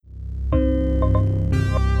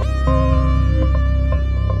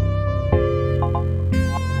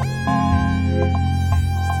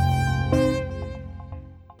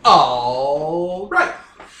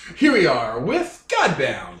we are with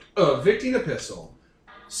Godbound, a Victine Epistle,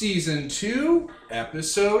 Season 2,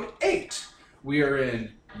 Episode 8. We are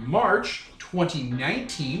in March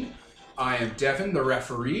 2019. I am Devin, the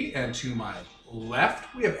referee, and to my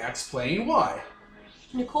left, we have X playing Y.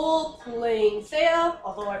 Nicole playing Thea,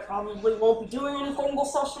 although I probably won't be doing anything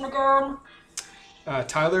this session again.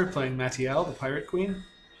 Tyler playing Matiel, the Pirate Queen.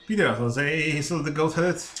 Peter, Jose, so the goat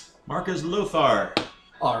head. Marcus Lothar.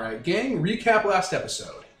 Alright, gang, recap last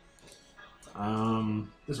episode.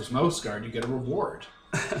 This This was Mosgard, you get a reward.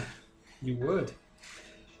 You would.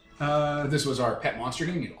 If this was our pet monster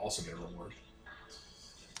game, you'd also get a reward.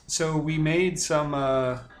 So we made some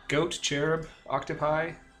goat, cherub,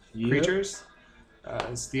 octopi creatures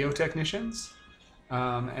as theotechnicians.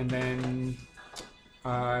 And then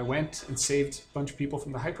I went and saved a bunch of people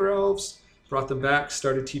from the hyper elves, brought them back,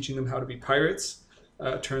 started teaching them how to be pirates.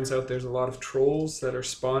 Turns out there's a lot of trolls that are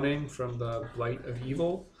spawning from the Blight of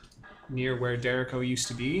Evil near where Derico used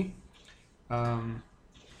to be.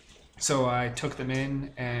 So I took them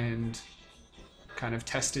in and kind of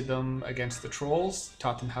tested them against the trolls,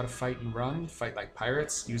 taught them how to fight and run, fight like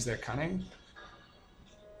pirates, use their cunning.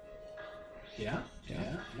 Yeah.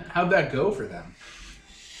 How'd that go for them?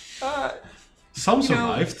 Some You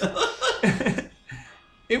know- survived.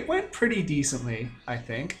 It went pretty decently, I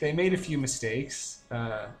think. They made a few mistakes.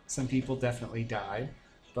 Some people definitely died,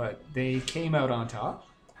 but they came out on top.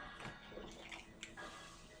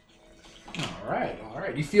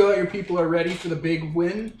 Alright. You feel like your people are ready for the big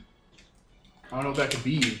win? I don't know what that could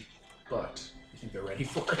be, but I think they're ready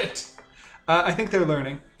for it. I think they're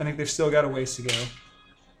learning. I think they've still got a ways to go.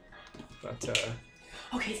 But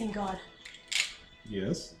Okay, thank God.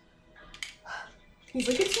 Yes. He's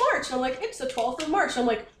like, it's March. And I'm like, it's the 12th of March. I'm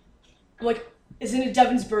like, isn't it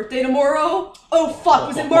Devin's birthday tomorrow? Oh, fuck.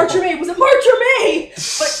 Was it March or May? Was it March or May?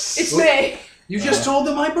 But it's May. You just told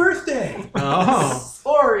them my birthday! Oh.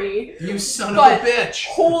 Sorry. You son But- of a bitch!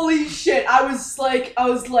 Holy shit. I was like, Wait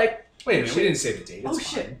a minute, we didn't say the date. It's oh fine.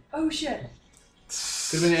 shit. Oh shit.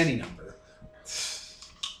 Could have been any number.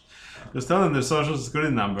 Just tell them their social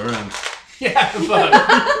security number and Yeah, but...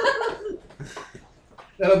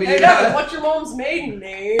 That'll be Hey, Devin, what's your mom's maiden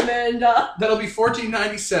name? And, that'll be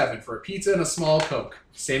 $14.97 for a pizza and a small Coke.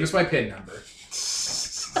 Same as my PIN number.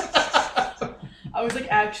 I was like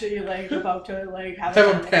actually like about to like have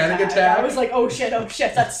Have a panic attack? I was like, oh shit,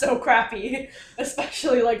 that's so crappy.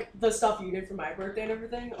 Especially like the stuff you did for my birthday and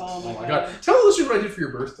everything. Oh my god. Tell the listeners what I did for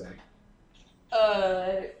your birthday.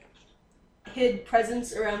 Hid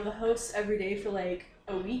presents around the house every day for like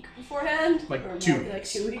a week beforehand. Like or 2 more, weeks. Like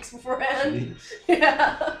 2 weeks beforehand.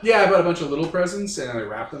 Yeah. Yeah, I bought a bunch of little presents and I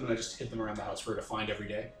wrapped them and I just hid them around the house for her to find every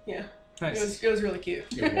day. Yeah. nice. It was really cute.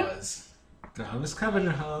 It was. have a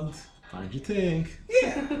scavenger hunt. Find your thing.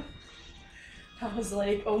 Yeah. I was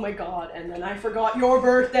like, oh my god, and then I forgot your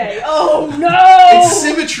birthday. Oh no! It's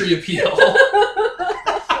symmetry appeal.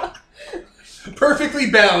 Perfectly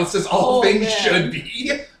balanced as all Oh, things man. should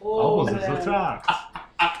be. Oh Opposites man. attract.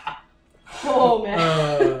 Oh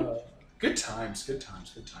man. Good times.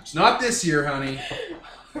 Not this year, honey.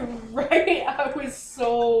 Right? I was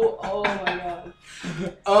so. Oh my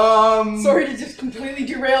god. Sorry to just completely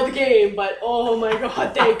derail the game, but oh my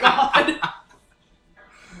god, thank god.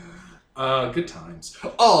 Good times.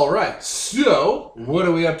 Alright, so, what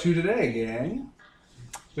are we up to today, gang?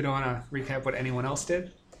 We don't want to recap what anyone else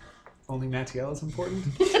did. Only Matiel is important.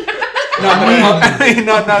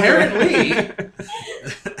 Not Apparently.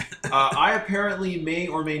 I apparently may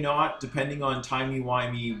or may not, depending on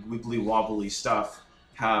timey-wimey, wibbly-wobbly stuff,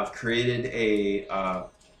 have created a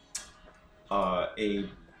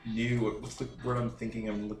new, what's the word I'm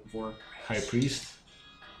looking for? High priest.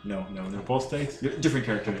 No. Apostate. Different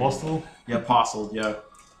character. Apostle. Yeah, apostle, yeah.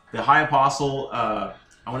 The high apostle, I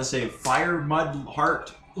want to say fire, mud,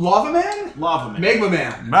 heart, Lava Man? lava man. Magma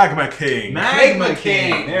Man. Magma King. Magma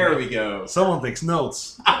King. King. There we go. Someone takes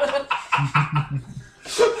notes.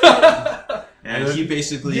 And he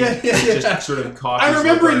basically Yeah. just sort of caught. I'm his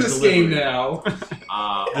remembering Lothar's this game delivery. now.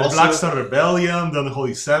 The Also- Black Star Rebellion, then the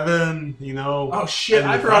Holy Seven, you know. Oh shit, And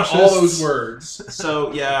I the forgot all fascists. those words.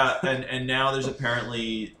 So yeah, and now there's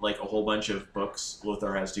apparently like a whole bunch of books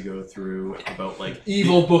Lothar has to go through about like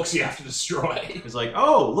Evil books you have to destroy. It's like,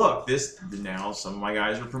 oh look, this now some of my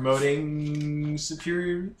guys are promoting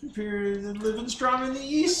superior living strong in the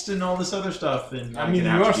East and all this other stuff. And I mean, you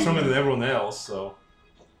are stronger than everyone else, so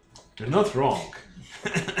you're not wrong.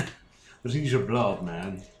 There's in your blood,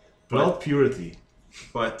 man. Blood purity.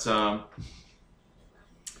 But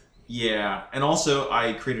yeah, and also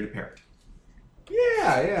I created a parrot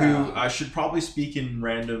Yeah. who I should probably speak in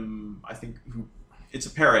random. I think who it's a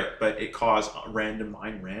parrot, but it caused random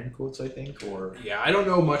Ayn Rand quotes, I think, or Yeah, I don't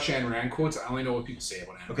know much Ayn Rand quotes. I only know what people say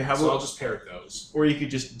about Ayn Rand. Okay, how so about- I'll just parrot those. you could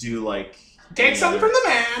just do like Take something from the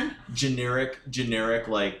man. generic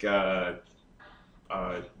like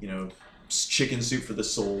chicken soup for the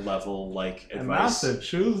soul level like A advice. master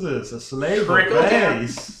chooses a slave Trickle down.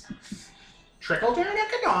 race. Trickle down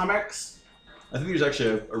economics. I think there's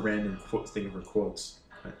actually a random quote thing for quotes.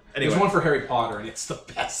 Anyway, There's one for Harry Potter, and it's the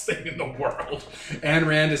best thing in the world. Ayn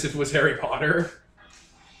Rand as if it was Harry Potter.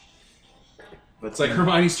 but It's like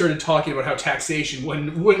Hermione started talking about how taxation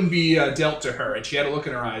wouldn't be dealt to her, and she had a look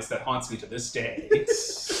in her eyes that haunts me to this day.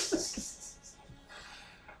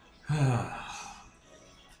 Other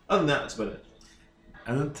than that, that's about it.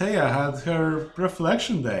 And then Taya had her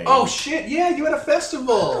reflection day. Oh shit! Yeah, you had a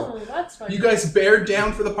festival. Oh, that's fun. You guys bared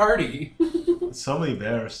down for the party. So many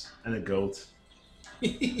bears and a goat.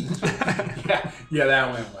 yeah,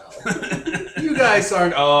 that went well. You guys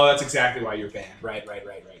aren't. Oh, that's exactly why you're banned. Right.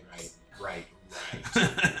 Christ.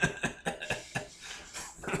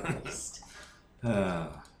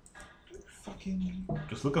 Fucking.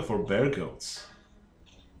 Just looking for bear goats.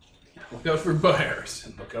 Look out for bears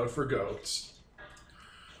and look out for goats.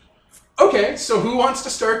 Okay, so who wants to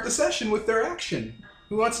start the session with their action?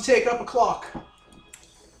 Who wants to take up a clock?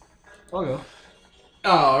 I'll go.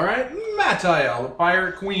 All right, Matael, the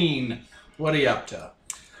Pirate Queen. What are you up to?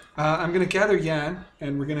 I'm going to gather Yan,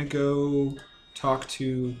 and we're going to go talk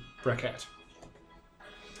to Brekket.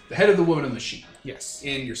 The head of the Woman of the Machine. Yes.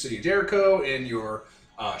 In your city of Jericho, in your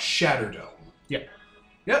Shatterdome. Yep.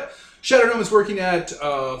 Yep. Shatterdome is working at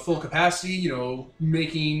full capacity,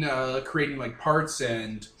 making, creating like parts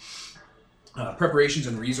and preparations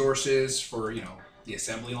and resources for, the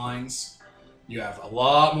assembly lines. You have a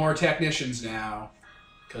lot more technicians now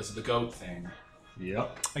because of the goat thing.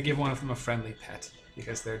 Yep. I give one of them a friendly pet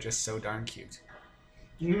because they're just so darn cute.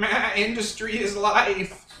 Industry is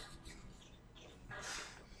life.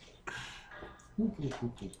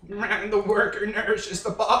 Man, the worker nourishes the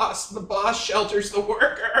boss shelters the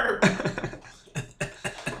worker.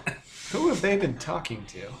 Who have they been talking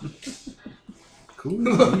to? Cool.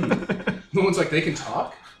 No one's like, they can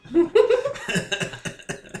talk?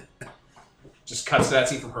 Just cuts to that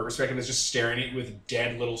scene from her perspective, is just staring at you with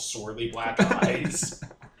dead little swirly black eyes.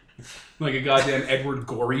 Like a goddamn Edward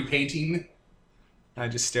Gorey painting. I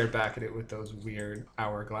just stare back at it with those weird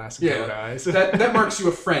hourglass Yeah. goat eyes. That marks you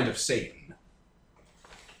a friend of Satan.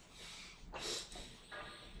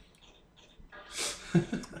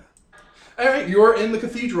 Alright, you're in the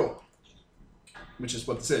cathedral. Which is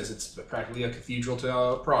what this is. It's practically a cathedral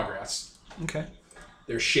to progress. Okay.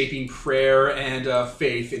 They're shaping prayer and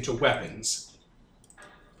faith into weapons.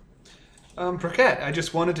 Brekket, I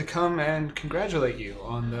just wanted to come and congratulate you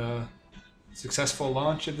on the successful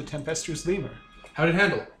launch of the Tempestuous Lemur. How did it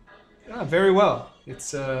handle? Very well.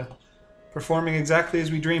 It's performing exactly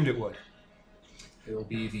as we dreamed it would. It'll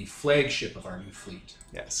be the flagship of our new fleet.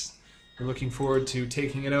 Yes. We're looking forward to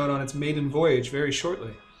taking it out on its maiden voyage very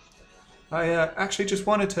shortly. I actually just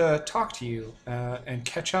wanted to talk to you and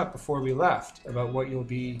catch up before we left about what you'll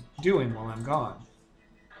be doing while I'm gone.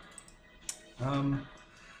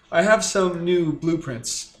 I have some new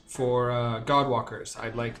blueprints for Godwalkers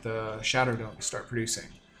I'd like the Shatterdome to start producing.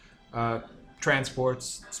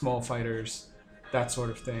 Transports, small fighters, that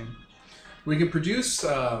sort of thing. We can produce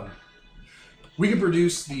the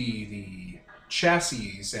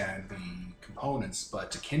chassis and the components,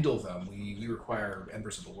 but to kindle them, we require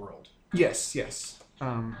embers of the world. Yes.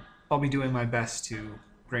 I'll be doing my best to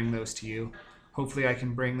bring those to you. Hopefully I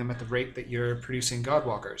can bring them at the rate that you're producing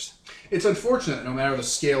Godwalkers. It's unfortunate that no matter the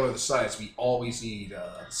scale or the size, we always need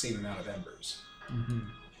the same amount of embers.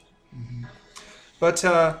 But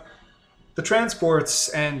the transports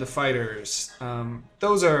and the fighters,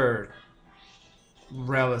 those are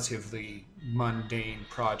relatively mundane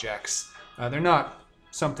projects. They're not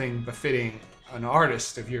something befitting an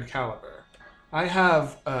artist of your caliber. I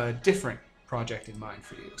have a different project in mind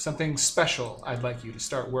for you, something special I'd like you to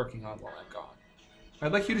start working on while I'm gone.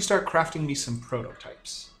 I'd like you to start crafting me some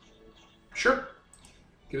prototypes. Sure.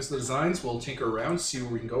 Give us the designs, we'll tinker around, see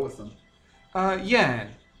where we can go with them.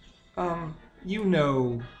 Yan,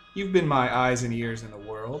 you've been my eyes and ears in the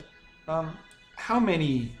world. How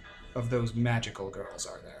many of those magical girls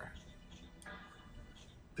are there?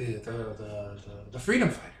 The Freedom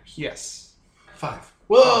Fighters. Yes, 5.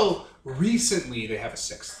 Well, recently they have a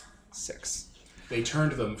 6th. 6. They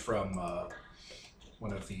turned them from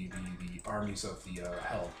one of the armies of the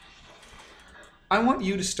Hell. I want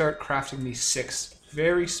you to start crafting me 6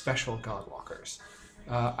 very special Godwalkers.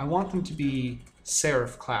 I want them to be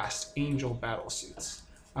Seraph-class angel battlesuits.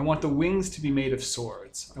 I want the wings to be made of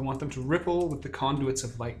swords. I want them to ripple with the conduits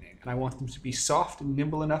of lightning. And I want them to be soft and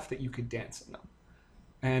nimble enough that you could dance in them.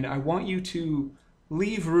 And I want you to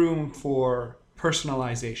leave room for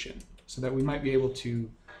personalization so that we might be able to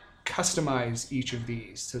customize each of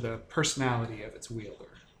these to the personality of its wielder.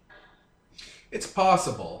 It's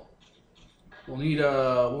possible. We'll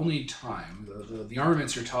need time. The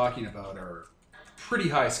armaments you're talking about are pretty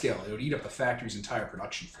high scale. It would eat up the factory's entire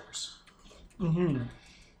production force. Mm-hmm.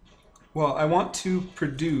 Well, I want to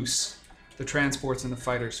produce the transports and the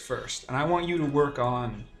fighters first, and I want you to work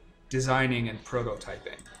on designing and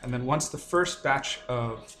prototyping. And then once the first batch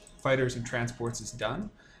of fighters and transports is done,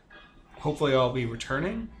 hopefully I'll be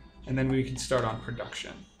returning, and then we can start on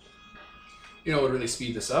production. You know what would really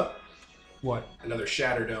speed this up? What? Another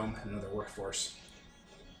Shatter Dome and another workforce.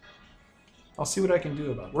 I'll see what I can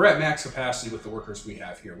do about it. We're at max capacity with the workers we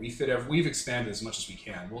have here. We've expanded as much as we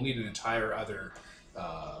can. We'll need an entire other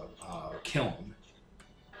kiln.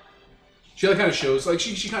 She kind of shows,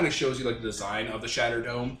 she kind of shows you the design of the Shatter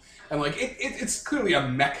Dome, and it's clearly a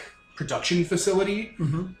mech production facility,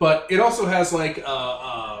 but it also has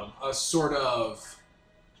a sort of,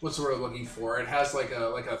 what's the word I'm looking for? It has like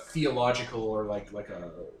a theological or like a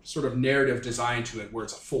sort of narrative design to it where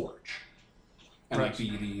it's a forge. And right.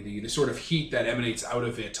 the sort of heat that emanates out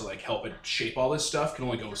of it to help it shape all this stuff can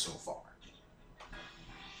only go so far.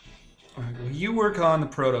 All right, well, you work on the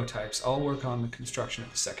prototypes. I'll work on the construction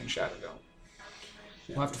of the second Shadow Dome.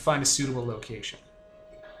 We'll have to find a suitable location.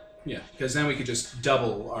 Yeah, because then we could just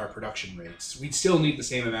double our production rates. We'd still need the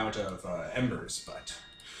same amount of embers, but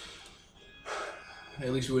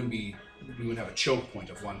at least we wouldn't have a choke point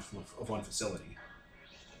of one facility.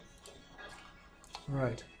 All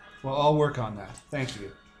right. Well, I'll work on that. Thank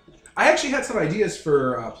you. I actually had some ideas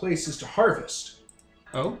for places to harvest.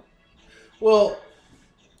 Oh? Well,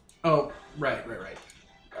 right.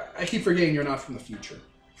 I keep forgetting you're not from the future.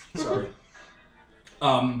 Sorry.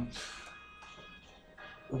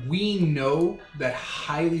 We know that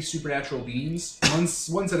highly supernatural beings,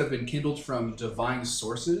 ones that have been kindled from divine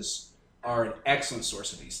sources, are an excellent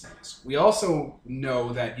source of these things. We also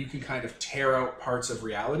know that you can kind of tear out parts of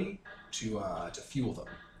reality to fuel them.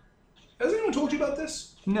 Has anyone told you about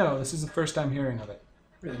this? No, this is the first time hearing of it.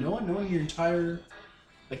 Really, no one? No one in your entire...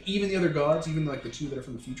 even the other gods, even the two that are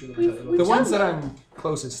from the future that We've The done ones that that. I'm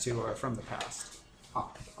closest to are from the past.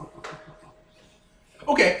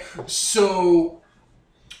 Okay, so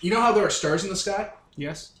you know how there are stars in the sky?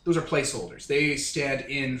 Yes? Those are placeholders. They stand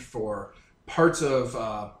in for parts of,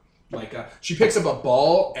 she picks up a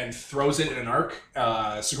ball and throws it in an arc,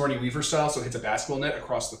 Sigourney Weaver style, so it hits a basketball net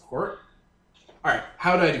across the court. All right,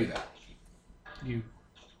 how did I do that? You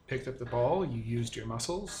picked up the ball, you used your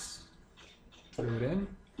muscles, threw it in.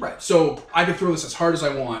 Right, so I could throw this as hard as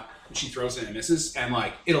I want, and she throws it and misses, and,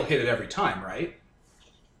 it'll hit it every time, right?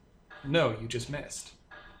 No, you just missed.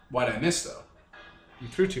 Why'd I miss, though? You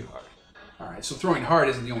threw too hard. All right, so throwing hard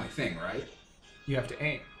isn't the only thing, right? You have to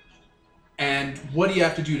aim. And what do you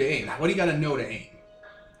have to do to aim? What do you got to know to aim?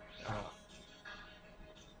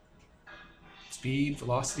 Speed,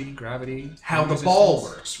 velocity, gravity. How the resistance. ball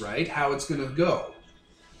works, right? How it's going to go.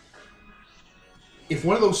 If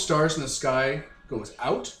one of those stars in the sky goes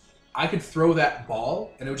out, I could throw that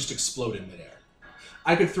ball and it would just explode in midair.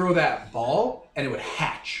 I could throw that ball and it would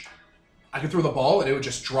hatch. I could throw the ball and it would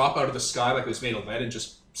just drop out of the sky like it was made of lead and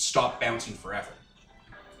just stop bouncing forever.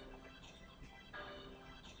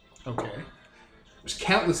 Okay. There's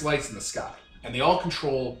countless lights in the sky, and they all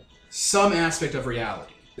control some aspect of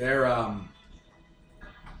reality. They're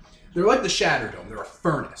like the Shatter Dome. They're a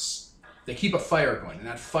furnace. They keep a fire going, and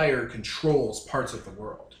that fire controls parts of the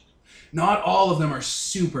world. Not all of them are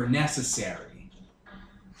super necessary.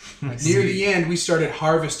 Near the end, we started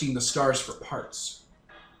harvesting the stars for parts.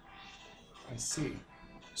 I see.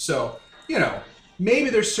 So, maybe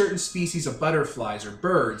there's certain species of butterflies or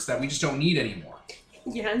birds that we just don't need anymore.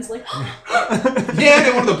 Jan's like, Yeah,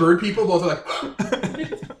 and one of the bird people both are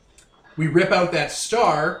like, we rip out that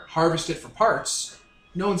star, harvest it for parts,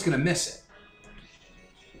 no one's going to miss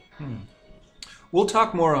it. We'll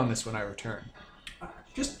talk more on this when I return.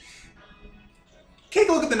 Just take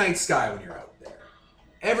a look at the night sky when you're out there.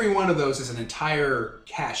 Every one of those is an entire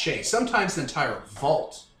cache, sometimes an entire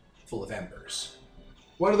vault full of embers.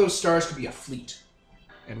 One of those stars could be a fleet,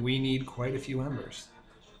 And we need quite a few embers.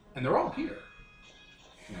 and they're all here.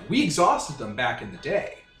 We exhausted them back in the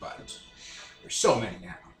day, but there's so many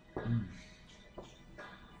now.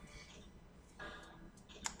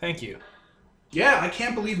 Thank you. Yeah, I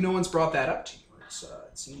can't believe no one's brought that up to you.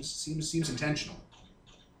 It seems intentional.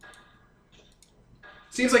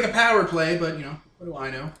 Seems like a power play, but what do I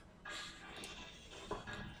know?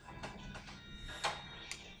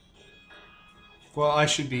 Well, I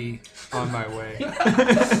should be on my way.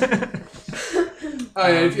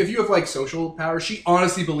 If you have like social power, she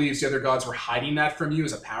honestly believes the other gods were hiding that from you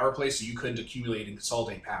as a power play, so you couldn't accumulate and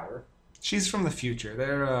consolidate power. She's from the future.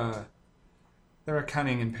 They're a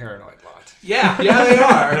cunning and paranoid lot. Yeah, they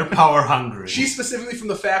are. They're power hungry. She's specifically from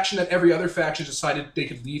the faction that every other faction decided they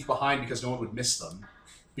could leave behind because no one would miss them.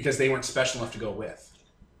 Because they weren't special enough to go with.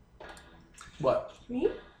 What? Me?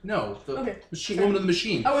 No, the Okay. machine, woman of the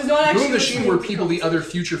machine. I was not The actually. woman of the machine were listening to people the other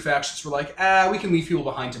conversation. future factions were like, we can leave people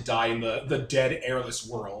behind to die in the dead, airless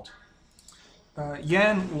world.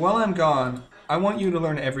 Yan, while I'm gone, I want you to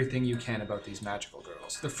learn everything you can about these magical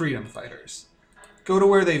girls, the freedom fighters. Go to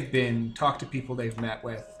where they've been, talk to people they've met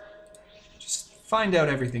with. Just find out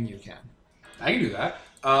everything you can. I can do that.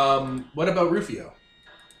 What about Rufio?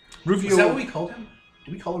 Rufio, Is that what we called him?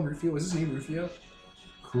 Did we call him Rufio? Was his name Rufio?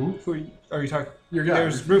 who are you talking? Your guy.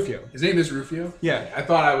 There's Rufio. His name is Rufio? Yeah. I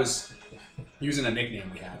thought I was using a nickname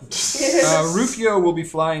we have. Rufio will be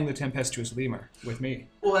flying the tempestuous lemur with me.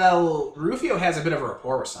 Well, Rufio has a bit of a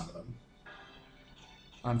rapport with some of them.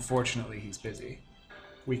 Unfortunately, he's busy.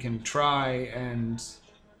 We can try and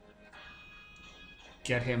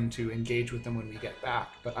get him to engage with them when we get back,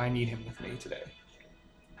 but I need him with me today.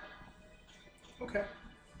 Okay.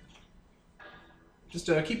 Just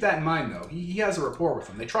keep that in mind, though. He has a rapport with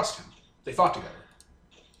them. They trust him. They fought together.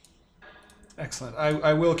 Excellent.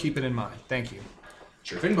 I will keep it in mind. Thank you.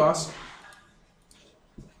 Sure thing, boss.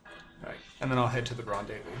 All right. And then I'll head to the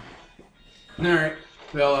rendezvous. All right.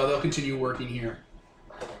 They'll continue working here.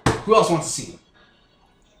 Who else wants to see him?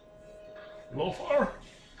 Lofar?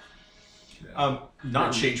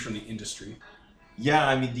 Not change from the industry. Yeah,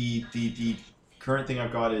 I mean the current thing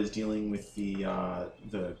I've got is dealing with the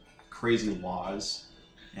crazy laws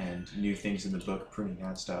and new things in the book, printing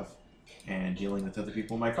that stuff, and dealing with other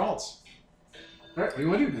people in my cults. All right. What do you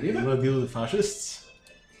want to do? Any You of want to deal with the fascists?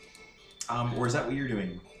 Or is that what you're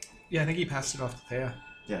doing? Yeah, I think he passed it off to Thea.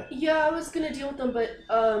 Yeah, I was gonna deal with them, but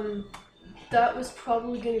that was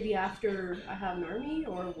probably gonna be after I have an army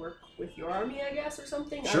or work with your army, I guess, or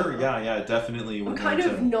something. I Sure. don't know. Yeah. Definitely. I'm would kind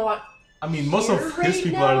want of to- not. I mean, most of Here his right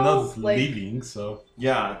people are now, not like- leaving, so...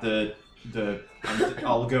 Yeah.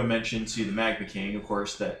 I'll go mention to the Magma King, of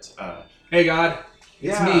course, that. Hey, God.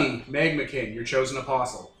 It's Yeah. me, Magma King, your chosen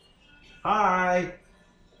apostle. Hi.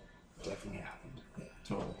 Definitely happened.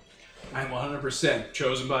 Totally. I'm 100%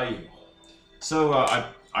 chosen by you. So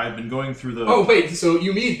I've been going through the. Oh, wait. So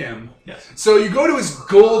you meet him. Yes. So you go to his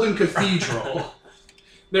golden cathedral.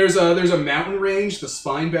 There's a mountain range, the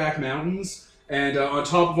Spineback Mountains, and on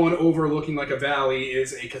top of one overlooking like a valley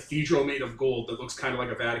is a cathedral made of gold that looks kind of like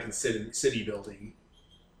a Vatican City building.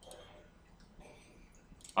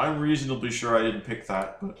 I'm reasonably sure I didn't pick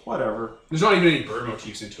that, but whatever. There's not even any bird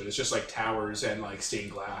motifs into it. It's just like towers and like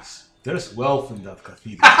stained glass. There's wealth in that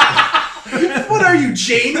cathedral. What are you,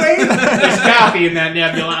 Janeway? There's coffee in that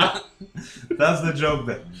nebula. That's the joke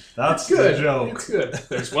then. That's Good. the joke. It's good.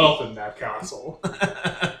 There's wealth in that castle.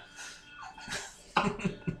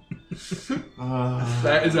 Is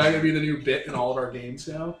that going to be the new bit in all of our games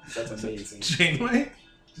now? That's amazing. Janeway?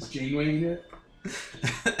 Just Janewaying it.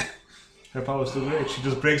 Her power's too great. She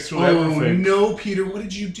just breaks through Oh everything. no, Peter! What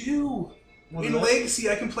did you do? What In is that? Legacy,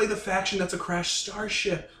 I can play the faction that's a crashed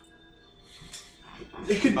starship.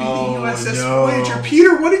 It could be Oh, the USS no. Voyager.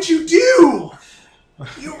 Peter, what did you do?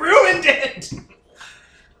 You ruined it.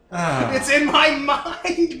 Ah. It's in my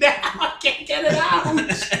mind now. I can't get it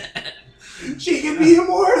out. She can be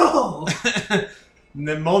immortal.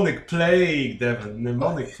 Mnemonic plague, Devin.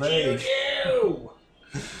 Mnemonic What plague. did you do?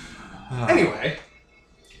 Ah. Anyway,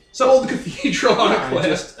 so old cathedral on a I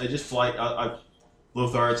cliff. just fly.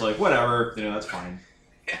 Lothar's like, whatever, that's fine.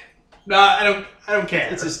 No, I don't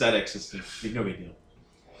care. It's aesthetics. It's no big deal.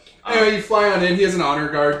 Anyway, you fly on in. He has an honor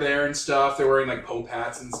guard there and stuff. They're wearing like Pope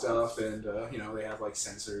hats and stuff, and they have like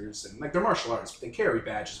sensors and like they're martial arts, but they carry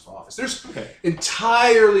badges of office. There's Okay.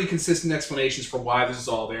 entirely consistent explanations for why this is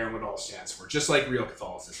all there and what it all stands for, just like real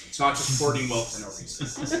Catholicism. It's not just hoarding wealth for no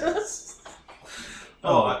reason.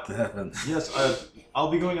 Oh, Devin. Yes, I'll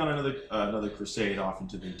be going on another crusade off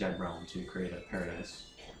into the Dead Realm to create a paradise.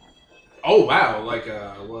 Oh wow! Like,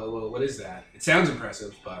 what is that? It sounds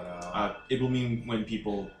impressive, but It will mean when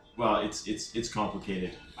people. Well, it's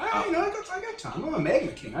complicated. I got time. I'm a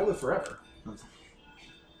Magma King. I live forever.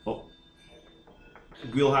 Well,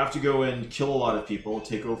 we'll have to go and kill a lot of people,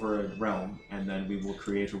 take over a realm, and then we will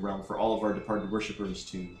create a realm for all of our departed worshippers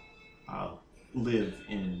to live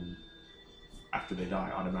in after they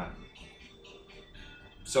die automatically.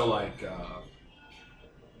 So like,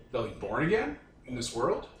 they'll be born again in this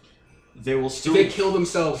world. They will If still. they kill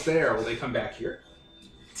themselves there, will they come back here?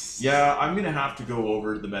 Yeah, I'm gonna have to go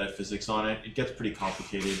over the metaphysics on it. It gets pretty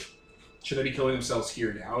complicated. Should they be killing themselves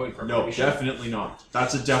here now in No, preparation? definitely not.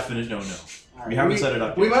 That's a definite no-no. All We right, haven't set it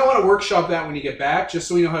up We yet. might want to workshop that when you get back, just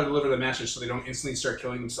so we know how to deliver the message, so they don't instantly start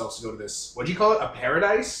killing themselves to go to this. What do you call it? A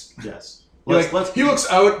paradise? Yes. He, he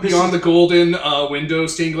looks out this beyond is- the golden window,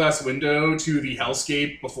 stained glass window, to the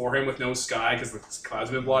hellscape before him with no sky because the clouds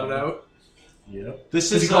have been blotted out. Yep. This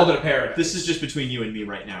Because is he called it a paradise. This is just between you and me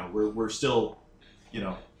right now. We're still,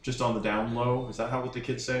 just on the down low. Is that what the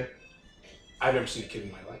kids say? I've never seen a kid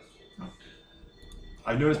in my life.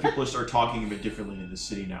 I've noticed people start talking a bit differently in this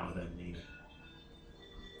city now than me.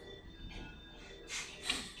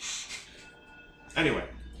 Anyway.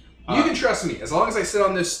 You can trust me. As long as I sit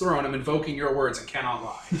on this throne, I'm invoking your words and cannot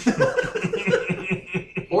lie.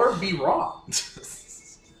 Or be wrong.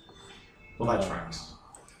 Well, that tracks.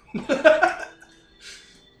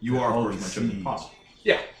 You are, of course, my chosen apostle.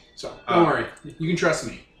 So, don't worry. You can trust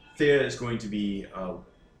me. Thea is going to be,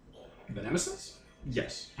 The nemesis?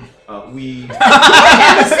 yes. We...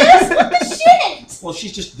 Nemesis? What the shit? Well,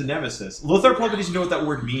 she's just the nemesis. Lothar probably doesn't know what that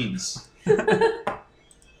word means.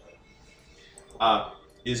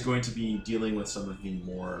 Is going to be dealing with some of the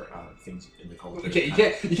more things in the cult. Okay, you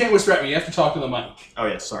can't whisper at me. You have to talk to the mic. Oh,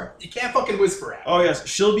 yes, sorry. You can't fucking whisper at me. Oh, yes,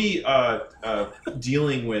 she'll be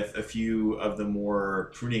dealing with a few of the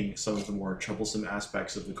more, pruning some of the more troublesome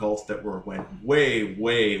aspects of the cult that went way,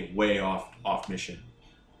 way, way off mission.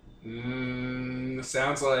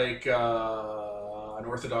 Sounds like an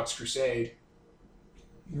Orthodox crusade.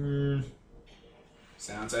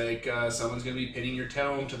 Sounds like someone's going to be pinning your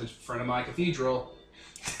tome to the front of my cathedral.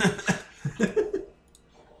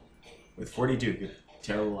 With 42 good,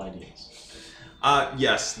 terrible ideas.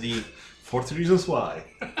 Yes, the... 40 reasons why.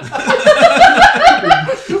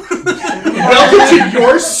 Welcome to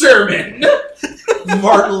your sermon!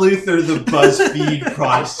 Martin Luther, the BuzzFeed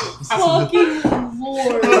Protestant. Fucking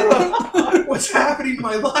lord. What's happening in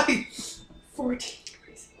my life? 14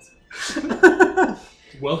 reasons.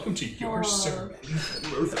 Welcome to your sermon.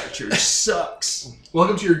 Luther Church sucks.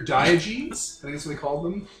 Welcome to your diegeses. I think that's what they called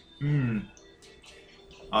them.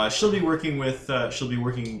 She'll be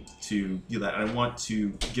working to do that, and I want to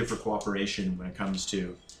give her cooperation when it comes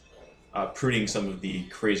to pruning some of the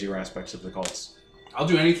crazier aspects of the cults. I'll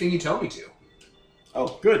do anything you tell me to.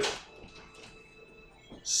 Oh, good.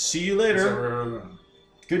 See you later.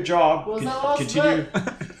 Good job. Was that last Continue.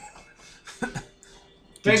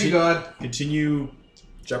 Thank you, God. Continue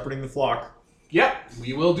shepherding the flock. Yep,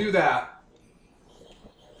 we will do that.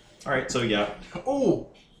 All right. So yeah, Oh,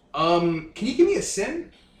 can you give me a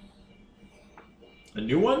sin? a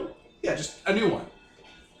new one. Yeah, just a new one.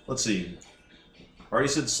 Let's see. I already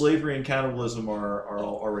said slavery and cannibalism are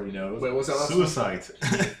all already known. Wait, what was that last Suicide.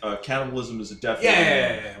 Cannibalism is a one? definite.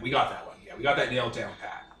 Yeah, we got that one. Yeah, we got that nailed down,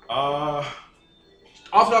 Pat. Uh,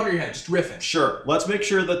 Off the top of your head, just riffing. sure. Let's make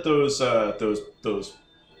sure that those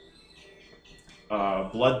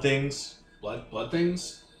blood things. Blood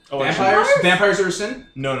things? Oh, Vampires? actually- Vampires are a sin?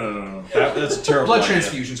 No. That's a terrible. Blood idea.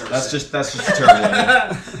 transfusions are a That's sin. just a terrible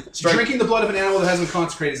idea. Strike. Drinking the blood of an animal that hasn't been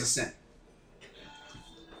consecrated is a sin.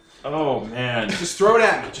 Oh man. Just throw it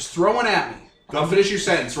at me. Just throw one at me. I'll finish your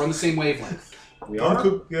sentence. We're on the same wavelength. We Don't are.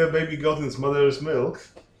 cook baby goat in its mother's milk.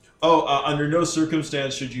 Oh, under no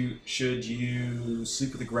circumstance should you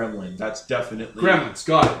sleep with a gremlin. That's definitely. Gremlins.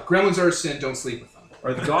 Got it. Gremlins are a sin. Don't sleep with them.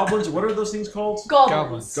 Or the goblins. What are those things called?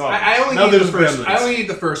 Goblins. I only Now need the there's first. gremlins. I only need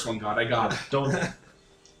the first one, God. I got it.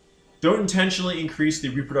 Don't intentionally increase the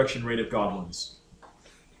reproduction rate of goblins.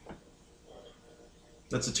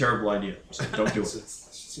 That's a terrible idea. So don't do It it.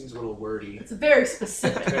 seems a little wordy. It's a very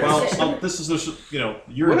specific Well, sin. this is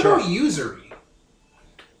you're What in charge. about usury?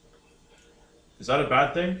 Is that a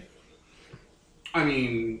bad thing? I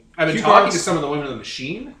mean, I've been Few talking guards- to some of the women of the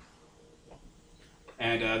machine,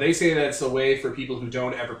 and they say that it's a way for people who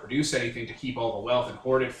don't ever produce anything to keep all the wealth and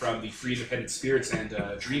hoard it from the free independent spirits and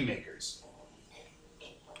dream makers.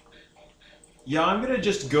 Yeah, I'm gonna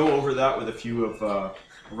just go over that with a few of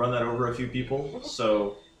run that over a few people.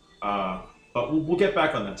 So, but we'll get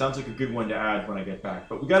back on that. Sounds like a good one to add when I get back.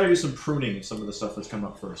 But we got to do some pruning of some of the stuff that's come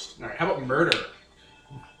up first. All right, how about murder?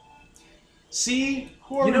 See,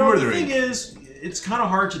 Who are you we know, the murdering? thing is, it's kind of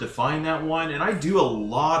hard to define that one, and I do a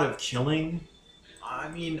lot of killing. I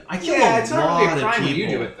mean, I kill Yeah, a it's lot not really a of crime people. when you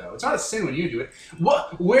do it, though. It's not a sin when you do it.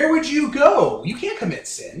 What? Where would you go? You can't commit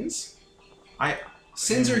sins.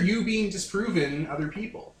 Sins are you being disproven other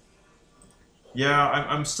people. Yeah,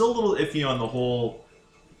 I'm still a little iffy on the whole.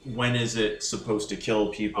 When is it supposed to kill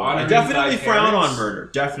people? I Honoring definitely thy frown parents. on murder.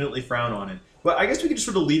 Definitely frown on it. But I guess we could just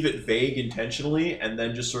sort of leave it vague intentionally, and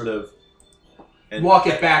then just sort of And Walk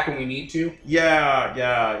it back when we need to.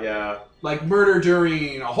 Yeah. Like murder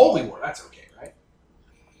during a holy war. That's okay, right?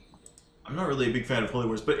 I'm not really a big fan of holy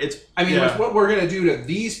wars, but it's. I mean, yeah. with what we're gonna do to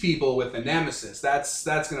these people with the nemesis, that's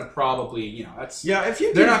gonna probably, that's. Yeah, if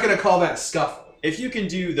you They're can, not gonna call that a scuffle. if you can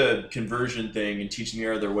do the conversion thing and teach me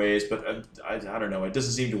other ways, but I don't know, it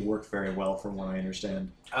doesn't seem to work very well from what I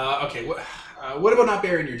understand. Okay. What about not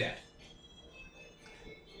burying your dead?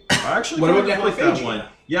 I actually What kind about of like that necrophagia? one.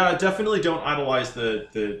 Yeah, definitely don't idolize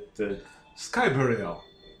the Sky Burial.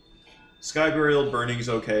 sky burial. Burning's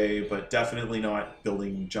okay, but definitely not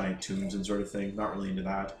building giant tombs and sort of thing. Not really into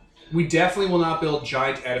that. We definitely will not build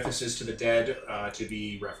giant edifices to the dead to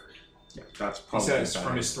be revered. Yeah, that's He probably says bad.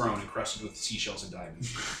 from his throne encrusted with seashells and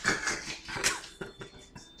diamonds.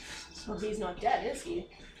 Well, he's not dead, is he?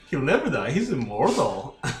 He'll never die. He's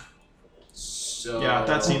immortal. So Yeah,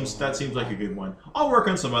 that seems like a good one. I'll work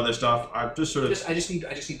on some other stuff. I've just sort of. I just need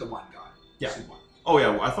the one god. Yeah. Just need one. Oh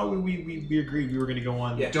yeah, I thought we agreed we were going to go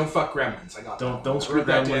on. Yeah, don't fuck gremlins. I got that. Don't I screw wrote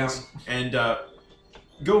that gremlins. And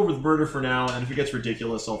go with murder for now, and if it gets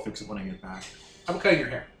ridiculous, I'll fix it when I get back. I'm cutting your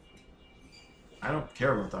hair. I don't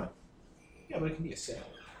care about that. Yeah, but it can be a sale.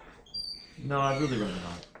 No, I'd really rather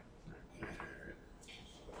not.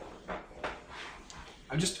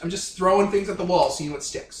 I'm just throwing things at the wall, seeing what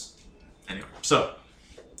sticks. Anyway, so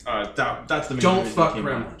that's the main Don't reason fuck I came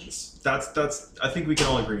on. gremlins. That's. I think we can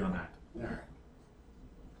all agree on that. All right.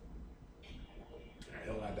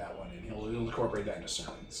 He'll add that one in. He'll incorporate that into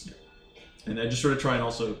sermons. And I just sort of try and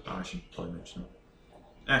also. Oh, I should probably mention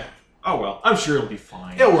it. Oh well, I'm sure it'll be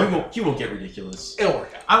fine. It'll work. He won't get ridiculous. It'll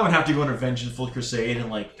work out. I won't have to go on a vengeful crusade and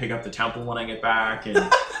like pick up the temple when I get back. And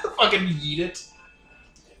Fucking yeet it.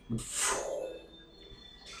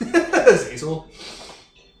 Zazel.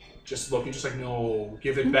 Just looking, just like, no,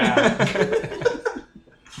 give it back.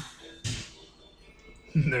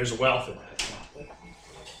 There's wealth in that.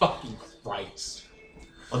 Fucking Christ.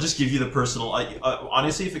 I'll just give you the personal.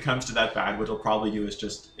 Honestly, if it comes to that bad, what it'll probably do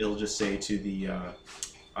is it'll just say to the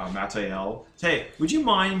Matael, "Hey, would you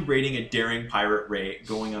mind raiding a daring pirate raid,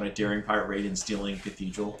 going on a daring pirate raid and stealing a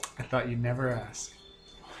cathedral?" I thought you'd never ask.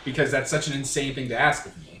 Because that's such an insane thing to ask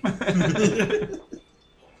of me.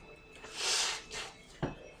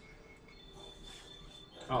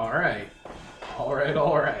 All right.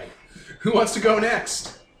 Who wants to go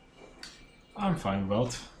next? I'm fine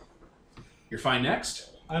with that. You're fine next?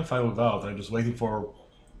 I'm fine with that. I'm just waiting for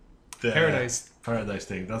the Paradise. Paradise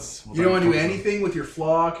thing. That's what You don't I'm want to do focused on. anything with your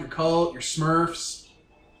flock, your cult, your smurfs,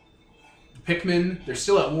 Pikmin. They're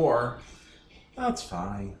still at war. That's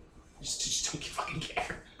fine. Just don't fucking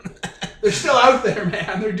care. They're still out there,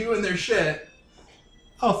 man. They're doing their shit.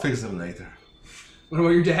 I'll fix them later. What about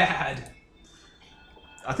your dad?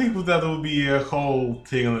 I think that will be a whole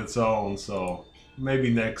thing on its own, so maybe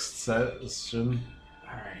next session.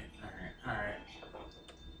 All right.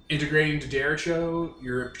 Integrating to Dericho,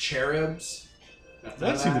 your cherubs. Nothing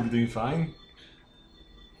That of seems to be doing fine.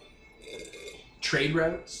 Trade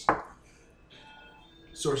routes.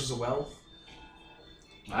 Sources of wealth.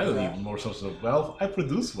 I don't need more sources of wealth. I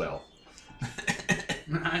produce wealth.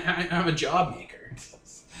 I'm a job maker.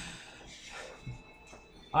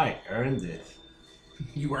 I earned it.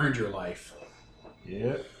 You earned your life.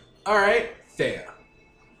 Yeah. All right, Thea.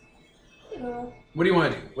 You know, What do you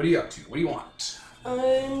want to do? What are you up to? What do you want?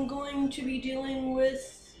 I'm going to be dealing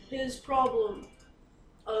with his problem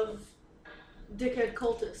of dickhead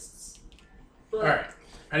cultists. But All right.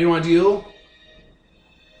 How do you want to deal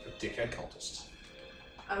with dickhead cultists?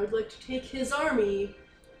 I would like to take his army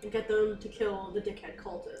and get them to kill the dickhead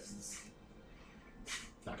cultists.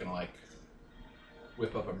 Not gonna like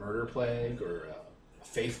whip up a murder plague or a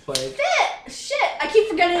faith plague. Shit! I keep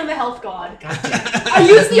forgetting I'm a health god. God damn. I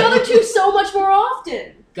use the other two so much more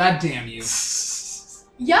often. God damn you.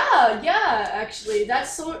 Yeah, actually,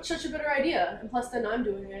 that's such a better idea. And plus, then I'm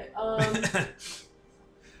doing it. I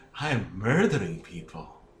am murdering people.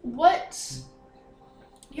 What?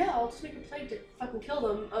 Yeah, I'll just make a plague to fucking kill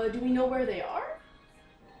them. Do we know where they are?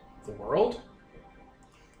 The world?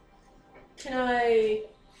 Can I?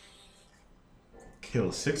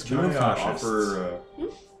 Kill 6 Can billion I fascists. offer,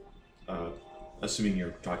 assuming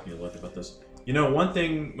you're talking a lot about this, you know, one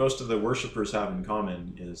thing most of the worshippers have in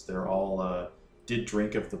common is they're all did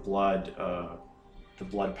drink of the blood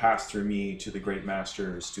passed through me to the great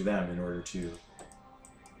masters to them in order to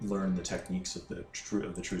learn the techniques of the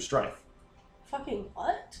true strife. Fucking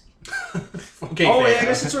what? Okay, Oh, Thea. yeah, I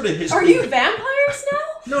guess it's sort of history. Are you vampires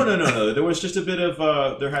now? No. There was just a bit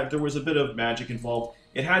of there was a bit of magic involved.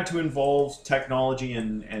 It had to involve technology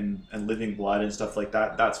and living blood and stuff like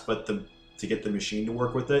that. That's what to get the machine to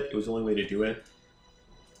work with it. It was the only way to do it.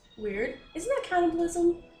 Weird. Isn't that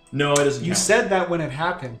cannibalism? No, it doesn't. You count. said that when it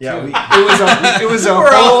happened. Yeah, too. we- it was a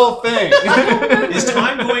whole thing. Is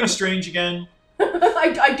time going strange again?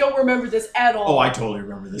 I don't remember this at all. Oh, I totally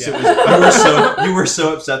remember this. Yeah. You were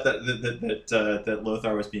so upset that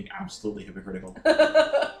Lothar was being absolutely hypocritical.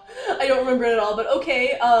 I don't remember it at all, but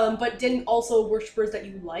okay. But didn't also worshippers that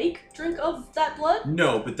you like drink of that blood?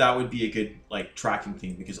 No, but that would be a good tracking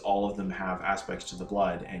thing because all of them have aspects to the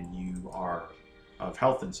blood, and you are of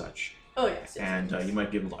health and such, Oh yes. and you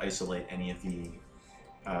might be able to isolate any of the.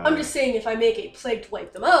 I'm just saying, if I make a plague to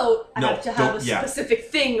wipe them out, I No, have to have a don't- yeah. specific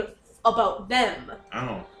thing about them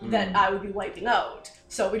Oh. that I would be wiping out.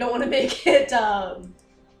 So we don't want to make it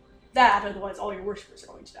that, otherwise all your worshippers are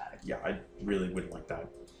going to die. Yeah, I really wouldn't like that.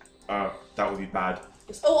 That would be bad.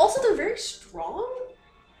 Oh, also they're very strong.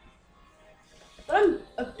 But I'm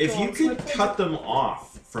a If you god, so I could probably- cut them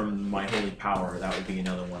off from my holy power, that would be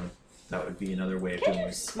another one. That would be another way of Can't doing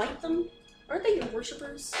you it. smite them? Aren't they your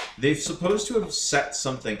worshippers? They're supposed to have set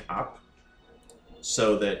something up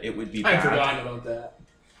so that it would be I bad. forgot about that.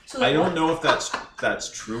 So I that don't what? know if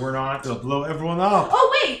that's true or not. They'll blow everyone up.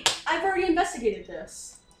 Oh wait, I've already investigated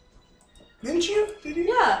this. Didn't you? Did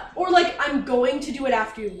you? Yeah, or like I'm going to do it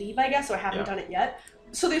after you leave, I guess, or I haven't Yeah. done it yet.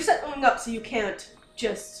 So they've set something up so you can't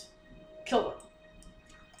just kill them.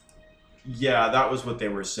 Yeah, that was what they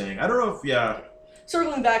were saying. I don't know if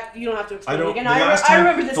Circling back, you don't have to I explain don't. it again. The last time, I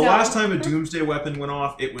remember this the now. last time a doomsday weapon went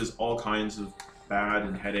off, it was all kinds of bad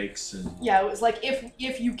and headaches and. Yeah, it was like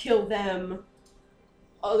if you kill them,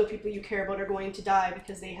 other people you care about are going to die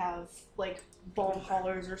because they have like bomb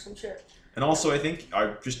collars or some shit. And also,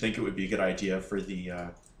 I just think it would be a good idea for the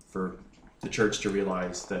church to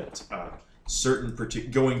realize that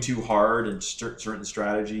going too hard and certain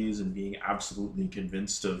strategies and being absolutely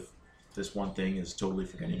convinced of this one thing is totally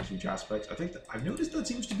forgetting huge aspects. I think I've noticed that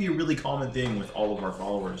seems to be a really common thing with all of our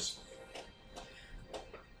followers.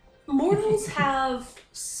 Mortals have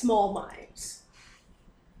small minds.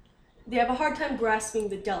 They have a hard time grasping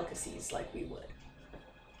the delicacies like we would.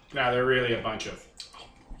 Nah, they're really a bunch of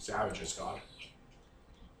savages, God.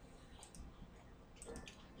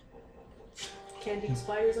 Candy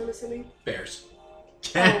spiders, I'm assuming. Bears.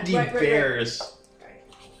 Candy right. bears.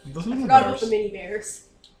 Those I little forgot about bears. the mini bears.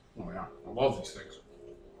 Oh yeah, I love these things.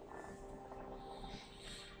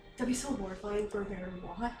 That'd be so horrifying for a bear to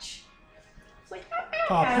watch. It's like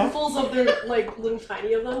Papa. handfuls of their like little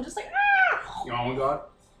tiny of them, just like ah! Oh my God.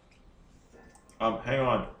 Hang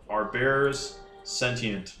on. Are bears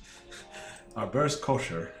sentient? Our bear's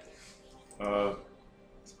kosher.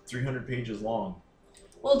 300 pages long.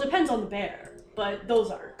 Well, it depends on the bear, but those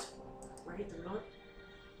aren't. Right? They're not.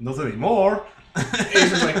 Not anymore. It's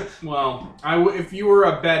just like, well, if you were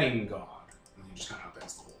a betting god, you just kind of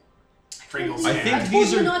bets the whole Pringles. I fan. think I told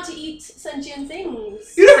these you are- not to eat sentient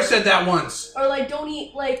things. You never said that once. Or like don't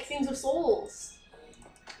eat like things with souls.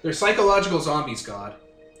 They're psychological zombies, God.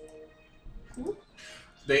 Hmm?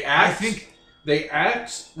 They act. I think- They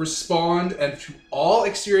act, respond, and to all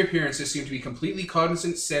exterior appearances seem to be completely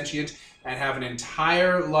cognizant, sentient, and have an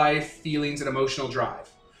entire life, feelings, and emotional drive.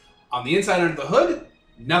 On the inside, under the hood,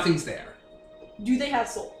 nothing's there. Do they have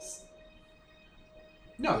souls?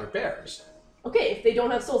 No, they're bears. Okay, if they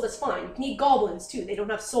don't have souls, that's fine. You can eat goblins too. They don't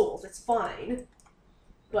have souls. That's fine.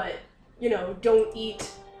 But, you know, don't eat.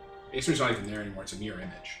 Acer's not even there anymore. It's a mirror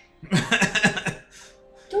image.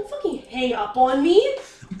 Don't fucking hang up on me.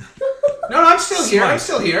 No, I'm still here. I'm Smite.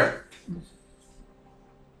 still here.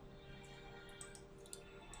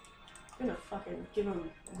 I'm gonna fucking give him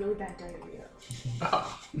really bad diarrhea.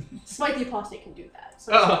 Oh. Smite the Apostate can do that.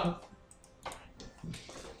 So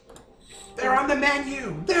They're on the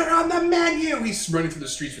menu. They're on the menu. He's running through the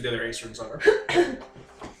streets with the other Acer's are.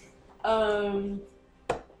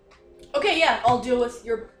 Okay, yeah, I'll deal with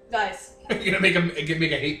your guys. You're gonna make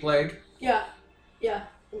a hate plague. Yeah,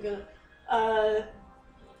 I'm gonna.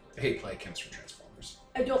 The hate plague comes from Transformers.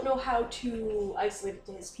 I don't know how to isolate it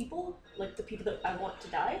to his people, like the people that I want to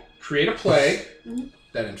die. Create a plague Mhm.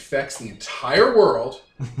 that infects the entire world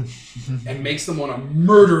and makes them want to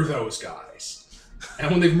murder those guys.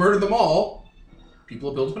 And when they've murdered them all, people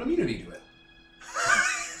will build up an immunity to it.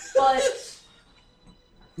 But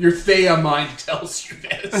Your Thea mind tells you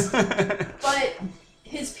this. but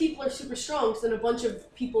his people are super strong, so then a bunch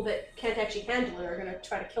of people that can't actually handle it are gonna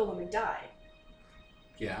try to kill them and die.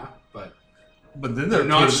 Yeah, but But then they're they're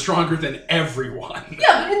not killed. stronger than everyone.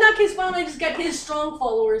 Yeah, but in that case, why don't I just get his strong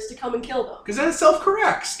followers to come and kill them? Because then it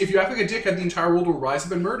self-corrects. If you act like a dickhead, the entire world will rise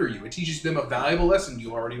up and murder you. It teaches them a valuable lesson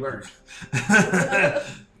you already learned. The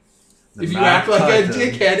If you Mad act like a Titan.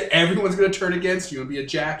 dickhead, everyone's going to turn against you and be a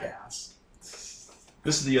jackass.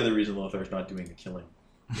 This is the other reason Lothar's not doing the killing.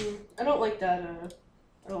 I don't like that.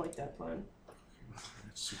 I don't like that plan.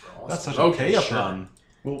 It's super awesome. That's such a okay, Kea sure. plan.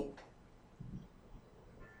 Well,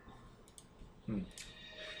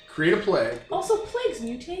 Create a plague. Also, plagues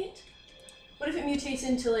mutate. What if it mutates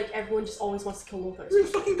into like everyone just always wants to kill Lothar? You're the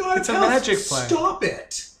fucking god It's of a hell. magic plague. Stop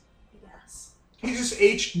it. Yes.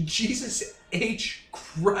 Jesus H.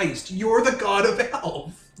 Christ, you're the god of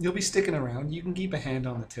hell. You'll be sticking around. You can keep a hand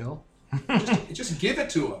on the till. Just give it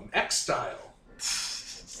to him, X style.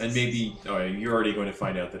 and maybe you're already going to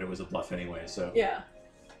find out that it was a bluff anyway. So Yeah.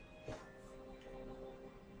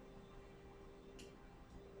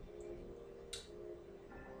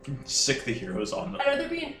 sick the heroes on them. I'd rather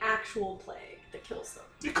be an actual plague that kills them.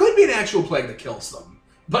 It could be an actual plague that kills them,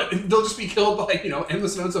 but they'll just be killed by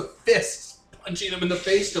endless amounts of fists punching them in the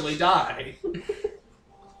face till they die.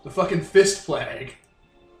 The fucking fist plague.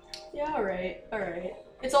 Yeah, alright.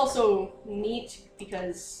 It's also neat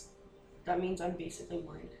because that means I'm basically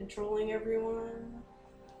mind controlling everyone.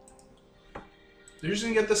 They're just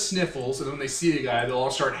gonna get the sniffles, and when they see a guy, they'll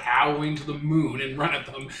all start howling to the moon and run at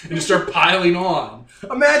them and just start piling on.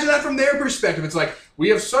 Imagine that from their perspective. It's like, we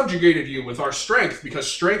have subjugated you with our strength because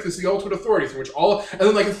strength is the ultimate authority through which and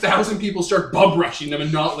then like 1,000 people start bum rushing them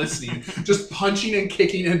and not listening, just punching and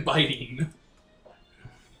kicking and biting.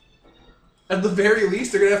 At the very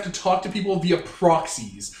least, they're gonna have to talk to people via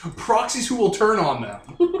proxies. Proxies who will turn on them.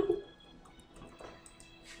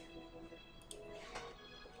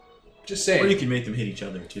 Just saying. Or you can make them hit each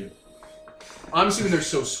other too. I'm assuming they're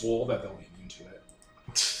so swole that they'll be immune to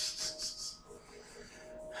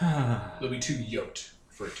it. They'll be too yoked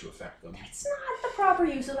for it to affect them. It's not the proper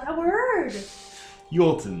use of that word.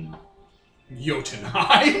 Jotun.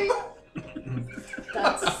 Jotunheim?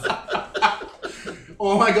 That's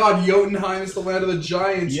Oh my god, Jotunheim is the land of the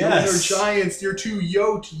giants. Yes. Jotun are giants. You're too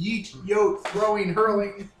yoked. Yeet, yoke, throwing,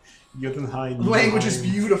 hurling. Jotunheim. Language is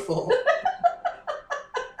beautiful.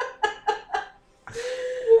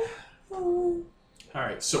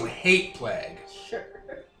 Alright, so hate plague. sure.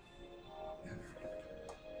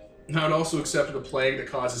 I would also accept a plague that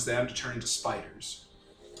causes them to turn into spiders.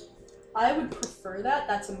 I would prefer that.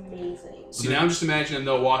 That's amazing. See, now I'm just imagining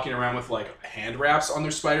them walking around with like hand wraps on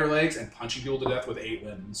their spider legs and punching people to death with 8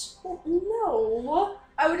 limbs. Well, no.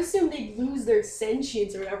 I would assume they'd lose their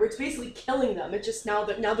sentience or whatever. It's basically killing them. It's just now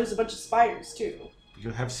there's a bunch of spiders too. You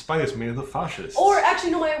have spiders made of fascists. Or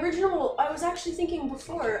actually, no. I was actually thinking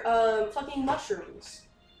before, fucking mushrooms.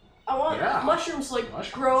 I want mushrooms to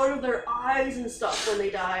like grow out of their eyes and stuff when they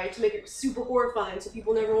die to make it super horrifying, so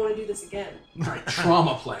people never want to do this again. Alright,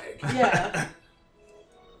 trauma plague. Yeah.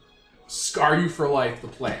 Scar you for life, the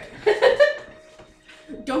plague.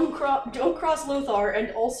 Don't cross Lothar,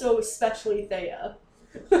 and also especially Thea.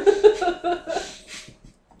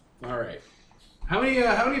 Alright. How many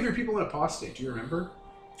of your people in Apostate? Do you remember?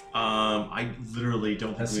 I literally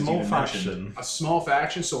don't a think it was small even mentioned. faction. A small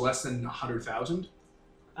faction, so less than 100,000?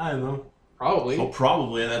 I don't know. Probably. Well,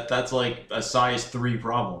 probably that's like a size 3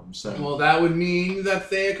 problem. So Well, that would mean that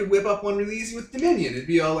Thea could whip up one really easy with Dominion. It'd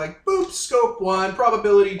be all like, boop, scope 1,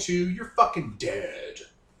 probability 2, you're fucking dead.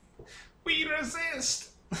 We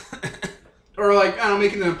resist. Or like, I don't know,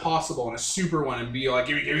 making it impossible on a super one and be like,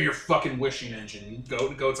 give me your fucking wishing engine.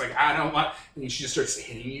 Goat's like, I don't want, and she just starts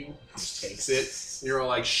hitting you, just takes it, and you're all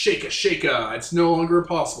like, shaka, it's no longer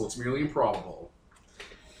impossible, it's merely improbable.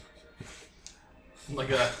 Like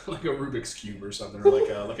a Rubik's Cube or something, or like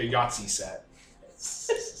a Yahtzee set.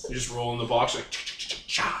 You just roll in the box like,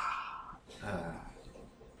 cha-cha-cha-cha.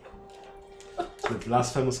 The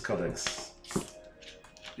Blasphemous Codex.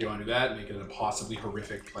 You want to do that? Make it a possibly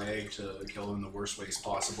horrific plague to kill them in the worst ways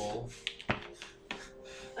possible. I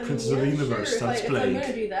mean, Princes of the Universe, sure. that's if I'm plague.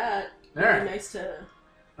 gonna do that, it'd Alright. be nice to.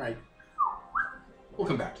 Right. We'll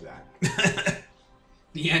come back to that.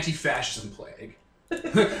 The anti-fascism plague.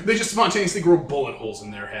 They just spontaneously grow bullet holes in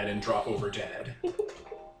their head and drop over dead.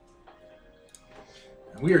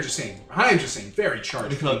 And we are just saying, I am just saying very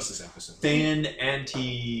charged things this episode. thin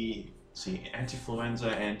anti-fluenza,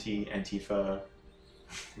 antifa.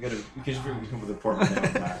 We can just come up with a portmanteau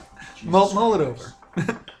of that. Mull it over.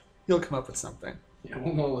 You'll come up with something. Yeah,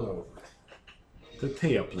 we'll mull it over. The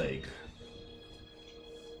Thea Plague.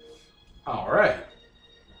 Alright.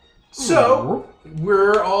 So,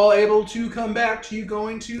 we're all able to come back to you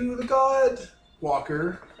going to the God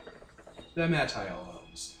Walker that Mattiel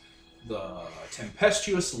owns. The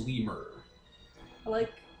Tempestuous Lemur. I like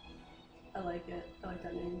it. I like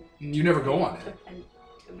that name. You never go on it.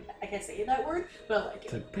 I can't say that word, but I like it.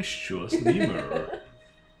 Tempestuous Lemur.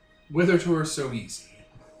 Whether it were so easy.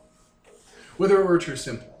 Whether it were too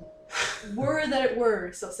simple. Were that it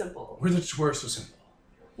were so simple. Whether it were so simple.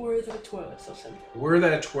 Were the twirl so simple? Were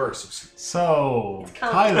that a twerse? So,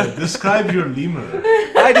 Come. Tyler, describe your lemur.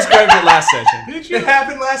 I described it last session. Did It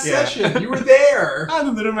happened last Yeah. session. You were there. I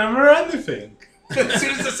don't remember anything. As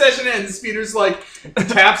soon as the session ends, Peter's like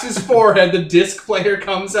taps his forehead. The disc player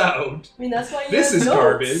comes out. I mean, that's why you This have is notes.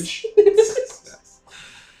 garbage.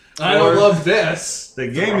 I don't love this. The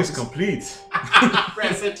game is complete.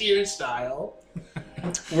 Reciteer style.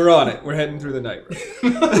 We're on it. We're heading through the night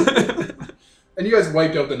road. And you guys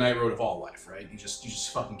wiped out the night road of all life, right? You just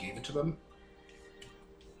fucking gave it to them.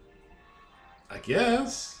 I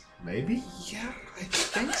guess. Maybe. Yeah, I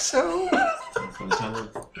think so. From Tyler.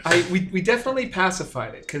 We definitely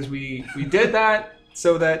pacified it because we did that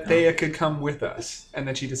so that Thea could come with us, and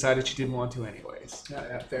then she decided she didn't want to anyways.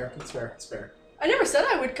 Yeah, fair. That's fair. That's fair. I never said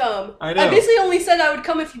I would come. I know. I basically only said I would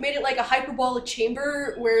come if you made it like a hyperbolic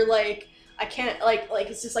chamber where like I can't like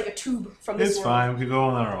it's just like a tube from this It's world. fine. We can go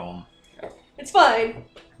on our own. It's fine.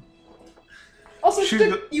 Also, Should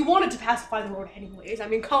still, you wanted to pacify the road anyways. I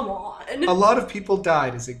mean, come on. A lot of people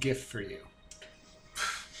died as a gift for you.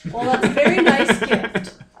 Well, that's a very nice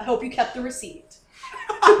gift. I hope you kept the receipt.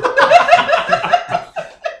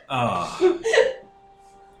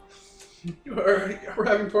 We're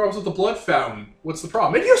having problems with the blood fountain. What's the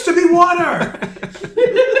problem? It used to be water!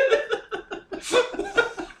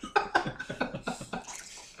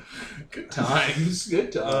 Good times.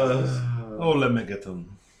 Good times. Oh, let me get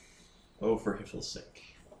them. Oh, for Hiffel's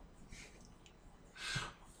sake.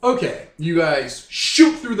 Okay, you guys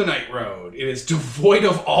shoot through the night road. It is devoid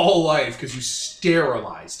of all life because you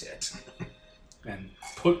sterilized it. And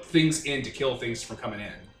put things in to kill things from coming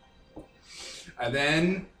in. And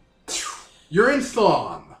then you're in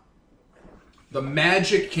Thom, the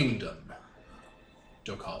Magic Kingdom.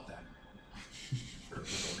 Don't call it that. For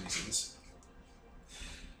legal reasons.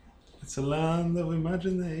 It's a land of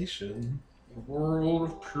imagination. World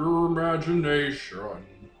of pure imagination.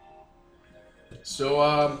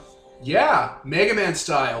 So, yeah, Mega Man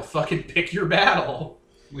style. Fucking pick your battle.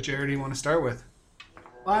 Which area do you want to start with?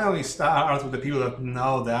 Why don't we start with the people that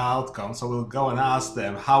know the outcome? So we'll go and ask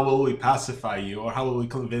them, how will we pacify you? Or how will we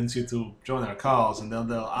convince you to join our cause? And then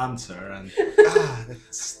they'll answer. And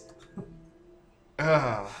That's...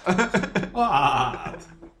 what?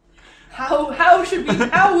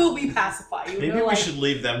 How will we pacify you? Maybe They're we like, should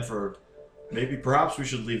leave them for. Perhaps we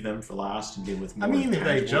should leave them for last and deal with more I mean, if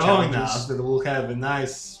they tangible join challenges. us, then we'll have a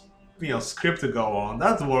nice, script to go on.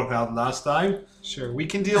 That worked out last time. Sure, we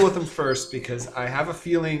can deal with them first because I have a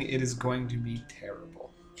feeling it is going to be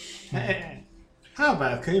terrible. How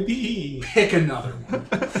bad can it be? Pick another one.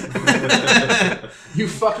 You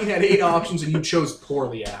fucking had 8 options and you chose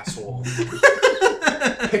poorly, asshole.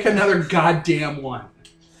 Pick another goddamn one.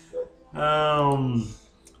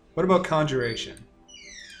 What about conjuration?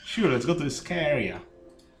 Sure, let's go to Iscaria.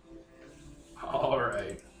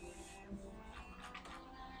 Alright.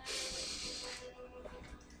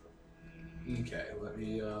 Okay, let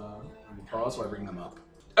me pause while I bring them up.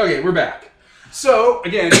 Okay, we're back. So,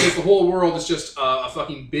 again, because the whole world is just a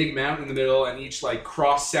fucking big mountain in the middle, and each, like,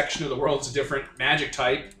 cross-section of the world is a different magic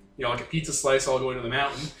type, like a pizza slice all going to the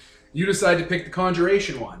mountain, you decide to pick the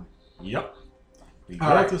conjuration one. Yep. We go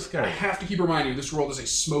Alright, to I Iscaria. have to keep reminding you, this world is a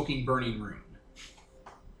smoking, burning room.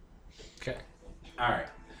 Okay. Alright.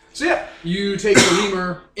 So yeah, you take the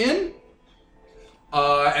lemur in,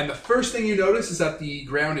 and the first thing you notice is that the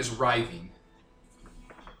ground is writhing.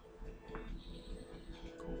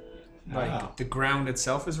 Like, the ground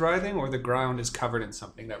itself is writhing, or the ground is covered in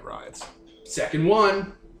something that writhes? Second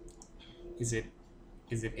one, Is it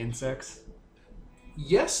insects?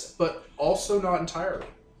 yes, but also not entirely.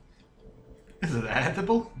 Is it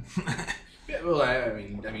edible? Yeah, well, I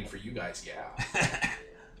mean, for you guys, yeah.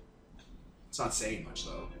 It's not saying much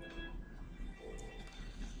though.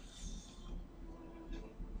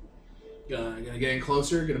 Gonna get in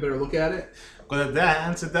closer, get a better look at it. Gonna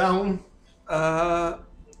dance it down.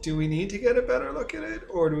 Do we need to get a better look at it,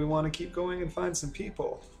 or do we want to keep going and find some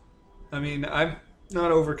people? I mean, I'm not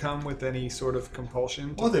overcome with any sort of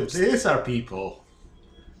compulsion. What if these are people?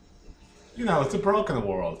 It's a broken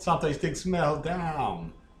world. Sometimes things melt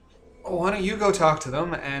down. Oh, why don't you go talk to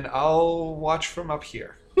them, and I'll watch from up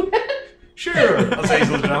here. Sure.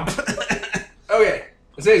 Azazel jump. Okay,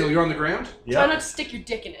 Azazel, you're on the ground. try not to stick your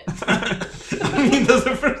dick in it. He does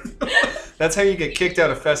it first. That's how you get kicked out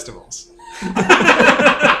of festivals.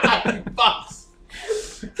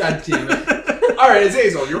 God damn it. Alright,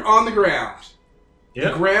 Azazel, you're on the ground. The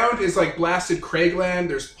Yep. ground is like blasted cragland.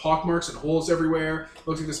 There's pockmarks and holes everywhere.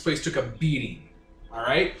 Looks like this place took a beating.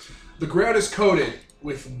 Alright? The ground is coated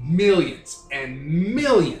with millions and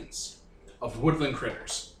millions of woodland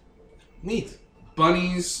critters. Neat.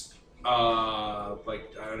 bunnies, like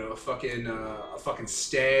I don't know, fucking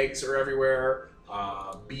stags are everywhere.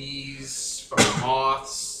 Bees, fucking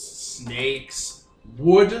moths, snakes,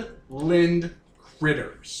 woodland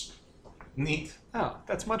critters. Neat. Oh,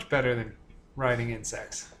 that's much better than riding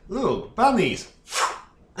insects. Ooh, bunnies.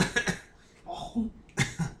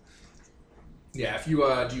 Yeah, if you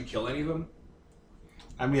do you kill any of them?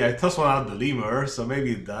 I mean, I tossed one out the lemur, so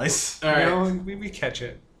maybe it dies. All right, No, we catch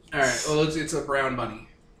it. all right. Well, it's a brown bunny.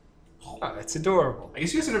 Oh, it's adorable. I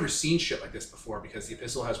guess you guys have never seen shit like this before because the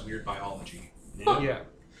Epistle has weird biology. Yeah.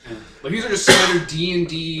 Like these are just standard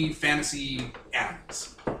D&D fantasy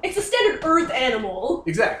animals. It's a standard Earth animal.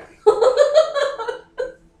 Exactly.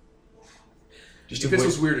 Just The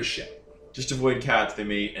Epistle's weird as shit. to avoid cats, they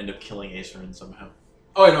may end up killing Aetherin somehow.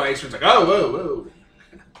 Oh, I know. Aetherin's like, oh, whoa, whoa.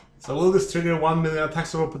 So will this trigger 1 million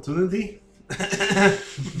attacks of opportunity?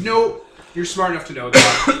 No, you're smart enough to know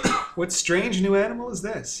that. What strange new animal is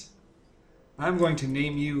this? I'm going to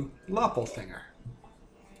name you Loppelfinger.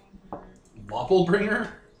 Loppelbringer?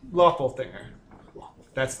 Loppelfinger.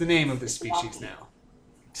 That's the name of this species now.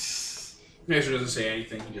 Aetherin doesn't say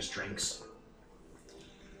anything. He just drinks.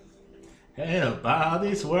 Hey,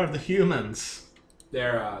 buddies, where are the humans?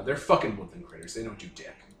 They're fucking woodland critters. They don't do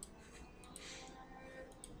dick.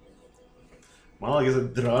 Well, I guess I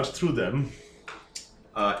dodged through them.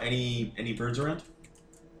 Any birds around?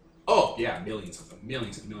 Oh, yeah, millions of them.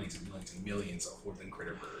 Millions and millions and millions and millions of woodland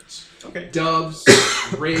critter birds. Okay. Doves,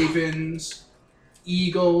 ravens,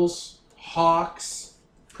 eagles, hawks.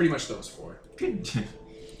 Pretty much those four. Good.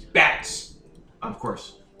 Bats. Of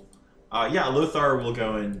course. Yeah, Lothar will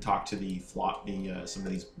go and talk to the flock, some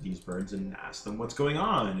of these birds, and ask them what's going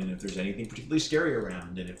on, and if there's anything particularly scary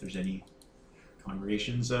around, and if there's any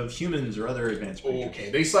congregations of humans or other advanced creatures. Okay,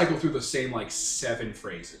 they cycle through the same, 7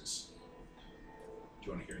 phrases. Do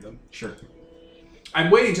you want to hear them? Sure. I'm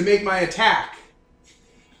waiting to make my attack.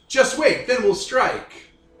 Just wait, then we'll strike.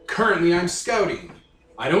 Currently, I'm scouting.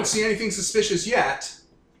 I don't see anything suspicious yet.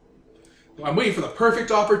 I'm waiting for the perfect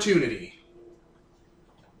opportunity.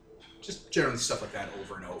 Just generally stuff like that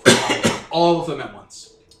over and over. All of them at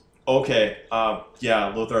once. Okay.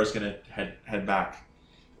 Yeah, Lothar's gonna head back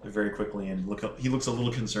very quickly and look up. He looks a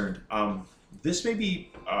little concerned. This may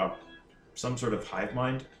be some sort of hive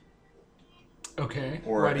mind. Okay.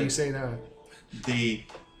 Or why do you say that? The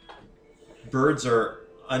birds are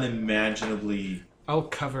unimaginably. I'll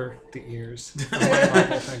cover the ears of my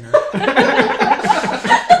Loppelfinger.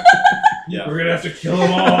 Yeah. We're gonna have to kill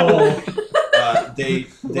them all. They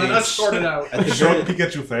Let us sort it out. At the Short very,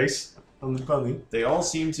 Pikachu face on the bunny. they all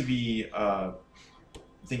seem to be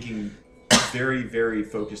thinking very, very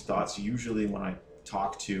focused thoughts. Usually when I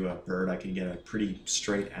talk to a bird, I can get a pretty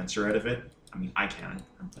straight answer out of it. I mean, I can.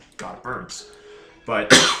 I'm the god of birds.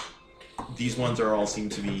 But these ones all seem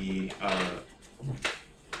to be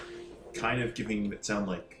kind of giving that sound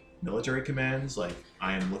like military commands. Like,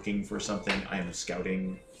 I am looking for something. I am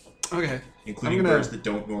scouting. Okay. Including birds that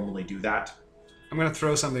don't normally do that. I'm going to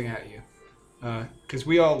throw something at you. Because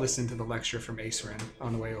we all listened to the lecture from Aetherin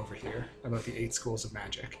on the way over here about the 8 schools of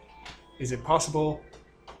magic. Is it possible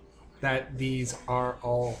that these are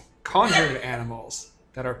all conjured animals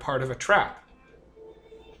that are part of a trap?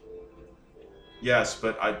 Yes,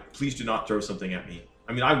 but please do not throw something at me.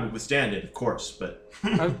 I mean, I would withstand it, of course, but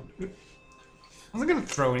I wasn't going to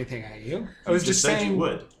throw anything at you. I was just said saying. you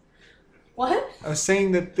would. What? I was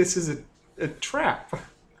saying that this is a trap.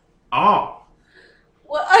 Oh,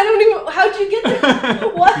 What? I don't even. How'd you get there? he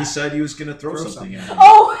What? said he was going to throw something at me.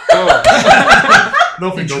 Oh! Oh,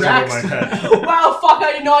 Nothing goes over tracks. my head. Wow! Fuck!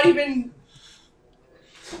 I did not even.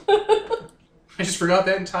 I just forgot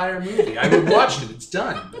that entire movie. I watched it. It's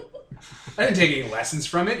done. I didn't take any lessons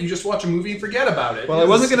from it. You just watch a movie and forget about it. well, I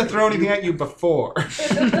wasn't going to throw anything at you before.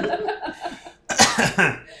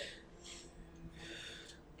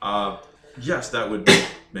 Yes, that would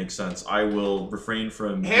make sense. I will refrain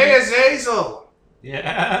from... Hey, Azazel!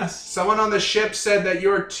 Yes. Someone on the ship said that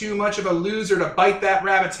you're too much of a loser to bite that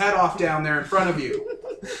rabbit's head off down there in front of you.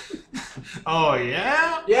 Oh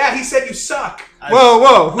yeah. Yeah, he said you suck.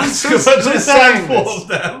 Whoa! Who's Who's saying handful this? of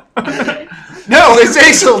them? No, it's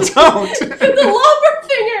Azel, don't! The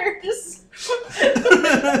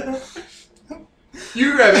Loppelfinger!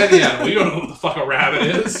 You grab any animal. You don't know what the fuck a rabbit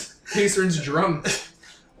is. Caesar's drunk.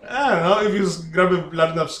 I don't know. If you just grab a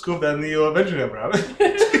large enough scoop, then you eventually have rabbit.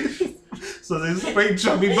 So this big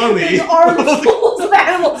chubby bunny. His armfuls of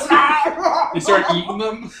animals. You start eating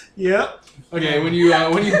them. Yeah. Okay, when you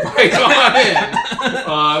bite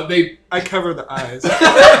on in, I cover the eyes.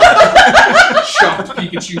 shocked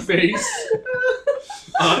Pikachu face.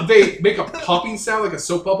 They make a popping sound like a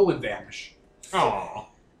soap bubble and vanish. Oh.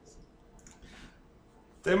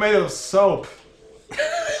 They're made of soap.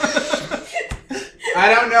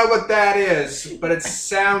 I don't know what that is, but it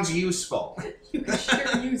sounds useful. You can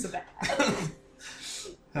sure use a bath.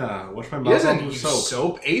 Wash my He mouth doesn't out with use soap.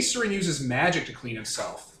 soap. Aetherin uses magic to clean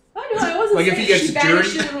himself. I know, I wasn't Like if saying he gets she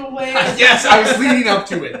banished dirty- it away. Yes, I was leading up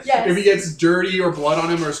to it. Yes. If he gets dirty or blood on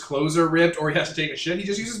him or his clothes are ripped or he has to take a shit, he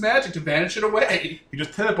just uses magic to vanish it away. He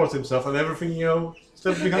just teleports himself and everything,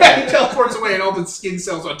 steps behind Yeah, he him. teleports away and all the skin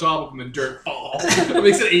cells on top of him and dirt fall. It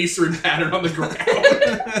makes an Aetherin pattern on the ground.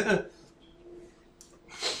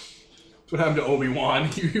 That's what happened to Obi-Wan.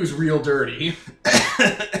 He was real dirty.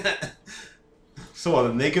 So what,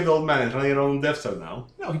 a naked old man is running around Death Star now?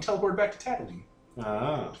 No, he teleported back to Tatooine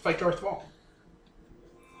Ah, to fight Darth Maul.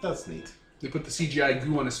 that's neat. They put the CGI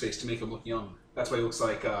goo on his face to make him look young. That's why he looks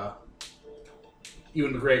like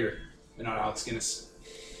Ewan McGregor and not Alex Guinness.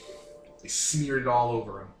 They smeared it all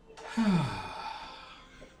over him.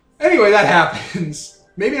 Anyway, that happens.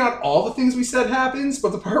 Maybe not all the things we said happens,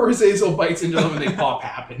 but the part where Azazel bites into them and they pop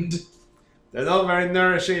happened. They're not very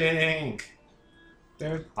nourishing.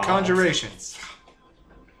 They're Oh. conjurations.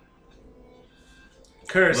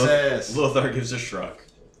 Curses. Lothar gives a shrug.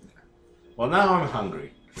 Well, now I'm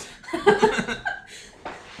hungry.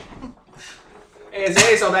 Hey,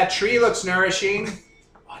 Azazel, that tree looks nourishing.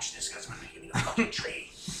 Watch this, guys. I'm gonna give you the fucking tree.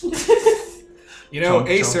 You know, Chomp,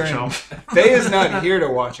 Acer, chomp, Faye is not here to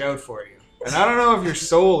watch out for you. And I don't know if your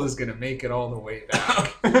soul is going to make it all the way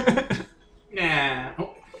back. Nah.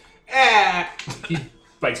 Oh. Ah. He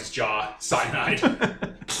bites his jaw. Cyanide.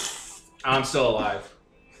 I'm still alive.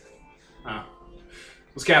 Oh.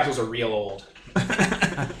 Those capsules are real old.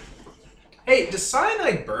 Hey, does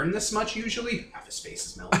cyanide burn this much usually? Half his face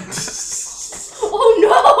is melting.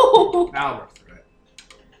 Oh no! I'll work through it.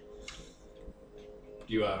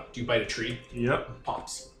 Do you bite a tree? Yep.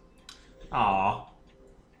 Pops. Aw.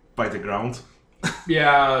 Bite the ground.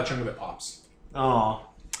 Yeah, a chunk of it pops. Aw.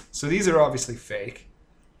 So these are obviously fake.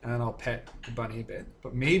 And I'll pet the bunny a bit.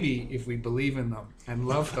 But maybe if we believe in them and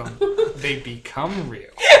love them, they become real.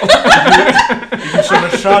 You should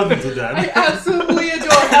have shot into them. I absolutely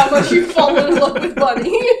adore how much you fall in love with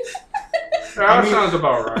Bunny. That sounds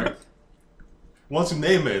about right. Once you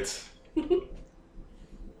name it. Do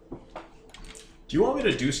you want me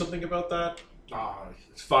to do something about that?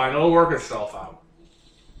 It's fine. It'll work itself out.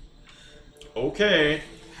 Okay.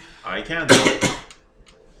 I can.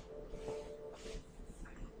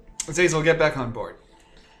 Azazel, get back on board.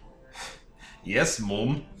 Yes,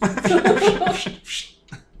 Mom. It's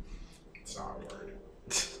not a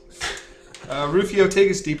word. Rufio,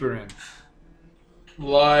 take us deeper in.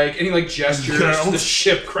 Like, any gestures, Girls. the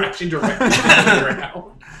ship crashing directly into the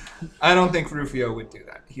ground. I don't think Rufio would do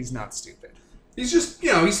that. He's not stupid. He's just,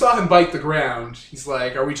 he saw him bite the ground. He's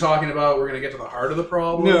like, are we talking about we're going to get to the heart of the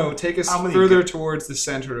problem? No, take us How many further towards the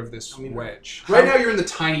center of this many- wedge. Right now you're in the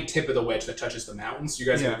tiny tip of the wedge that touches the mountains. You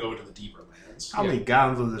guys are Yeah. going to go into the deeper lands. How many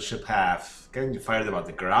guns does the ship have? Can you fire them at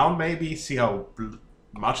the ground, maybe? See how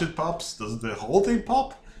much it pops? Does the whole thing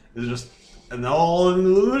pop? Is it just an all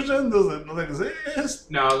illusion? Does it not exist?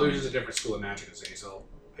 No, illusion's a different school of magic, Azazel.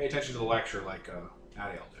 Pay attention to the lecture like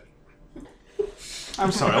Adiel did.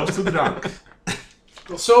 I'm sorry, I was too drunk.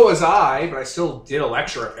 Well, so was I, but I still did a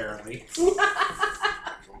lecture, apparently.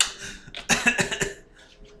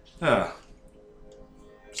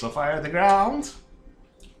 So fire at the ground.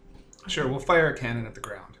 Sure, we'll fire a cannon at the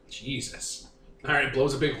ground. Jesus. Alright, it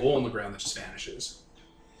blows a big hole in the ground that just vanishes.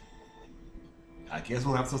 I guess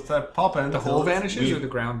we'll have to start popping. The until hole it's- vanishes or the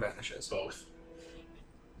ground vanishes? Both.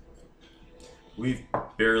 We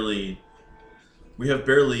have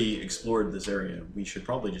barely explored this area. We should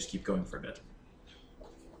probably just keep going for a bit.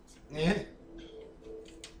 Yeah.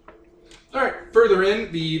 Alright, further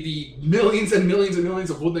in, the millions and millions and millions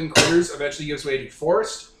of woodland critters eventually gives way to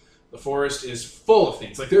forest. The forest is full of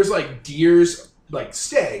things. Like, there's, deers,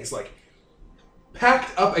 stags,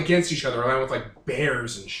 packed up against each other, along with,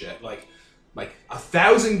 bears and shit. Like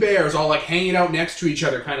 1,000 bears all, hanging out next to each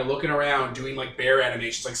other, kind of looking around, doing, bear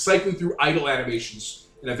animations, cycling through idle animations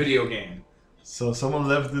in a video game. So someone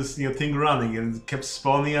left this thing running and kept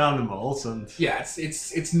spawning animals and Yeah,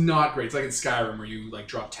 it's not great. It's like in Skyrim where you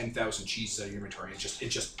drop 10,000 cheeses out of your inventory. It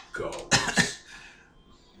just goes.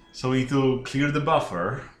 so we need to clear the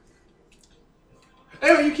buffer.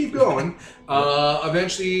 Anyway, you keep going.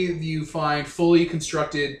 Eventually, you find fully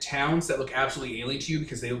constructed towns that look absolutely alien to you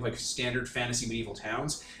because they look like standard fantasy medieval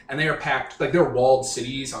towns, and they are packed they're walled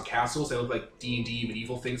cities on castles. They look like D&D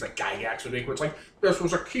medieval things like Gygax would make, where it's this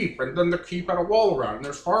was a keep, and then the keep had a wall around, and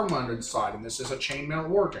there's farmland inside, and this is a chainmail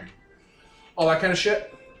war game. All that kind of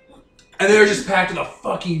shit. And they're just packed to the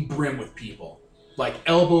fucking brim with people. like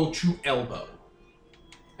elbow to elbow,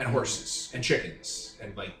 and horses and chickens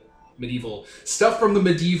and like medieval stuff from the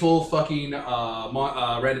medieval fucking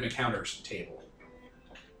random encounters table.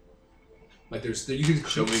 Like you can.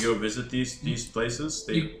 Shall we go visit these places?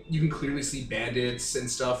 You can clearly see bandits and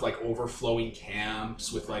stuff, like overflowing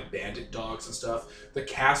camps with like bandit dogs and stuff. The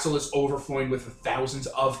castle is overflowing with thousands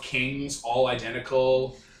of kings, all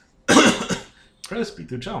identical. Press B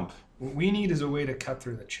to jump. What we need is a way to cut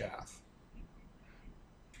through the chaff.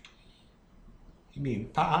 You mean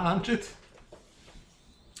punch it?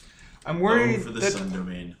 I'm worried for the that sun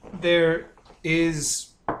domain. there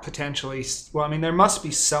is potentially, well, I mean, there must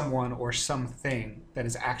be someone or something that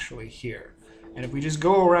is actually here. And if we just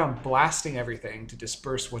go around blasting everything to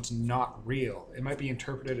disperse what's not real, it might be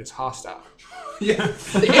interpreted as hostile. Yeah.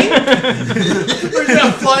 We're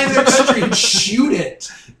gonna fly into the country and shoot it.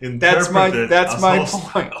 That's my Interpreted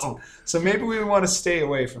point. as So maybe we want to stay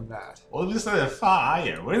away from that. Well, just a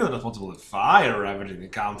fire. We're not responsible for fire ravaging the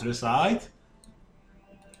countryside.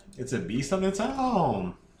 It's a beast on its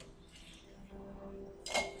own.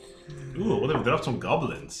 Ooh, what if we drop some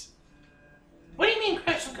goblins? What do you mean,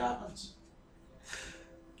 grab some goblins?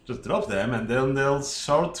 Just drop them and then they'll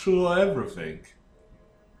sort through everything.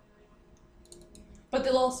 But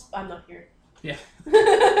they'll also... I'm not here. Yeah.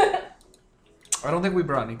 I don't think we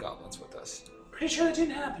brought any goblins with us. Pretty sure that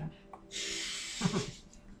didn't happen.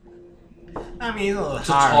 I mean, It's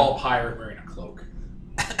a tall pirate wearing a cloak.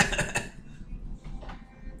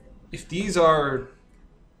 If these are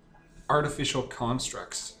artificial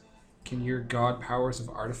constructs, can your god powers of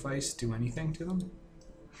artifice do anything to them?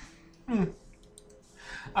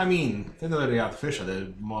 I mean, they're not really artificial, they're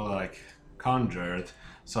more like conjured.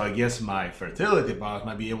 So I guess my fertility powers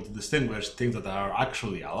might be able to distinguish things that are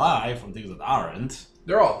actually alive from things that aren't.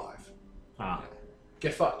 They're all alive. Ah.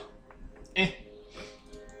 Get fucked. Eh.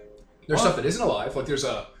 There's stuff that isn't alive. Like there's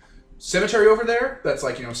a cemetery over there that's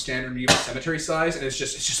like, standard medieval cemetery size, and it's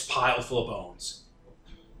just piled full of bones.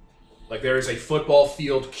 Like there is a football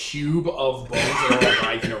field cube of bones that are all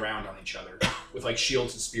writhing around on each other with like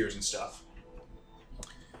shields and spears and stuff.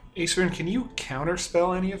 Aetherin, can you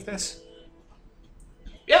counterspell any of this?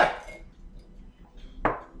 Yeah.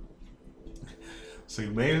 So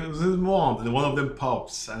you made this wand, and one of them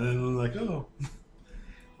pops, and then like, oh,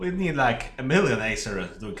 we need like a million Acer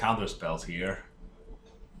to do counter spells here.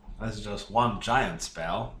 That's just one giant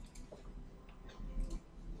spell.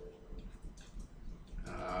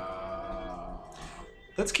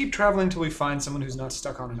 Let's keep traveling till we find someone who's not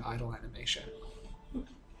stuck on an idle animation.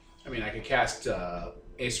 I mean, I could cast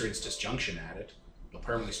Aetherin's Disjunction at it. It'll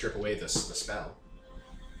permanently strip away the spell.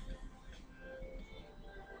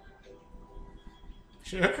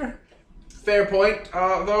 Sure. Fair point,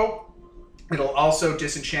 though. It'll also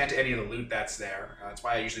disenchant any of the loot that's there. That's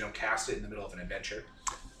why I usually don't cast it in the middle of an adventure.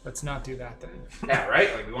 Let's not do that then. Yeah,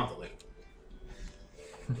 right? Like, we want the loot.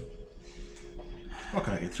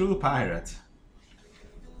 Okay, true pirate.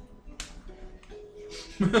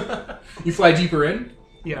 You fly deeper in.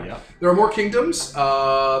 Yeah. There are more kingdoms.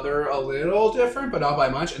 They're a little different, but not by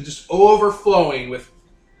much, and just overflowing with,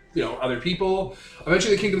 other people.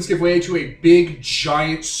 Eventually, the kingdoms give way to a big,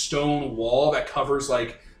 giant stone wall that covers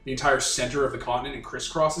like the entire center of the continent and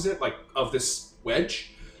crisscrosses it, like of this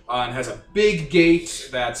wedge, and has a big gate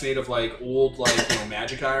that's made of like old,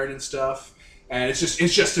 magic iron and stuff. And it's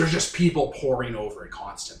just there's just people pouring over it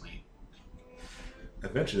constantly.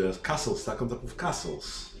 Eventually, there's castles stuck on top of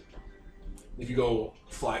castles. If you go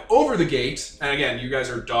fly over the gate, and again, you guys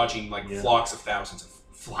are dodging flocks of thousands of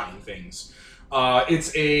flying things.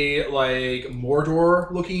 It's a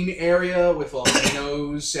Mordor-looking area with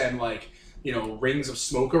volcanoes and rings of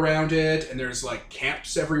smoke around it, and there's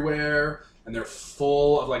camps everywhere, and they're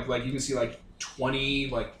full of you can see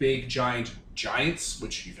 20 big giants,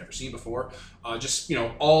 which you've never seen before, just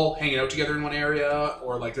all hanging out together in one area,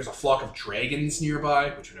 or there's a flock of dragons nearby,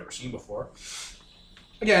 which you've never seen before.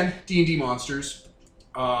 Again, D&D monsters,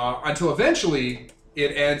 until eventually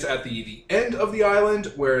it ends at the end of the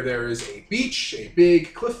island, where there is a beach, a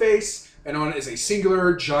big cliff face, and on it is a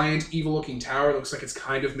singular, giant, evil-looking tower. It looks like it's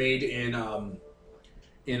kind of made in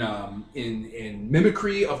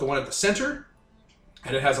mimicry of the one at the center,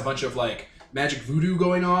 and it has a bunch of magic voodoo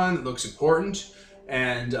going on. It looks important,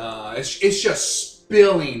 and it's just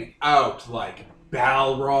spilling out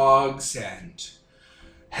Balrogs and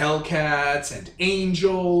Hellcats and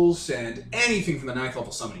angels and anything from the 9th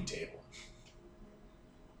level summoning table.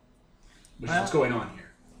 Which is what's going on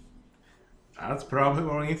here. That's probably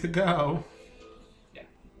where we need to go. Yeah.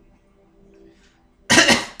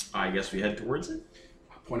 I guess we head towards it.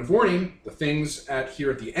 Point of warning, the things here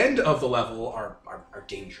at the end of the level are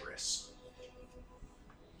dangerous.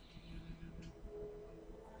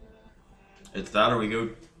 It's that or we go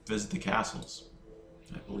visit the castles,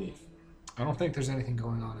 I believe. I don't think there's anything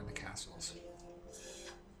going on in the castles.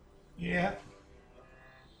 Yeah.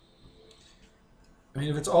 I mean,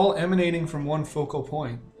 if it's all emanating from one focal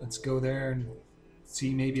point, let's go there and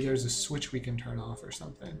see maybe there's a switch we can turn off or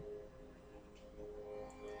something.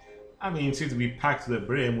 I mean, it seems to be packed to the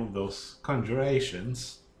brim with those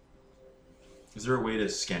conjurations. Is there a way to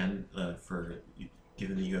scan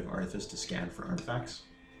given that you have artifice, to scan for artifacts?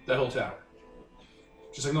 That whole tower.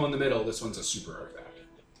 Just like the one in the middle, this one's a super artifact.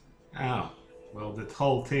 Oh. Well, that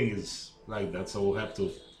whole thing is like that, so we'll have to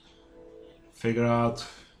figure out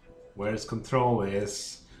where its control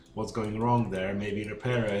is, what's going wrong there, maybe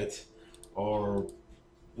repair it, or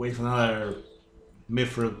wait for another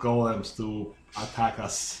mithril golems to attack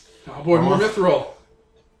us Oh boy, more mithril.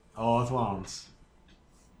 all at once.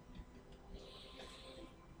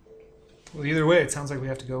 Well, either way, it sounds like we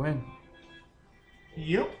have to go in.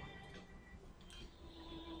 Yep.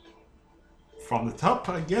 From the top,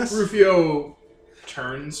 I guess. Rufio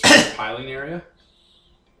turns from the piling area.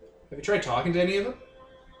 Have you tried talking to any of them?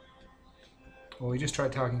 Well, we just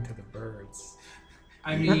tried talking to the birds.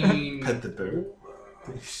 I mean... Pet the bird.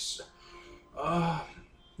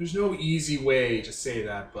 There's no easy way to say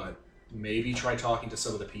that, but maybe try talking to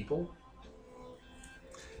some of the people.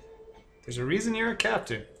 There's a reason you're a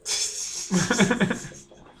captain.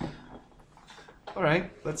 All right,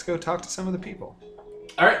 let's go talk to some of the people.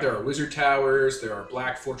 All right, there are wizard towers, there are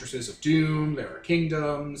black fortresses of doom, there are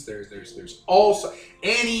kingdoms, there's also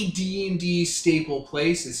any D&D staple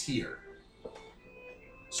place is here.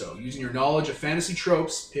 So, using your knowledge of fantasy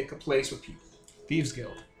tropes, pick a place with people. Thieves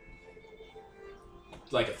Guild.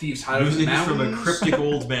 Like a thieves' hideout in the Music from mountains. a cryptic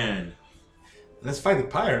old man. Let's fight the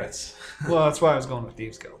pirates. Well, that's why I was going with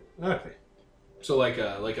Thieves Guild. Okay. So like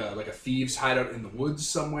a thieves' hideout in the woods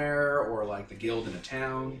somewhere, or like the guild in a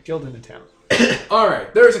town. Guild in the town. All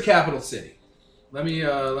right, there's a capital city. Let me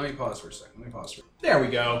pause for a second. There we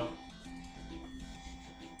go.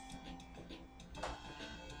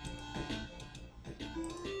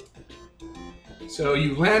 So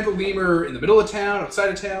you land the lemur in the middle of town, outside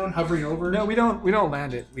of town, hovering over. No, we don't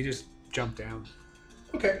land it. We just jump down.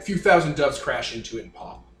 Okay, a few thousand doves crash into it and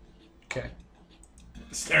pop. Okay.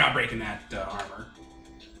 They're not breaking that armor.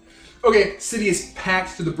 Okay, city is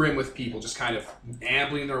packed to the brim with people, just kind of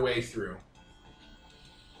ambling their way through.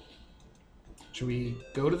 Should we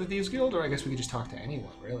go to the Thieves Guild, or I guess we could just talk to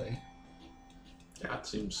anyone, really? Yeah, it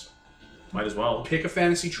seems. Might as well. Pick a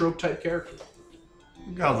fantasy trope type character.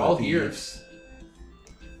 Got All the here. thieves.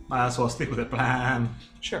 Might as well stick with the plan.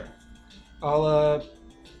 Sure. I'll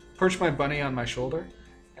perch my bunny on my shoulder,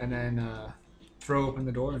 and then throw open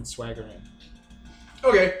the door and swagger in.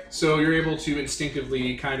 Okay, so you're able to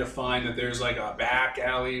instinctively kind of find that there's like a back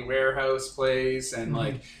alley warehouse place, and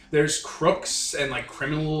like there's crooks and like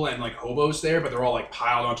criminal and like hobos there, but they're all like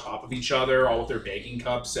piled on top of each other, all with their baking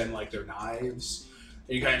cups and like their knives.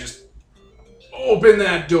 And you kind of just open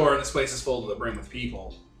that door, and this place is full to the brim with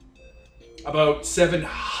people. About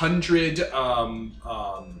 700,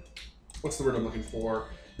 what's the word I'm looking for?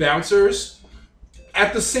 Bouncers.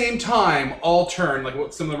 At the same time, all turn, like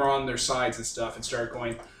some of them are on their sides and stuff, and start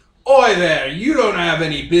going, "Oi there, you don't have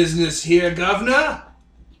any business here, governor."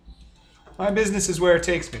 My business is where it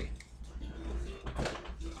takes me.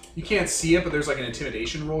 You can't see it, but there's like an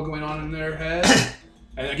intimidation roll going on in their head.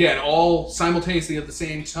 And again, all simultaneously at the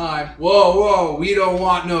same time, "Whoa, we don't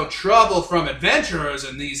want no trouble from adventurers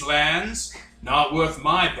in these lands. Not worth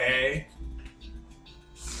my pay."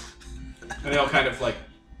 And they all kind of like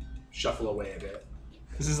shuffle away a bit.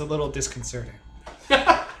 This is a little disconcerting.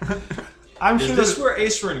 I'm Is sure this where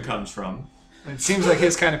Acerin comes from? It seems like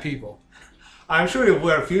his kind of people. I'm sure if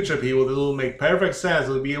we're future people, it will make perfect sense.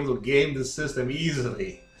 We'll be able to game the system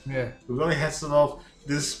easily. Yeah. We've only had sort of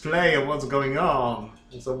display of what's going on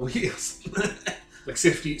and some wheels. Like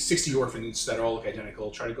 60 orphans that all look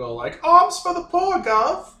identical try to go like, "Arms for the poor,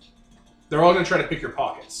 Gov." They're all going to try to pick your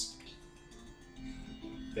pockets.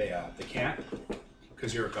 They can't,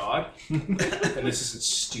 because you're a god. And this isn't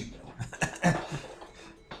stupid.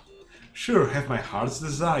 Sure, have my heart's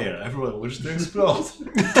desire. Everyone wishes to explode.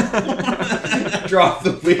 Drop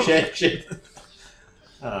the wish engine.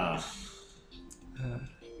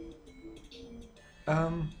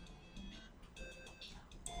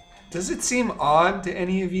 Does it seem odd to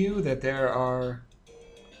any of you that there are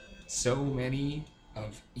so many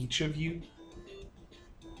of each of you?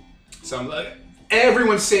 So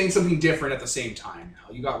everyone's saying something different at the same time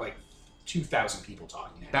now. You got like 2,000 people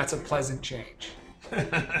talking. That's a pleasant change.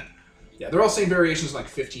 Yeah, they're all saying variations of like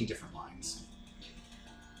 15 different lines.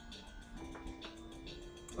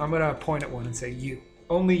 I'm gonna point at one and say, "You.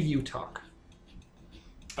 Only you talk."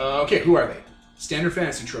 Okay, who are they? Standard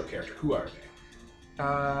fantasy trope character. Who are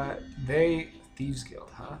they? Thieves Guild,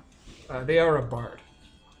 huh? They are a bard.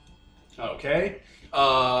 Okay.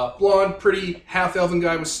 Blonde, pretty half-elven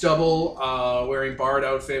guy with stubble, wearing bard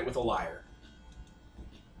outfit with a lyre.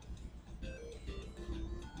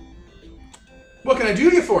 What can I do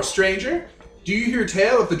you for, stranger? Do you hear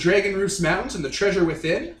tale of the Dragon Roof's mountains and the treasure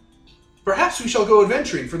within? Perhaps we shall go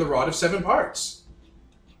adventuring for the Rod of Seven Parts.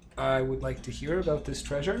 I would like to hear about this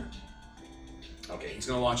treasure. Okay, he's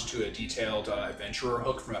going to launch into a detailed adventurer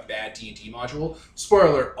hook from a bad D&D module. Spoiler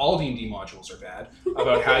alert, all D&D modules are bad.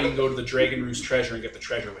 About how you can go to the Dragon Roost treasure and get the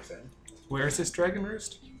treasure within. Where is this Dragon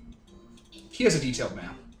Roost? He has a detailed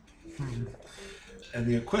map. And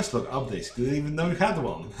the quest log updates. Didn't even know you had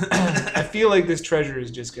one. I feel like this treasure is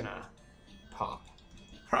just gonna pop.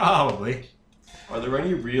 Probably. Are there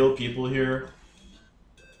any real people here?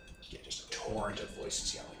 Yeah, just a torrent of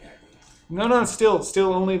voices yelling at me. No,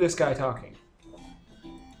 still only this guy talking.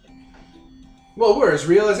 Well, we're as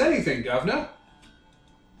real as anything, Governor.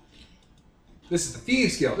 This is the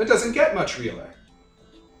Thieves Guild. It doesn't get much realer.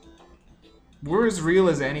 We're as real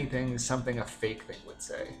as anything is something a fake thing would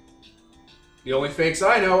say. The only fakes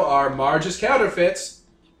I know are Marge's counterfeits.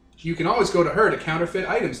 You can always go to her to counterfeit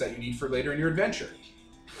items that you need for later in your adventure.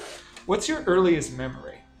 What's your earliest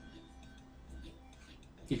memory?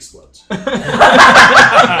 He explodes. Devin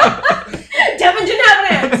didn't have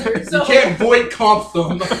an answer, so... You can't void comp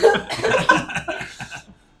them.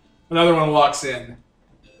 Another one walks in.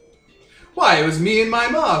 Why, it was me and my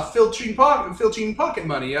ma filching pocket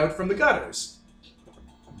money out from the gutters.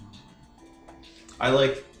 I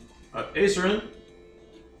like... Acerin?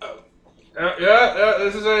 Yeah,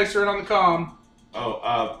 this is Acer on the comm.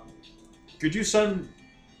 Could you send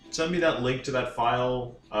me that link to that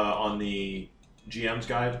file on the GM's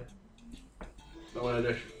guide? No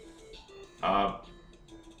edition.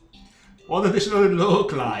 What edition does it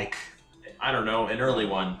look like? I don't know, an early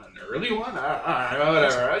one. An early one?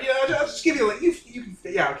 Whatever. Yeah, just give you a link. You can,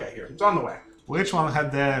 yeah, okay, here. It's on the way. Which one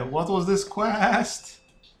had the... What was this quest?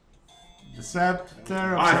 The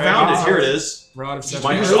Scepter of I found it. Here it is. Rod of Seven.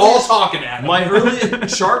 My You're early- just all talking at him. My early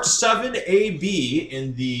chart 7AB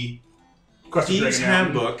in the Quest of Thieves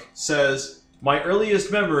Dragon Mountain. Handbook says, my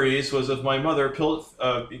earliest memories was of my mother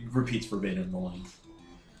repeats verbatim the line.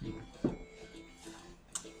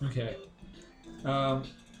 Okay.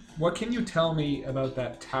 What can you tell me about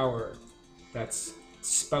that tower that's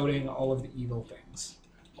spouting all of the evil things?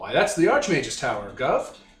 Why, that's the Archmage's Tower,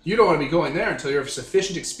 Gov. You don't want to be going there until you have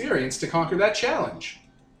sufficient experience to conquer that challenge.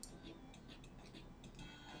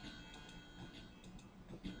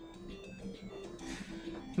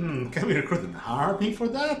 Can we recruit an army for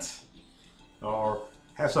that? Or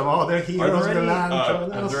have some other Are heroes there in the any,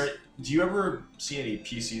 land join us? do you ever see any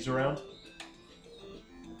PCs around?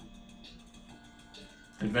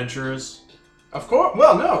 Adventurers? Of course.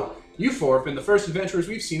 Well, no. You four have been the first adventurers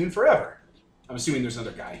we've seen in forever. I'm assuming there's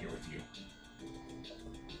another guy here with you.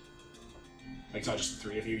 Like, it's not just the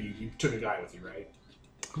three of you. You took a guy with you, right?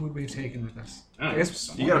 Who would we have taken with us? I don't I know, guess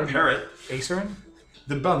someone. You got a parrot. Acerin?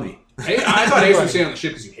 The bunny. Hey, I thought Ace was staying on the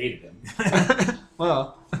ship because you hated him.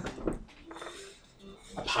 Well,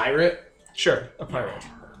 A pirate? sure, a pirate.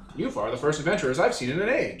 You four are the first adventurers I've seen in an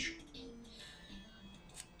age.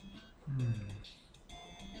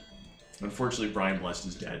 Unfortunately, Brian Blessed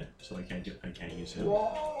is dead, so I can't use him.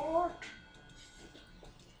 What?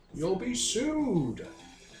 You'll be sued.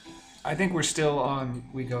 I think we're still on.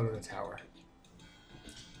 We go to the tower.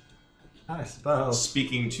 I suppose.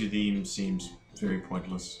 Speaking to them seems very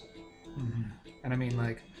pointless. And I mean,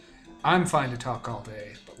 like, I'm fine to talk all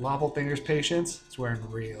day, but Lobblefinger's patience is wearing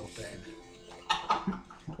real thin.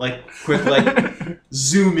 Like quick, like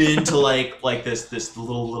zoom into like this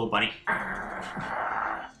little bunny.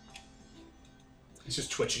 It's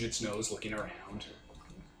just twitching its nose, looking around.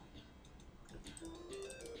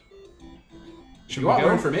 If Should you we want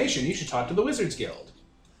more go? information, you should talk to the Wizards Guild.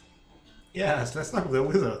 Yes, let's talk to the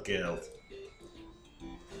Wizard Guild.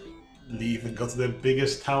 Leave and go to the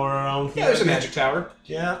biggest tower around here. Yeah, there's a magic tower.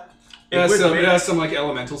 Yeah. It has some like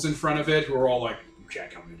elementals in front of it who are all like, "You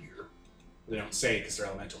can't come in here." They don't say it because they're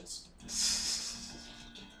elementals.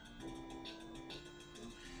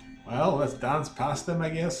 Well, let's dance past them, I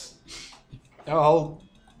guess. I'll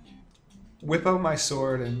whip out my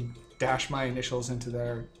sword and dash my initials into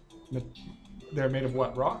their. They're made of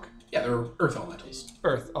what? Rock? Yeah, they're earth elementals.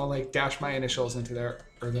 Earth. I'll like dash my initials into their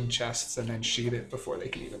earthen chests and then sheath it before they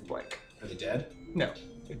can even blink. Are they dead? No,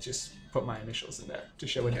 it just put my initials in there to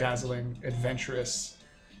show a dazzling, adventurous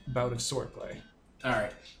bout of swordplay. All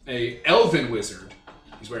right, a elven wizard.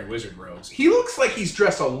 He's wearing wizard robes. He looks like he's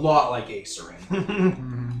dressed a lot like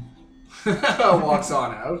Acerin. walks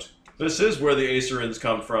on out. This is where the Acerins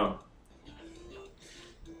come from.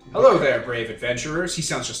 Hello there, brave adventurers. He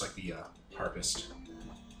sounds just like the harpist.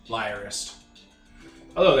 Lyreist.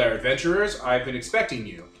 Hello there, adventurers. I've been expecting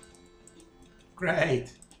you.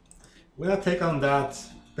 Great. Will I take on that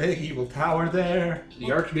big evil tower there?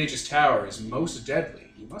 The Archmage's tower is most deadly.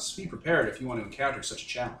 You must be prepared if you want to encounter such a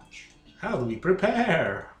challenge. How do we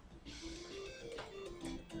prepare?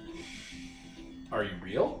 Are you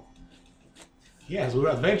real? Yes, we're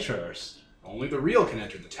adventurers. Only the real can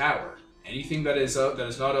enter the tower. Anything that is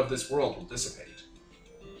not of this world will dissipate.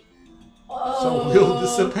 So we'll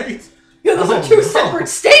dissipate? Yeah, those are two separate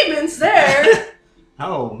statements there.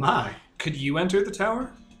 Oh my. Could you enter the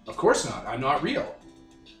tower? Of course not. I'm not real.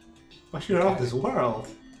 But you're of this world.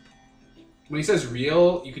 When he says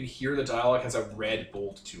real, you can hear the dialogue has a red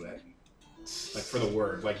bolt to it. Like for the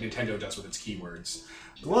word, like Nintendo does with its keywords.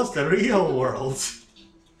 What's the real world?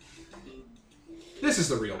 This is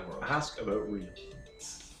the real world. Ask about real.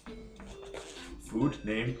 Food,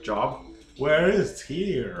 name, job. Where is it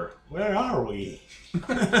here? Where are we?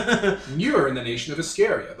 You're in the nation of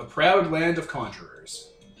Iscaria, the proud land of conjurers.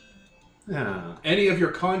 Yeah. Any of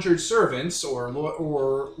your conjured servants or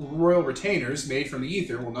royal retainers made from the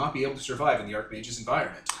ether will not be able to survive in the Archmage's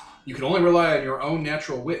environment. You can only rely on your own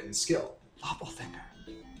natural wit and skill. Loppelfinger.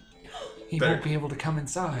 He Better. won't be able to come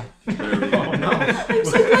inside. Oh no. I'm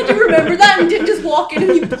so glad you remember that and didn't just walk in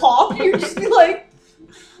and you pop. You'd just be like,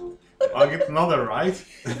 I'll get another right.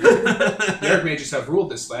 The Archmages have ruled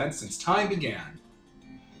this land since time began.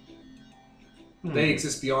 They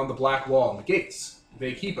exist beyond the Black Wall and the gates.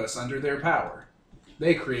 They keep us under their power.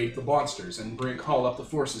 They create the monsters and call up the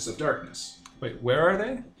forces of darkness. Wait, where are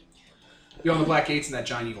they? Beyond the Black Gates and that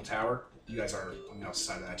giant evil tower. You guys are on the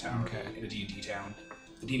outside of that tower. Okay. In a D&D town.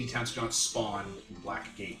 The D&D towns do not spawn in the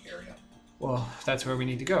Black Gate area. Well, that's where we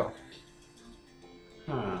need to go.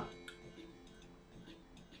 Huh.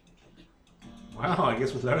 Well, I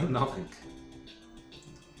guess we learned nothing.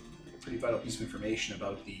 Pretty vital piece of information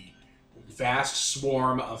about the vast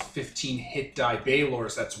swarm of 15 hit die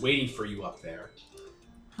Baylors that's waiting for you up there.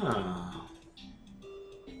 Huh.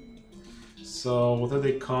 So, whatever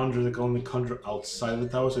they conjure, they can only conjure outside of the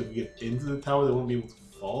tower, so if you get into the tower, they won't be able to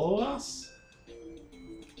follow us?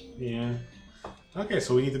 Yeah. Okay,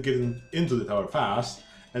 so we need to get into the tower fast,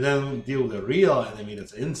 and then deal with the real enemy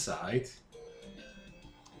that's inside.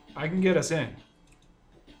 I can get us in.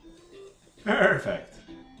 Perfect.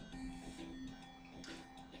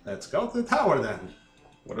 Let's go to the tower then.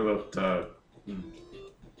 What about,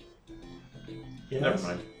 Yes. Never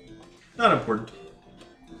mind. Not important.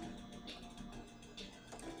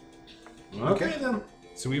 Okay then.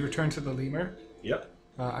 So we return to the lemur. Yep.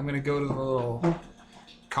 I'm going to go to the little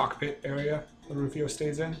cockpit area that Rufio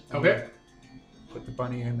stays in. Okay. Put the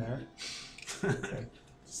bunny in there. Okay.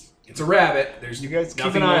 It's a rabbit. There's You guys keep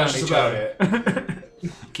nothing an eye on malicious each about other.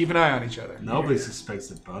 it. Keep an eye on each other. Nobody suspects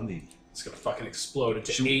the bunny. It's gonna fucking explode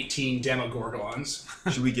into 18 Demogorgons.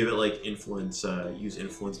 Should we give it like influence? Use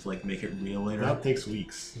influence to like make it real later. That takes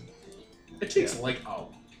weeks. It takes like, oh,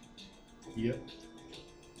 Yep.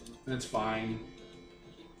 that's fine.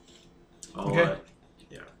 Oh, Okay.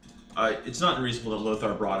 yeah. It's not unreasonable that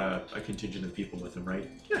Lothar brought a contingent of people with him, right?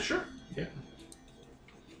 Yeah, sure. Yeah.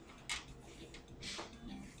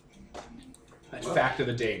 That's fact of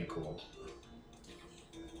the day, Nicole.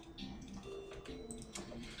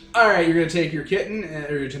 Alright, you're going to take your kitten,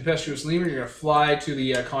 or your tempestuous lemur, you're going to fly to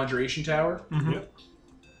the Conjuration Tower. Mhm. Yep.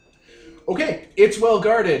 Okay, it's well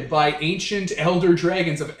guarded by ancient elder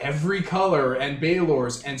dragons of every color, and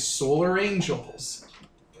Baylors, and solar angels.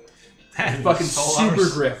 And fucking super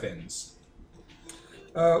griffins.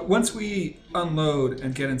 Once we unload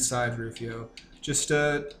and get inside, Rufio, just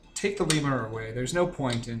take the lemur away. There's no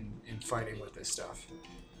point in fighting with this stuff.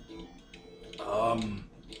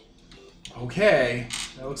 Okay.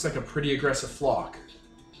 That looks like a pretty aggressive flock.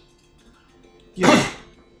 Yeah.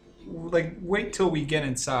 Like, wait till we get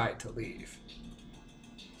inside to leave.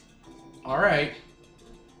 Alright.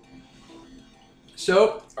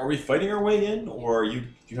 So, Are we fighting our way in, or you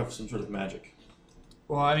have some sort of magic?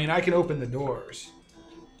 Well, I mean, I can open the doors.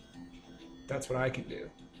 That's what I can do.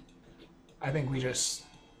 I think we just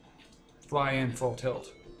fly in full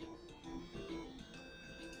tilt.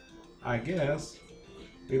 I guess.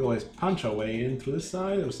 We can always punch our way in through the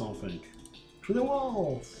side or something. Through the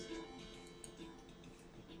walls.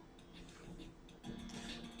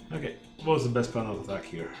 Okay, what was the best plan of attack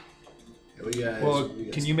here? Well,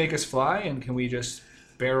 can you make us fly, and can we just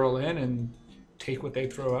barrel in and take what they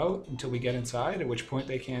throw out until we get inside, at which point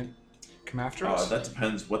they can't come after us? That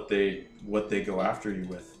depends what they go after you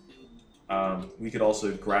with. We could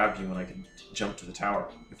also grab you and I can jump to the tower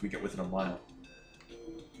if we get within a mile.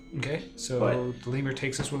 Okay, so But- the lemur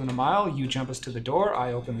takes us within a mile. You jump us to the door.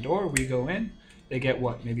 I open the door. We go in. They get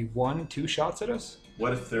what? Maybe 1-2 shots at us?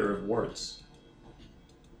 What if there are wards?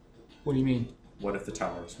 What do you mean? What if the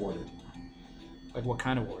tower is warded? Like what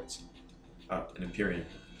kind of wards? An Imperium,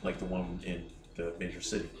 like the one in the major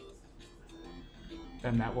city.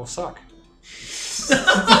 Then that will suck.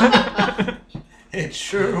 It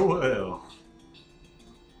sure will.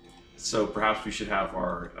 So perhaps we should have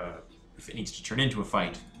our, if it needs to turn into a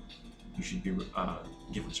fight, we should be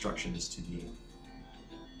give instructions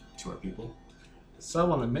to our people.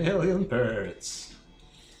 Summon a million birds.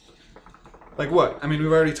 Like what? I mean,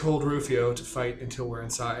 we've already told Rufio to fight until we're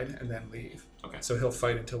inside and then leave. Okay. So he'll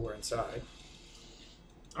fight until we're inside.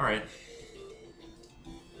 All right.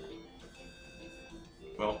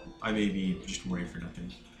 Well, I may be just worried for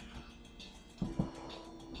nothing.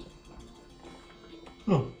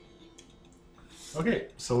 Okay,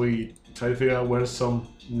 so we try to figure out where's some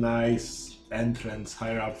nice entrance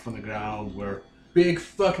higher up from the ground where... Big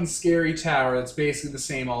fucking scary tower that's basically the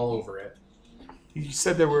same all over it. You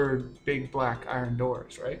said there were big black iron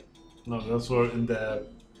doors, right? No, those were in the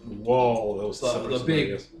wall. Those The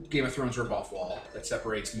big Game of Thrones rip-off wall that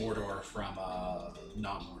separates Mordor from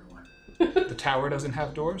not Mordor. The tower doesn't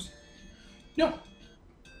have doors? No.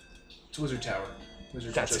 It's a wizard tower.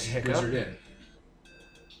 Wizards That's just a hiccup. wizard in.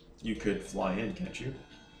 You could fly in, can't you?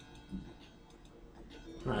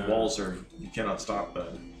 The Uh, walls are. You cannot stop.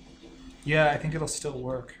 Yeah, I think it'll still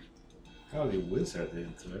work. How do you wizard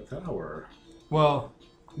into the tower? Well,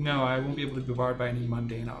 no, I won't be able to be barred by any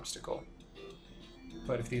mundane obstacle.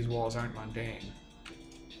 But if these walls aren't mundane...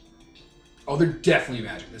 Oh, they're definitely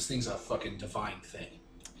magic. This thing's a fucking divine thing.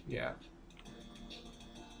 Yeah.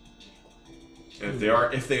 If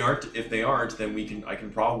they aren't, then I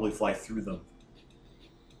can probably fly through them.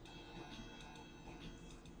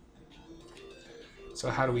 So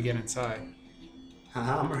how do we get inside?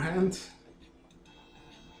 Hammerhand?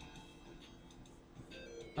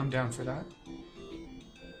 I'm down for that.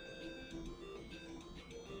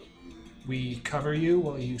 We cover you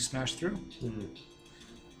while you smash through.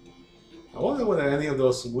 I wonder whether any of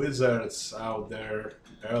those wizards out there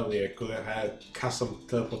earlier could have had custom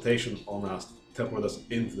teleportation on us, teleport us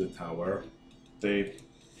into the tower.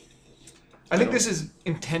 I think this is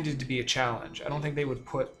intended to be a challenge. I don't think they would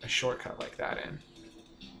put a shortcut like that in.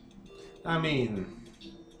 I mean,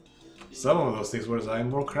 some of those things were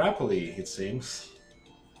designed more crappily, it seems.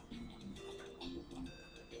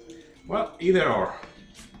 Well, either or.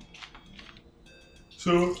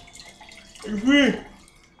 So, if we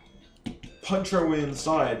punch our way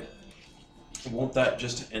inside, won't that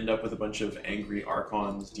just end up with a bunch of angry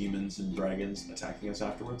archons, demons, and dragons attacking us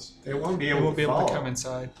afterwards? They won't be They able won't be able to follow. come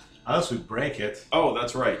inside. Unless we break it. Oh,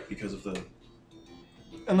 that's right, because of the...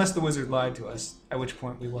 Unless the wizard lied to us, at which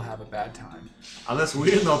point we will have a bad time. Unless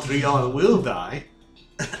we're not real and will die.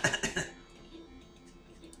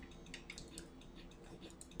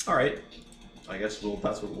 Alright. I guess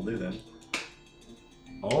that's what we'll do then.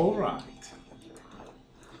 Alright.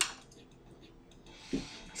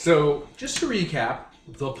 So, just to recap,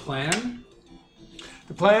 the plan...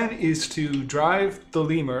 The plan is to drive the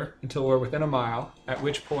lemur until we're within a mile, at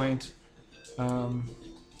which point...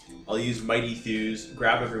 I'll use Mighty Thews,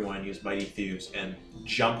 grab everyone, use Mighty Thews, and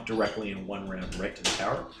jump directly in one round right to the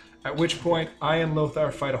tower. At which point, I and Lothar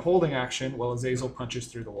fight a holding action while Azazel punches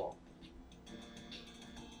through the wall.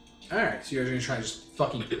 Alright, so you're going to try to just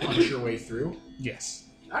fucking punch your way through? Yes.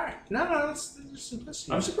 Alright, no, that's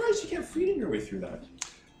simplicity. I'm surprised you can't freedom your way through that.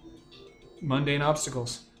 Mundane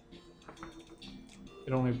obstacles.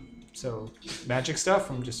 It only... So, magic stuff,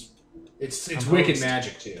 I'm just... It's I'm wicked host.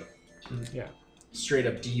 magic, too. Yeah. Straight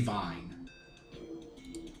up divine.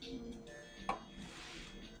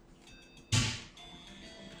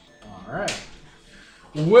 Alright.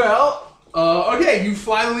 Well, okay, you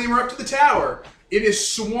fly the lemur up to the tower. It is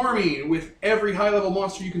swarming with every high-level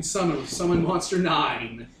monster you can summon. Summon Monster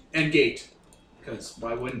 9 and Gate. Because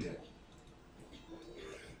why wouldn't it?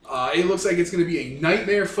 It looks like it's going to be a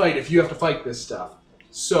nightmare fight if you have to fight this stuff.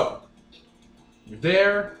 So, you're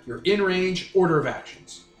there, you're in range, order of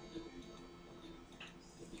actions.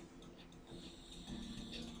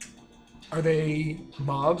 Are they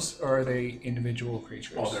mobs or are they individual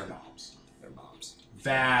creatures? Oh, they're mobs. They're mobs.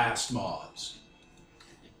 Vast mobs.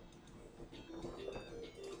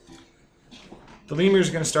 The lemur's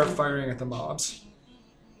going to start firing at the mobs.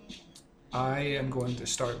 I am going to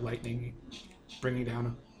start lightning, bringing down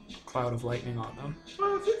a cloud of lightning on them.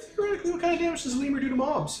 Well, theoretically, what kind of damage does a lemur do to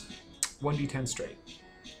mobs? 1d10 straight.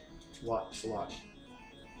 It's a lot. It's a lot.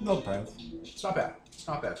 Not bad. It's not bad. It's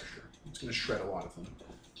not bad for sure. It's going to shred a lot of them.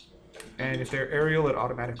 And if they're aerial, it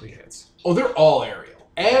automatically hits. Oh, they're all aerial.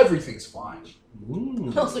 Everything's flying.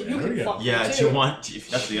 Ooh, Also, you can area. fuck Yeah, me do too. you want? If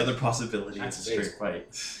that's the other possibility. That's It's a straight amazing.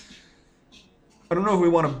 fight. I don't know if we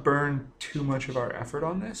want to burn too much of our effort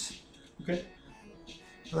on this. Okay.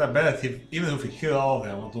 But I bet even if we kill all of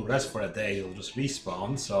them, we'll do rest for a day, it'll just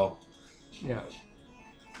respawn, so Yeah.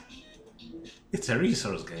 it's a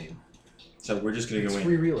resource game. So we're just gonna It's go in.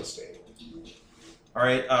 free real estate. All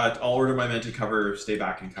right. I'll order my men to stay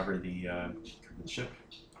back and cover the ship.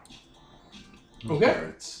 Okay.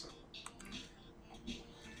 Birds.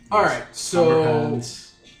 All right, so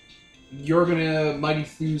Hammerhands. you're going to Mighty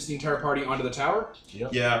Fuse the entire party onto the tower?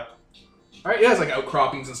 Yep. Yeah. All right, it has like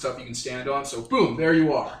outcroppings and stuff you can stand on, so boom, there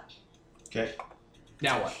you are. Okay.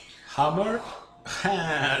 Now what? Hammer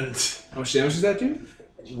hand. How much damage does that do?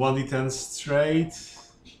 1d10 straight,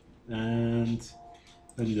 and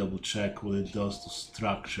let me double check what it does to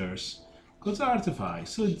structures. Because artifact,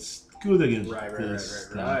 so it's good against Right. this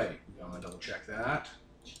stuff. I'm going to double check that.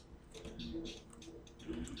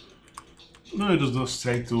 No, it just goes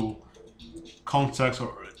straight to constructs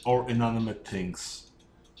or inanimate things.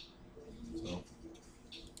 So,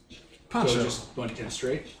 punch So it. just 1d10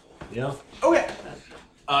 straight. Yeah. Okay.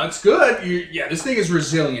 It's good. Yeah, this thing is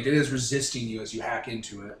resilient. It is resisting you as you hack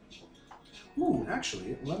into it. Ooh,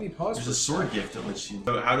 actually, let me pause There's for a sword gift that lets you.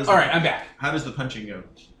 So how does? All right, I'm back. How does the punching go?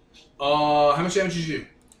 How much damage did you do?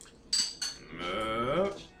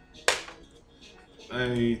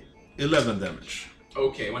 11 damage.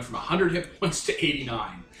 Okay, it went from 100 hit points to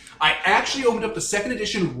 89. I actually opened up the second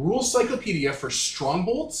edition rule cyclopedia for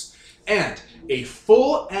strongbolts, and a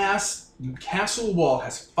full-ass castle wall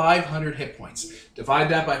has 500 hit points. Divide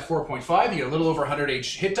that by 4.5, you get a little over 100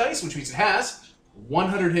 hit dice, which means it has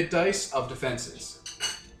 100 hit dice of defenses.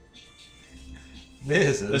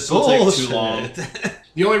 This will take bullshit. too long.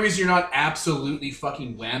 The only reason you're not absolutely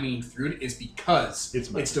fucking whamming through it is because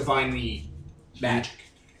It's magic. it's divinely magic.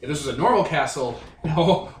 If this was a normal castle,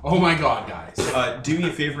 oh my god, guys. Do me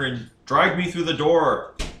a favor and drag me through the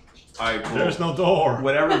door. I will, There's no door.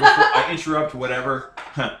 whatever. Before I interrupt whatever.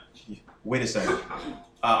 Wait a second.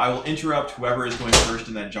 I will interrupt whoever is going first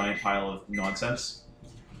in that giant pile of nonsense.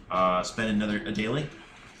 Spend a daily,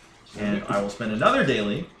 and I will spend another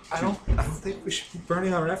daily. I don't think we should be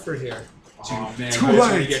burning our effort here. Oh man, too guys are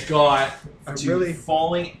gonna late. get got. I To really.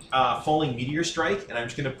 falling meteor strike, and I'm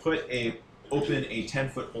just gonna open a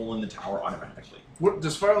 10-foot hole in the tower automatically. What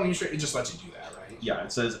does Fire Link Straight? It just lets you do that, right? Yeah,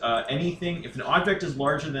 it says anything if an object is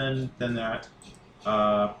larger than that.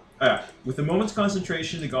 With a moment's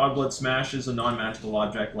concentration, the Godblood smashes a non-magical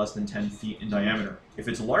object less than 10 feet in diameter. If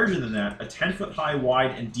it's larger than that, a 10-foot high,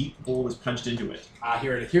 wide, and deep hole is punched into it.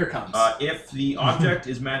 Here it comes. If the object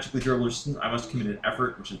is magically durable or resistant, I must commit an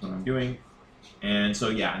effort, which is what I'm doing. And so,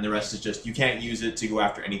 yeah, and the rest is just, you can't use it to go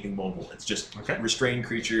after anything mobile. It's just Okay. restrained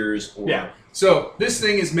creatures or... Yeah. So this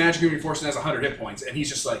thing is magically reinforced and has 100 hit points, and he's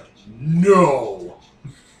just like, no.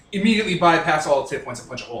 Immediately bypass all its hit points and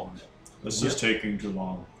punch a hole in it. This is taking too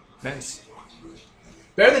long. Nice.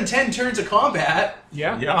 Better than 10 turns of combat.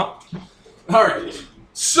 Yeah. Yeah. All right.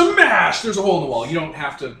 Smash! There's a hole in the wall. You don't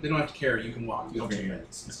have to. They don't have to carry. You can walk. You don't Okay. do it.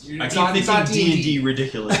 It's I not, keep it's not thinking D&D. D&D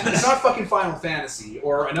ridiculousness. It's not fucking Final Fantasy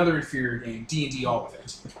or another inferior game. D&D all with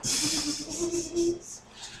it.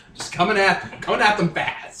 Just coming at them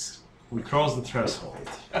fast. We crossed the threshold.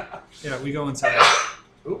 Yeah, we go inside.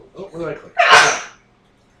 Oh, where did I click?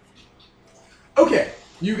 Okay,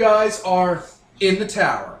 you guys are in the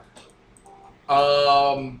tower.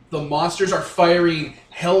 The monsters are firing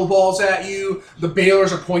hell balls at you. The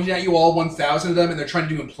balers are pointing at you, all 1,000 of them, and they're trying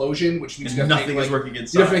to do implosion, which means you And have to nothing make, is like, working you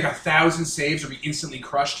have to inside. make 1,000 saves or be instantly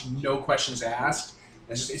crushed, no questions asked.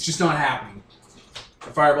 It's just not happening. The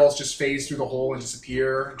fireballs just phase through the hole and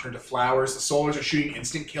disappear and turn to flowers. The solars are shooting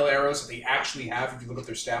instant kill arrows that they actually have if you look at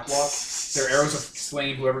their stat block. Their arrows are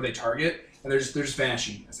slaying whoever they target, and they're just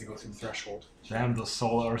vanishing as they go through the threshold. Damn the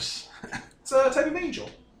solars. It's a type of angel.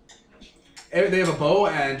 They have a bow,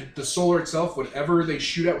 and the solar itself, whatever they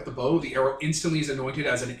shoot at with the bow, the arrow instantly is anointed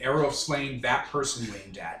as an arrow of slaying that person you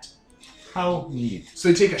aimed at. How neat. So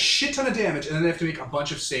they take a shit ton of damage, and then they have to make a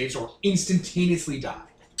bunch of saves or instantaneously die.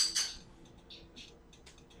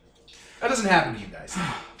 That doesn't happen to you guys.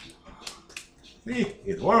 See,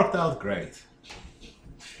 it worked out great.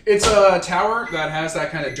 It's a tower that has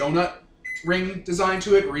that kind of donut ring design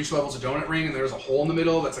to it, where each level's a donut ring, and there's a hole in the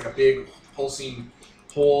middle that's like a big pulsing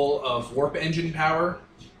hole of warp engine power.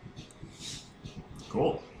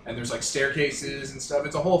 Cool. And there's like staircases and stuff.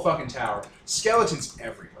 It's a whole fucking tower. Skeletons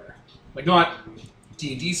everywhere. Like not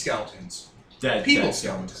D&D skeletons. Dead People dead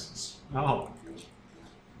skeletons. Oh.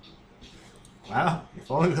 Well, if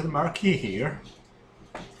only we had a marquee here.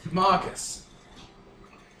 Marcus.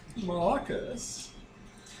 Marcus.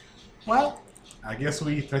 Well, I guess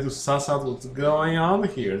we try to suss out what's going on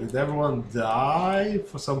here. Did everyone die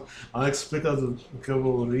for some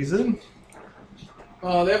unexplicable reason?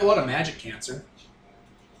 They have a lot of magic cancer.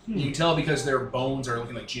 You can tell because their bones are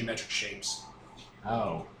looking like geometric shapes.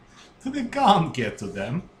 Oh. So they can't get to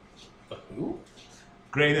them. Who?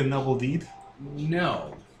 Great and noble deed?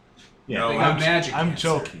 No. Yeah, They got magic I'm cancer.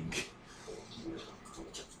 joking.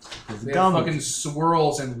 They have fucking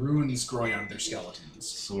swirls and runes growing out of their skeletons.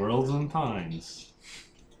 Swirls and pines.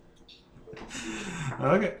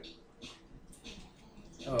 Okay.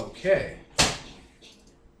 Okay.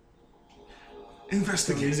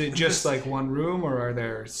 Investigate. Is it just like one room, or are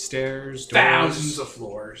there stairs, doors? Thousands of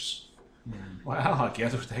floors. Well, I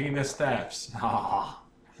guess we're taking the steps. Ah.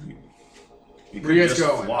 We Where are you guys just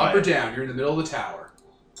going? fly. Up or down? You're in the middle of the tower.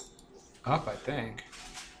 Up, I think.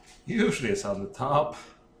 Usually it's on the top.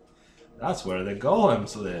 That's where the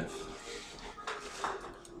golems live.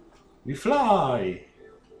 We fly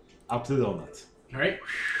up to the donut. Alright.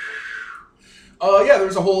 Yeah,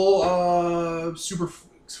 there's a whole super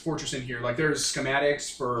fortress in here. Like, there's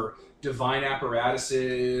schematics for divine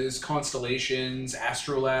apparatuses, constellations,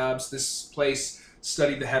 astrolabs. This place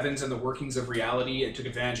studied the heavens and the workings of reality and took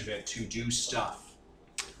advantage of it to do stuff.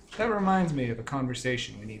 That reminds me of a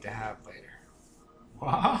conversation we need to have later.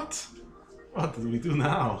 What? What did we do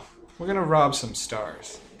now? We're gonna rob some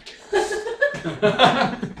stars. Some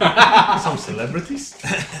celebrities?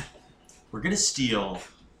 We're gonna steal.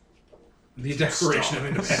 The Declaration of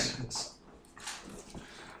Independence.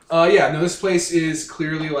 Yeah, no, this place is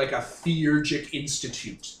clearly like a theurgic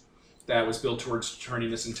institute that was built towards turning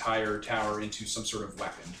this entire tower into some sort of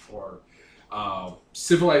weapon or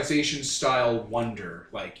civilization-style wonder.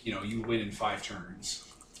 Like, you know, you win in 5 turns.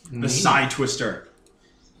 The side twister.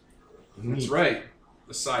 That's right.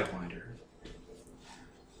 The Sidewinder.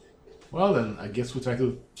 Well then, I guess we try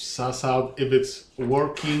to suss out if it's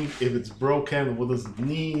working, if it's broken, what does it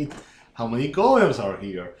need, how many golems are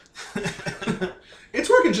here. It's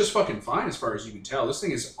working just fucking fine as far as you can tell. This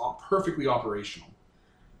thing is perfectly operational.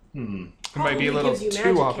 It might be a Probably little gives you too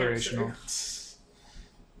magic operational. cancer.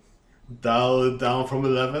 Dial it down from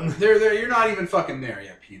 11. There. You're not even fucking there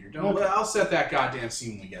yet, Peter. Don't. Okay. I'll set that goddamn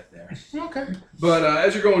scene when we get there. Okay. But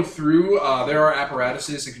as you're going through, there are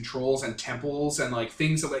apparatuses and controls and temples and like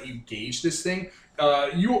things that let you gauge this thing.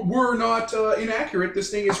 You were not inaccurate.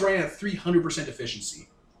 This thing is running at 300% efficiency.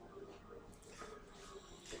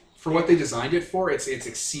 For what they designed it for, it's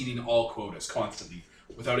exceeding all quotas constantly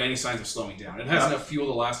without any signs of slowing down. It has enough fuel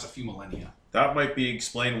to last a few millennia. That might be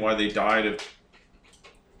explain why they died of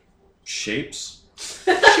shapes.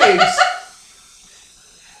 Shapes.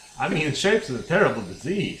 I mean, shapes is a terrible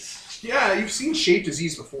disease. Yeah, you've seen shape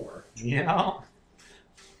disease before. Yeah.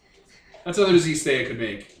 That's another disease Thea could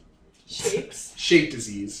make. Shapes. Shape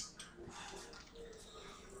disease.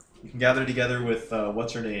 You can gather together with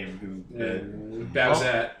what's her name? Who?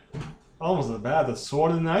 Bowsette. Almost as bad as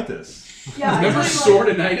swordinitis. Yeah, I Remember really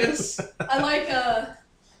Swordinitis? I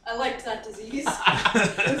liked that disease.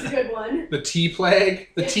 It was a good one. The T plague?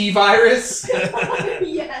 The T virus?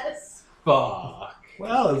 Yes. Fuck.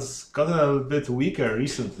 Well, it's gotten a bit weaker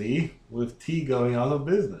recently, with tea going out of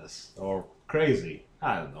business. Or crazy.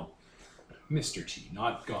 I don't know. Mr. T,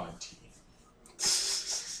 not God T.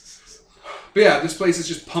 But yeah, this place is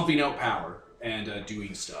just pumping out power and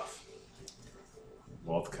doing stuff.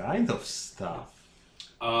 What kind of stuff?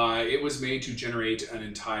 It was made to generate an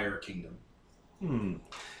entire kingdom.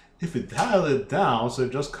 If we dial it down, so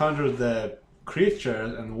it just conjures the creature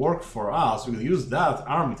and work for us, we could use that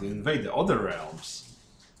army to invade the other realms.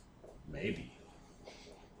 Maybe.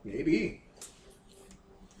 Maybe.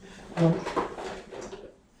 Or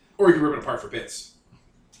you can rip it apart for bits.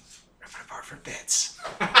 Rip it apart for bits.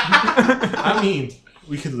 I mean,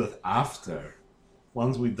 we could do that after.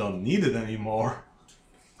 Once we don't need it anymore.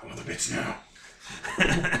 I want the bits now.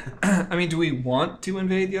 I mean, do we want to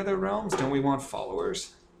invade the other realms? Don't we want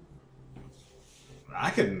followers? I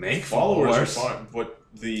can make Followers are followers. fine, but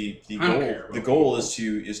the I don't care about goal is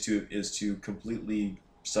to completely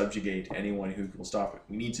subjugate anyone who will stop it.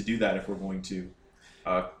 We need to do that if we're going to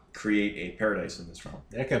create a paradise in this realm.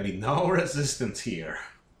 There can be no resistance here.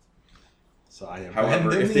 So I am.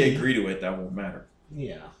 However, if they agree to it, that won't matter.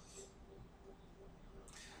 Yeah.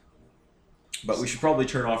 But we should probably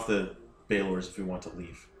turn off the Baylors if we want to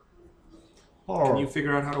leave. Or Can you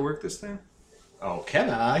figure out how to work this thing? oh, can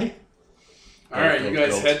I? Alright, you Go,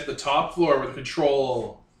 guys go. head to the top floor where the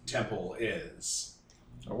control temple is.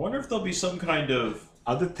 I wonder if there'll be some kind of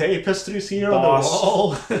Are the tapestries here Boss.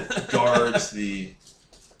 on the wall? guards the,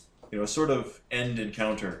 sort of end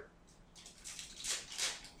encounter.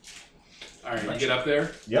 All right, you get up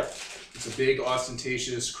there. Yep. It's a big,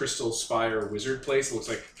 ostentatious crystal spire wizard place. It looks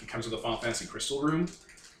like it comes with a Final Fantasy crystal room with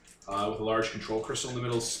a large control crystal in the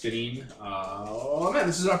middle spinning. Oh man,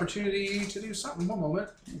 this is an opportunity to do something. One moment.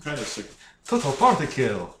 I'm kind of sick. Total party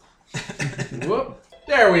kill. Whoop.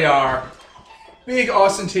 There we are. Big,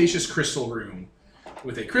 ostentatious crystal room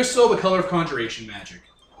with a crystal the color of conjuration magic.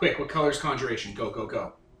 Quick, what color is conjuration? Go, go,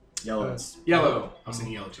 go. Yellow. Yellow. I was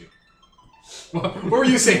thinking yellow too. What were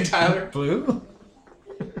you saying, Tyler? Blue?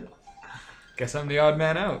 Guess I'm the odd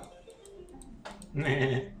man out.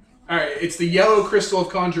 Alright, it's the yellow crystal of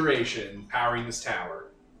conjuration powering this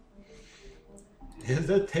tower. Is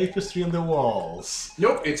there tapestry on the walls?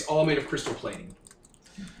 Nope, it's all made of crystal plating.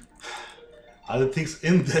 Are the things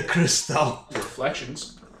in the crystal?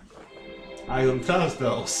 Reflections. I don't trust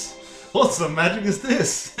those. What the magic is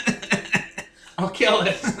this? I'll kill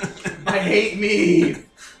it. I hate me.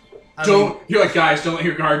 You're like, guys, don't let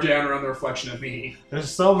your guard down around the reflection of me. There's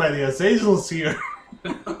so many Azazels here.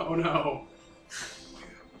 Oh no.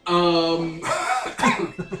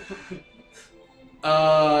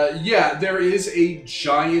 Yeah, there is a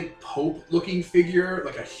giant Pope-looking figure,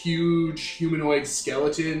 like a huge humanoid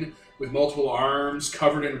skeleton with multiple arms,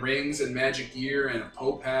 covered in rings and magic gear, and a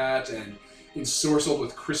Pope hat, and ensorcelled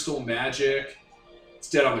with crystal magic. It's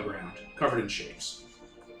dead on the ground, covered in shapes.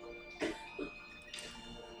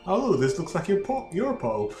 Oh, this looks like your Pope.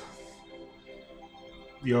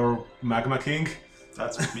 Your Magma King.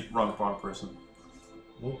 That's me. Wrong person.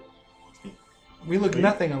 We look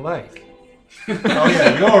nothing alike. Oh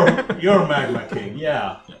yeah, your Magma King.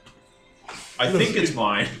 Yeah. I think it's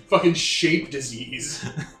mine. Fucking shape disease.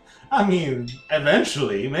 I mean,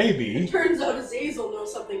 eventually, maybe. Turns out Azazel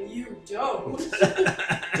knows something you don't.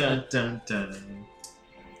 Dun, dun, dun.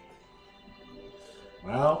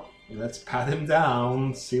 Well, let's pat him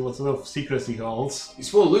down, see what sort of secrets he holds. He's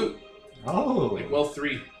full of loot. Oh. Like, well,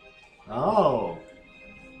 3. Oh.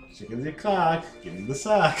 Chickens clack, give me the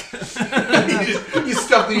sack. you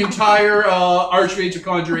stuff the entire Archmage of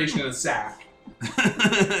Conjuration in a sack.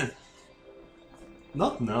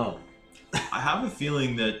 Not no. I have a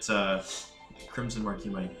feeling that Crimson Marquis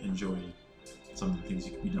might enjoy some of the things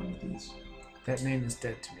you can be done with these. That name is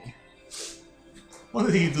dead to me. What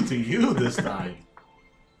did he do to you this time?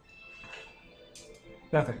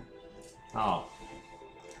 Nothing. Oh.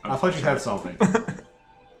 I thought you had something.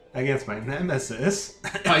 Against my nemesis.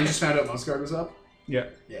 Oh, you just found out Mosgard was up? Yeah.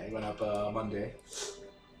 Yeah, he went up Monday.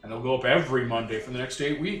 And he'll go up every Monday for the next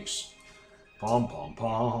 8 weeks. Pom pom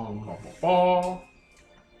pom. Bah, bah, bah.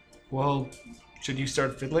 Well, should you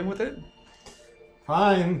start fiddling with it?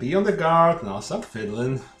 Fine, be on the guard, now stop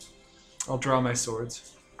fiddling. I'll draw my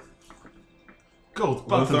swords. Goat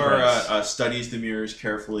Both button press. are studies the mirrors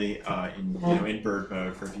carefully in bird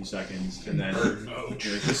mode for a few seconds, and then Bird mode.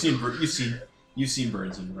 you've seen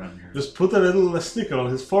birds around here. Just put a little sticker on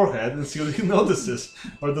his forehead and see what he notices.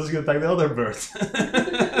 Or does he attack the other birds?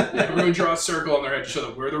 Yeah, everyone draw a circle on their head to show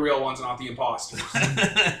that we're the real ones, not the imposters.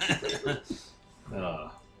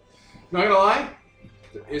 Not gonna lie,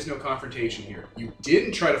 there is no confrontation here. You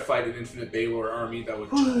didn't try to fight an infinite Baylor army that would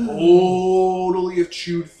totally have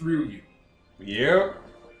chewed through you. Yep.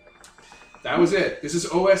 That was it. This is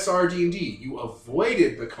OSR D&D. You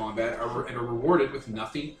avoided the combat and are rewarded with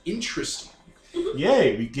nothing interesting.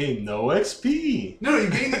 Yay, we gain no XP. No, you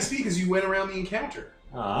gained XP because you went around the encounter.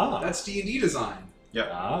 Ah. That's D&D design.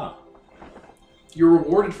 Ah. You're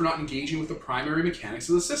rewarded for not engaging with the primary mechanics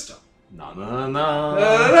of the system. No, no, no.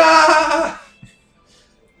 Da-da-da!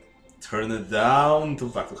 Turn it down to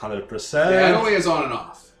back to 100%. Yeah, it only has on and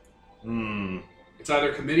off. Hmm. It's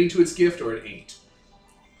either committing to its gift or it ain't.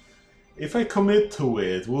 If I commit to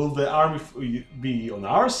it, will the army be on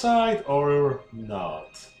our side or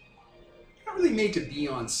not? They're not really made to be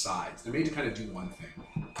on sides. They're made to kind of do one thing.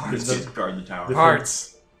 Parts guard the tower.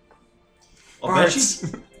 Parts.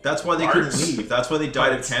 Eventually, that's why they couldn't Parts. leave. That's why they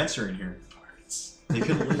died Parts. of cancer in here. They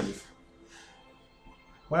couldn't leave.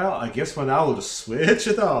 Well, I guess for now we'll just switch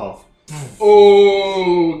it off.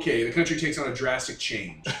 Okay, the country takes on a drastic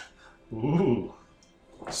change. Ooh.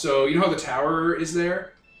 So, you know how the tower is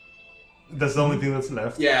there? That's the only thing that's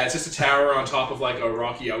left. Yeah, it's just a tower on top of like a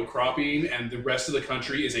rocky outcropping, and the rest of the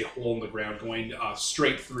country is a hole in the ground going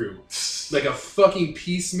straight through. Like a fucking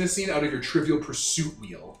piece missing out of your Trivial Pursuit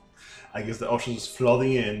wheel. I guess the ocean is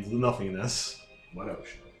flooding in to nothingness. What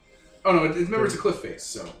ocean? Oh no, remember it's a cliff face,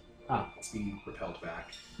 so Ah. it's being repelled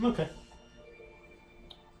back. Okay.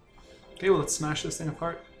 Okay, well, let's smash this thing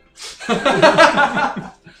apart.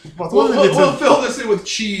 But We'll, what if we'll, it's we'll fill this in with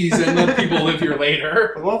cheese and let people live here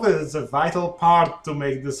later. but what if it's a vital part to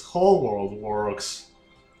make this whole world works?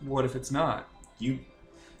 What if it's not?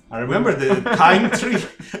 I remember the time tree.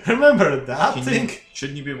 Remember that Can thing? you,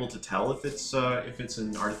 shouldn't you be able to tell if it's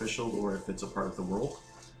an artificial or if it's a part of the world?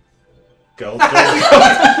 Goat,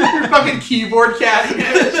 You're fucking keyboard catting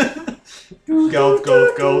it. goat,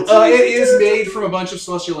 goat, goat. It is made from a bunch of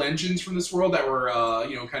celestial engines from this world that were,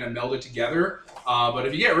 kind of melded together. But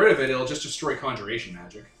if you get rid of it, it'll just destroy conjuration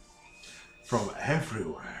magic. From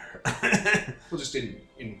everywhere. Well, just in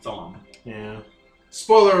Thom. Yeah.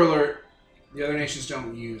 Spoiler alert: the other nations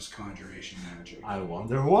don't use conjuration magic. I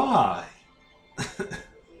wonder why.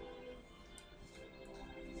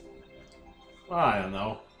 I don't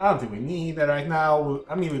know. I don't think we need that right now.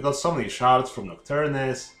 I mean, we got so many shards from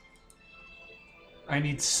Nocturnus. I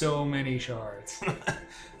need so many shards.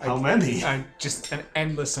 How many? Just an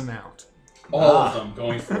endless amount. All of them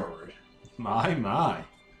going forward. My.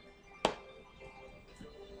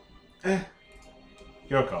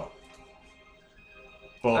 Your call.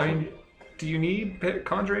 Both I of mean, you. do you need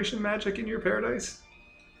conjuration magic in your paradise?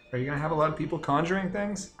 Are you gonna have a lot of people conjuring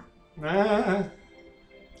things?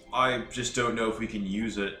 I just don't know if we can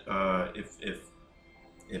use it.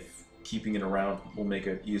 If keeping it around will make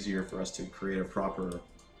it easier for us to create a proper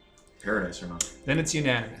paradise or not. Then it's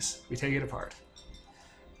unanimous. We take it apart.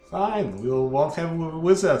 Fine, we won't have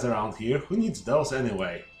wizards around here. Who needs those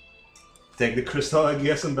anyway? Take the crystal, I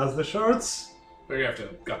guess, and that's the shards? We're gonna have to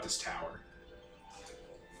gut this tower.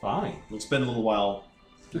 Fine. We'll spend a little while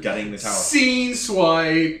gutting the tower. Scene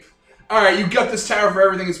swipe. All right, you gut this tower for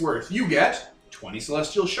everything it's worth. You get 20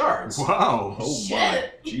 celestial shards. Wow. Oh Shit. my,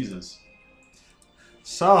 Jesus.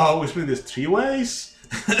 So, we split this 3 ways?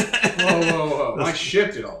 Whoa. I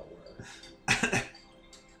shipped it all.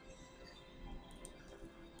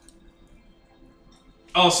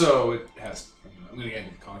 Also, it has. I'm going to get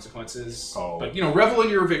into consequences. Oh. But, revel in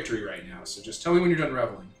your victory right now. So just tell me when you're done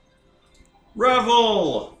reveling.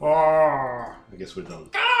 Revel! I guess we're done.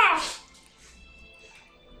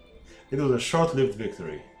 It was a short-lived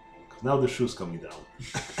victory. Now the shoe's coming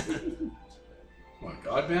down. What,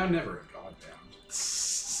 Godbound? Never a Godbound.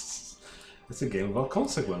 It's a game about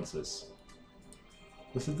consequences.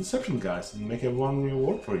 It's a deception, guys. And make everyone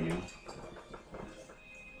work for you.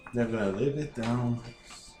 Never gonna live it down.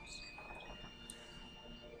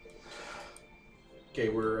 Okay,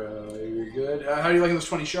 we're good. How do you like those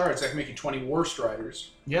 20 shards? I can make you 20 War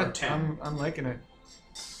Striders. Yeah, Or 10. I'm liking it.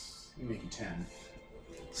 I can make you 10.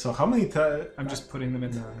 So how many times? I'm just putting them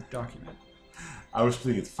in the document. I was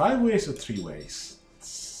splitting it 5 ways or 3 ways?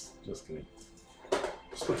 Just kidding.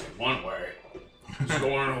 Split it one way. Just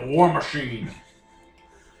going in a war machine.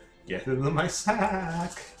 Get it into my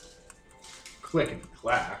sack. Click and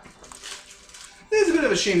clack. It's a bit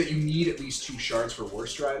of a shame that you need at least 2 shards for War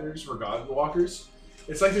Striders or Godwalkers.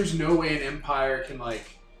 It's like there's no way an Empire can,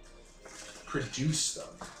 produce them.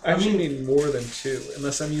 I actually need more than 2.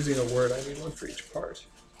 Unless I'm using a word, I need one for each part.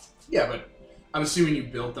 Yeah, but I'm assuming you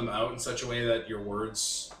built them out in such a way that your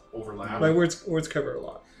words overlap. My words cover a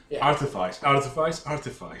lot. Yeah. Artifice.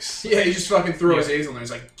 Yeah, you just fucking throw his Azel in there.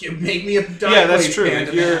 He's like, make me a die Yeah, that's blade, true.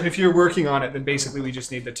 Panda Man." If you're working on it, then basically we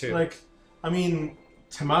just need the 2.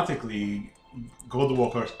 Thematically,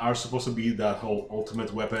 Godwalkers are supposed to be that whole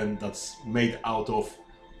ultimate weapon that's made out of,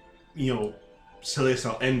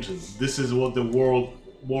 celestial engines. This is what the war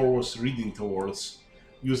was reading towards.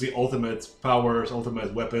 Use the ultimate powers,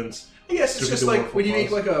 ultimate weapons. I guess it's to just do the like work for when you make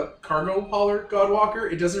cause. a cargo hauler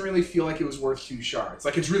Godwalker, it doesn't really feel like it was worth 2 shards.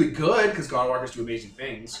 It's really good because Godwalkers do amazing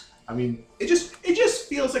things. It just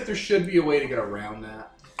feels like there should be a way to get around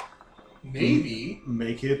that. Maybe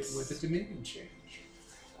make it with a Dominion change.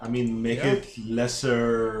 Make it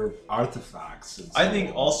lesser artifacts. And I so think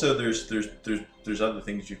on. also there's other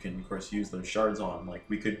things you can of course use those shards on. Like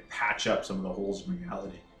we could patch up some of the holes in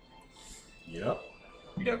reality. Yep.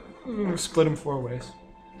 Yep. Split them 4 ways.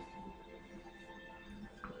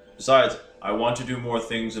 Besides, I want to do more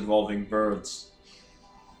things involving birds.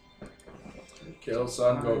 Kill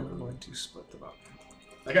Son I'm Goku. going to split them up.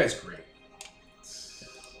 That guy's great.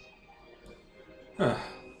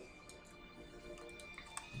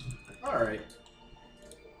 Alright.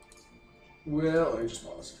 Well, let me just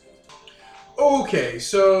pause. Okay,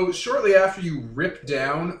 so shortly after you rip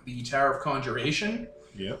down the Tower of Conjuration,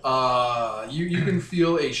 Yep. you can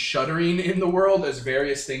feel a shuddering in the world as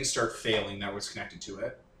various things start failing that was connected to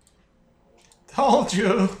it. Told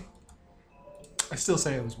you. I still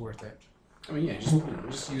say it was worth it. I mean, yeah,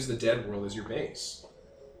 just use the dead world as your base.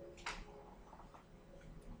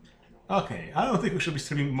 Okay, I don't think we should be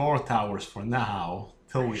streaming more towers for now.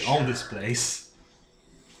 Till we own this place.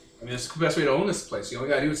 I mean, it's the best way to own this place. You only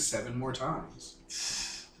gotta do it 7 more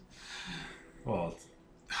times. Well,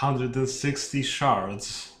 160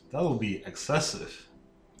 shards. That will be excessive.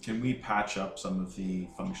 Can we patch up some of the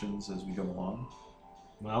functions as we go along?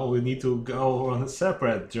 Well, we need to go on a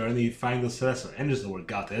separate journey, find the Celestial engines that were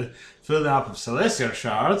gutted, fill them up with Celestial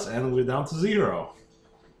shards, and we're down to 0.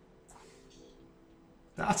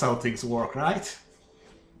 That's how things work, right?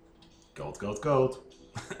 Gold, gold, gold.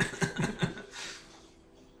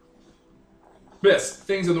 Miss,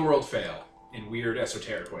 things in the world fail in weird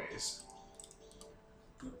esoteric ways.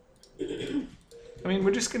 I mean,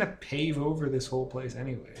 we're just gonna pave over this whole place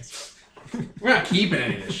anyways. We're not keeping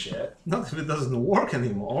any of this shit. Not if it doesn't work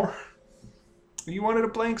anymore. You wanted a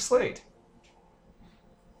blank slate.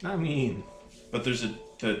 I mean, But there's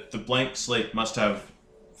the blank slate must have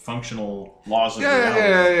functional laws of Yeah.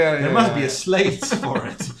 reality. there must be a slate for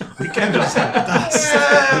it. We can't just have dust.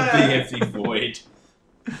 The empty void.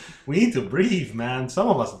 We need to breathe, man. Some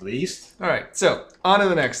of us at least. All right, so on to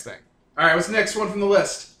the next thing. Alright, what's the next one from the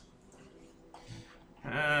list?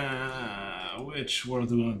 Which one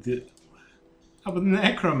do we want to do? How about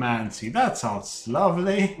necromancy? That sounds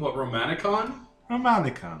lovely. What, Romanicon?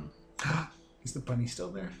 Romanicon. Is the bunny still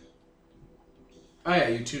there? Oh yeah,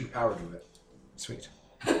 you tuned power to it. Sweet.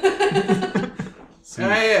 See, Oh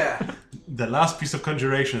yeah. the last piece of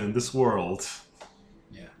conjuration in this world.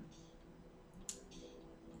 Yeah.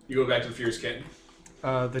 You go back to the Fierce Kitten.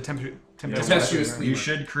 The Tempestuous You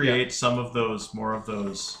should create some of those, more of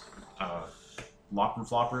those lop and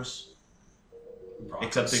floppers.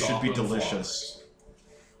 Except they should be Soft and delicious.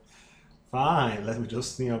 Fine, let me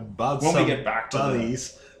just bud When we some get back to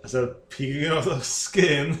buddies instead of peeling off the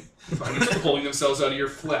skin. Bunnies pulling themselves out of your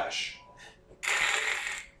flesh.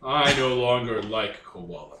 I no longer like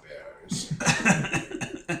koala bears.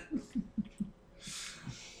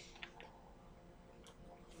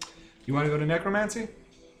 You want to go to necromancy?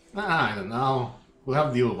 I don't know. We'll have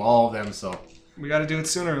to deal with all of them, so We got to do it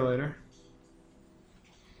sooner or later.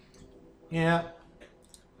 yeah.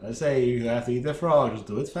 I say you have to eat the frog, just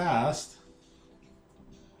do it fast.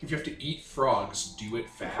 If you have to eat frogs, do it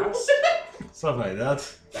fast. Stuff like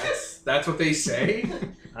that. That's what they say.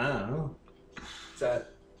 I don't know. Is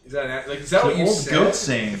that what you old said? goat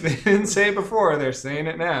saying. They didn't say it before, they're saying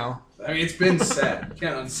it now. I mean, it's been said. You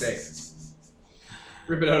can't unsay it.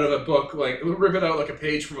 Rip it out of a book, rip it out like a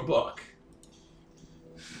page from a book.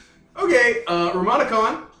 Okay,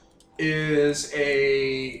 Romanicon is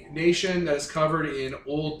a nation that is covered in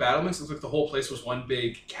old battlements. It looks like the whole place was one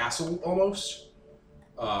big castle, almost.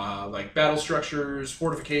 Like battle structures,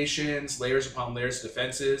 fortifications, layers upon layers of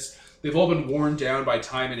defenses. They've all been worn down by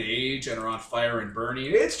time and age and are on fire and burning.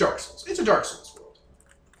 It's Dark Souls. It's a Dark Souls world.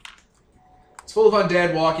 It's full of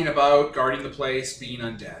undead walking about, guarding the place, being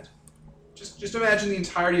undead. Just imagine the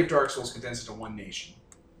entirety of Dark Souls condensed into one nation.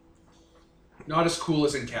 Not as cool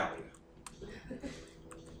as in Calia.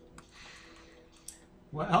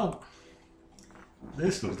 Well,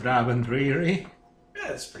 this looks rather dreary. Yeah,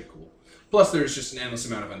 that's pretty cool. Plus, there's just an endless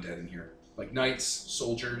amount of undead in here. Like knights,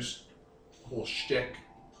 soldiers, a whole shtick.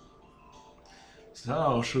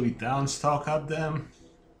 So, should we downstalk at them?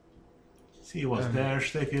 See what their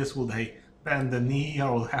shtick is? Will they bend the knee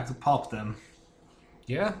or will we have to pop them?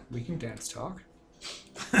 Yeah, we can dance talk.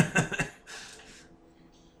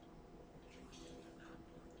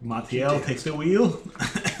 Matiel takes the wheel.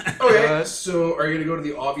 Okay, so are you going to go to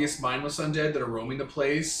the obvious mindless undead that are roaming the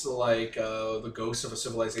place, like the ghosts of a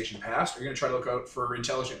civilization past, or are you going to try to look out for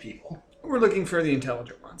intelligent people? We're looking for the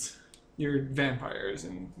intelligent ones. Your vampires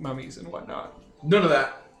and mummies and whatnot. None of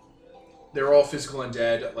that. They're all physical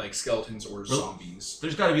undead, like skeletons or zombies.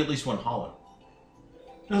 There's got to be at least one hollow.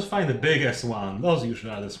 Just find the biggest one. Those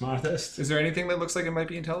usually are the smartest. Is there anything that looks like it might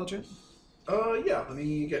be intelligent? Yeah, let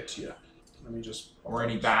me get to you. Let me just... Or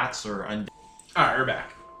any bats or undead. Alright, we're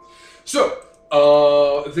back. So,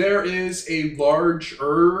 there is a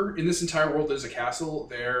in this entire world, there's a castle.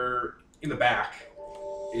 There, in the back,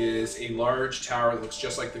 is a large tower that looks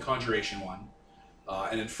just like the Conjuration one.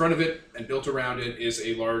 And in front of it, and built around it, is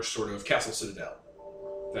a large sort of castle citadel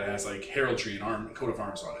that has like heraldry and coat of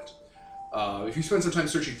arms on it. If you spend some time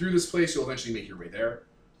searching through this place, you'll eventually make your way there.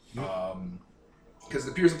 Because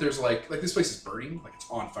it appears that there's like this place is burning, like it's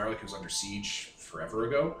on fire, like it was under siege forever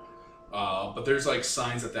ago. But there's like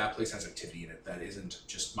signs that place has activity in it that isn't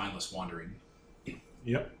just mindless wandering.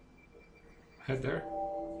 Yep. Head there.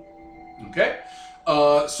 Okay.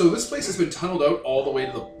 So this place has been tunneled out all the way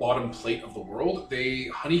to the bottom plate of the world. They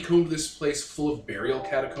honeycombed this place full of burial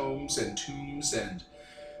catacombs and tombs and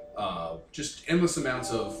just endless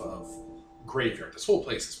amounts of graveyard. This whole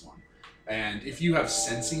place is one. And if you have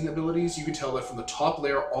sensing abilities, you can tell that from the top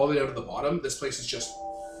layer all the way down to the bottom, this place is just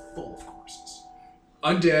full of corpses.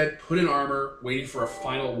 Undead, put in armor, waiting for a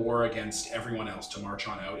final war against everyone else to march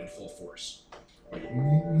on out in full force. Like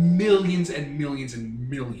millions and millions and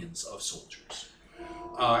millions of soldiers.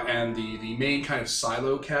 And the main kind of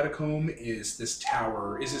silo catacomb is this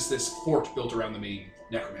tower, this fort built around the main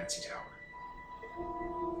necromancy tower.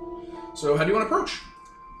 So how do you want to approach?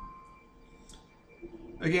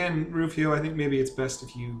 Again, Rufio, I think maybe it's best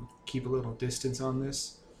if you keep a little distance on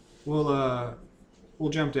this. We'll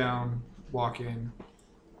jump down, walk in.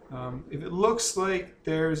 If it looks like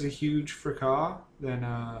there's a huge fracas, then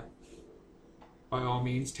by all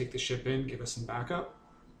means take the ship in, give us some backup.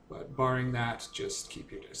 But barring that, just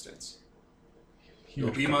keep your distance.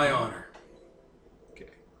 It'll be my honor.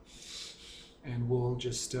 Okay. And we'll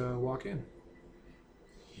just walk in.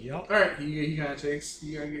 Yep. Alright, he kind of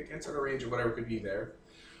gets out of range of whatever could be there.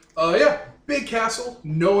 Yeah, big castle.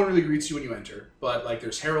 No one really greets you when you enter. But, like,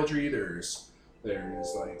 there's heraldry, there's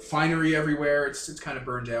like, finery everywhere. It's kind of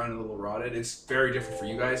burned down and a little rotted. It's very different for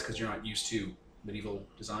you guys because you're not used to medieval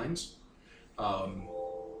designs. And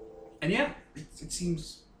yeah, it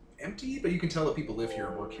seems empty, but you can tell that people live here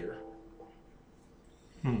and work here.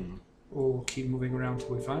 We'll keep moving around till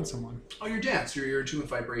we find someone. Oh, your dance. You're in tune with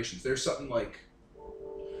vibrations. There's something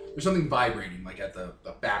vibrating, like at the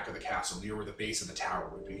back of the castle, near where the base of the tower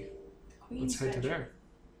would be. Let's head to there.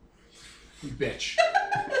 You bitch.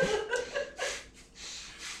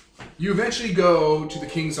 You eventually go to the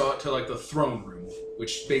king's to like the throne room,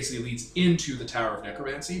 which basically leads into the Tower of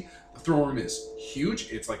Necromancy. The throne room is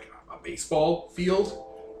huge. It's like a baseball field,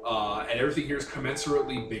 and everything here is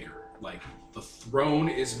commensurately bigger. Like the throne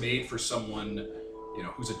is made for someone,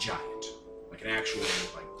 who's a giant, like an actual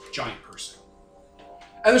giant person.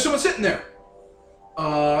 And there's someone sitting there.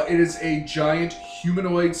 It is a giant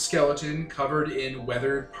humanoid skeleton covered in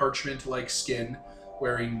weathered parchment-like skin,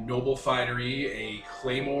 wearing noble finery. A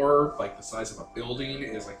claymore, like the size of a building,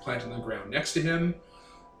 is like planted in the ground next to him.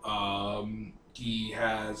 He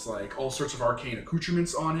has like all sorts of arcane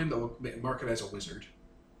accoutrements on him that will mark him as a wizard.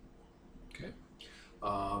 Okay.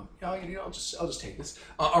 I'll just take this.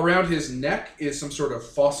 Around his neck is some sort of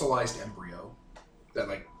fossilized embryo that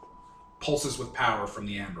like pulses with power from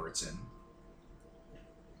the amber it's in.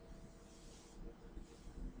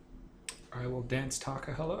 I will dance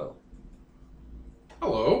Taka hello.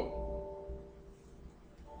 Hello.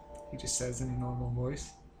 He just says in a normal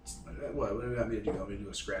voice. What do you want me to do? You want me to do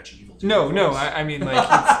a scratchy evil? No, voice? I mean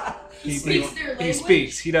like He speaks their language? He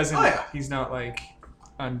speaks. He doesn't. Oh, yeah. He's not like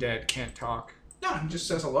undead. Can't talk. No, he just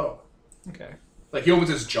says hello. Okay. Like he opens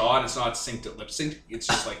his jaw and it's not synced at lip sync. It's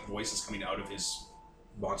just like voices coming out of his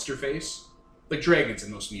monster face, like dragons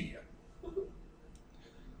in most media.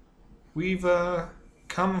 We've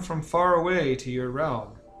come from far away to your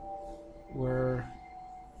realm. We're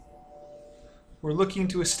looking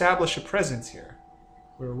to establish a presence here.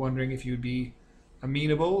 We're wondering if you'd be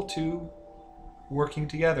amenable to working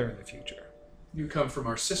together in the future. You come from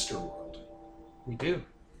our sister world. We do.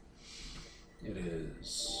 It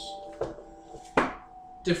is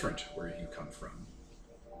different where you come from.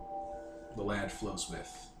 The land flows with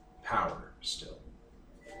power still.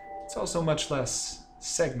 It's also much less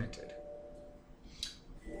segmented.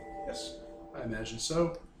 Yes, I imagine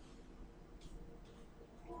so.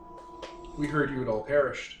 We heard you had all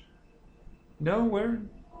perished. No, we're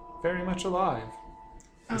very much alive.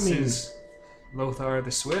 This is Lothar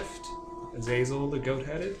the Swift, Azazel the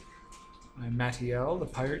Goat-Headed, I'm Matiel the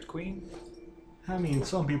Pirate Queen. I mean,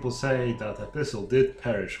 some people say that Abyssal did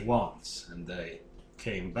perish once, and they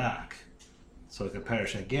came back, so it could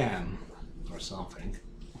perish again, or something.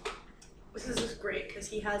 This is just great, because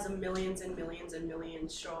he has a millions and millions and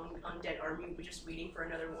millions strong undead army just waiting for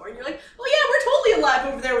another war, and you're like, oh yeah, we're totally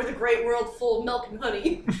alive over there with a great world full of milk and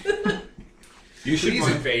honey. You should Please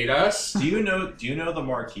invade us. Do you know the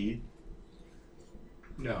Marquis?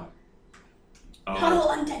 No. Not all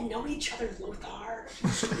undead know each other, Lothar.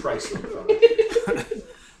 Christ, Lothar.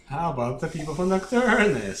 How about the people from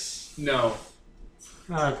Nocturnus? No.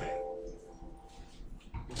 Okay.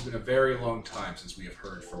 It's been a very long time since we have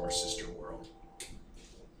heard from our sister world.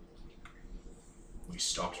 We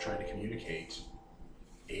stopped trying to communicate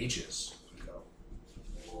ages ago.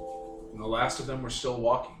 And the last of them were still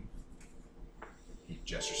walking. He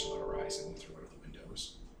gestures to the horizon through one of the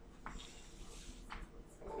windows.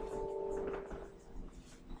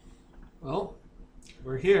 Well,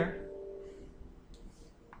 we're here.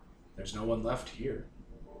 There's no one left here.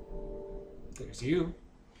 There's you.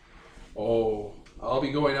 Oh, I'll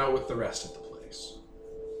be going out with the rest of the place.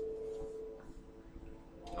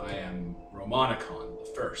 I am Romanicon the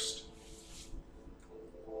First.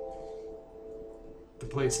 the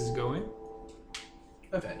place is going?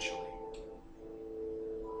 Eventually.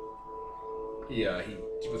 He,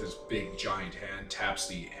 with his big giant hand, taps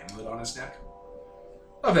the amulet on his neck.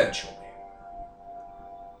 Eventually.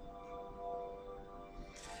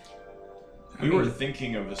 We were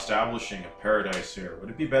thinking of establishing a paradise here.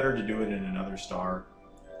 Would it be better to do it in another star?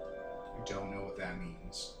 I don't know what that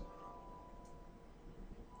means.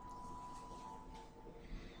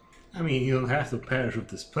 I mean, you don't have to perish with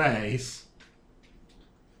this place.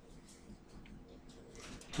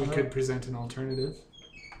 We could present an alternative.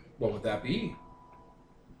 What would that be?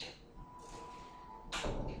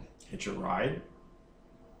 Hitch a ride?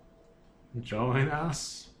 Join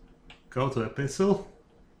us. Go to Epistle.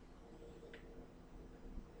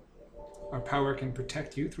 Our power can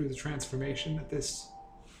protect you through the transformation that this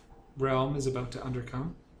realm is about to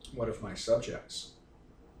undercome. What of my subjects?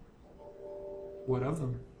 What of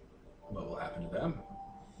them? What will happen to them?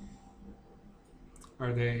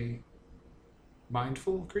 Are they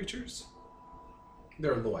mindful creatures?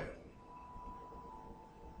 They're loyal.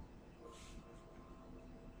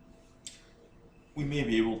 We may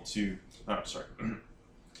be able to... Oh, sorry.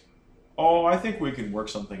 Oh, I think we can work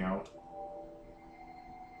something out.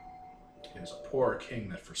 It is a poor king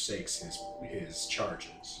that forsakes his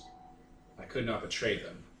charges. I could not betray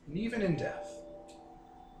them, even in death.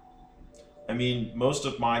 I mean, most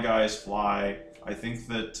of my guys fly. I think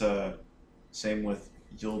that same with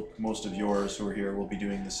most of yours who are here will be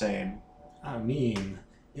doing the same. I mean,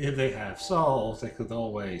 if they have souls, they could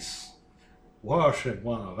always worship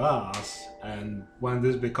one of us, and when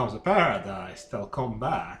this becomes a paradise, they'll come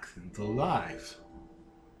back into life.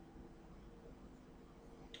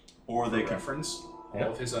 Or they For can... reference,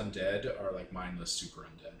 all of his undead are like mindless super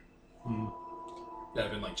undead. Mm. That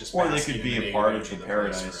have been like just Or they basking could in be the a part native of the energy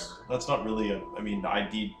place paradise. forever. That's not really a... I mean, I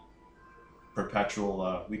need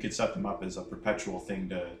perpetual... we could set them up as a perpetual thing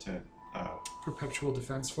to Perpetual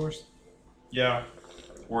Defense Force? yeah.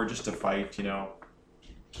 Or just to fight, you know.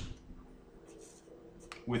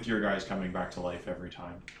 With your guys coming back to life every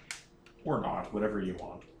time. Or not, whatever you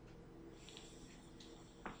want.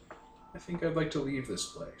 I think I'd like to leave this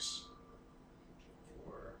place.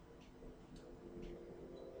 For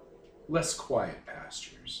less quiet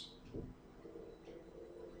pastures.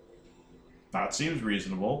 That seems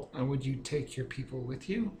reasonable. And would you take your people with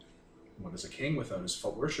you? What is a king without his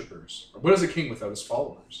worshippers? Or what is a king without his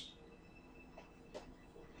followers?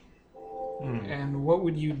 And what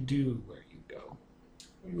would you do where you go?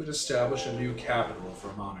 We would establish a new capital for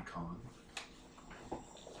Monacon.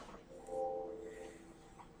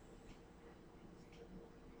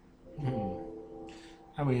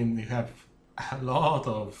 I mean, you have a lot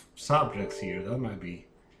of subjects here. That might be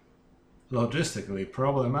logistically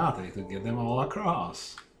problematic to get them all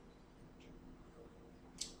across.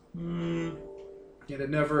 Yet it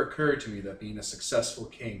never occurred to me that being a successful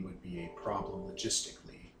king would be a problem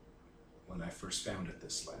logistically when I first founded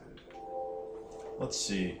this land. Let's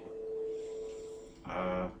see.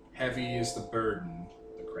 Heavy is the burden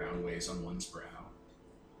the crown weighs on one's brow.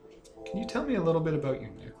 Can you tell me a little bit about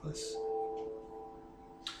your necklace?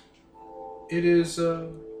 It is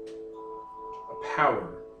a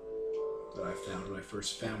power that I found when I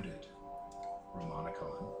first founded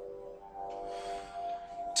Romanicon.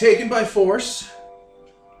 Taken by force.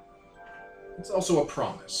 It's also a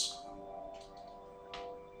promise.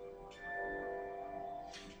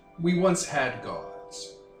 We once had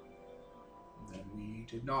gods. And then we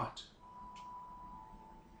did not.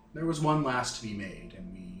 There was one last to be made,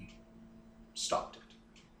 and we stopped it.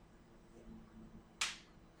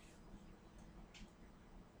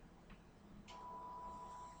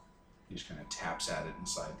 He just kind of taps at it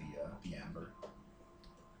inside the amber.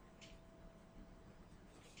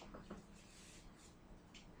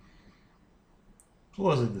 Who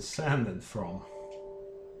was it descended from?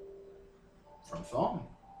 From Thom.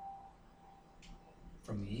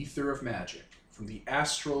 From the ether of magic. From the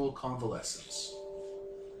astral convalescence.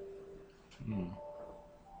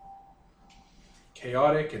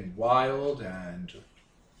 Chaotic and wild and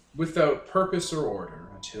without purpose or order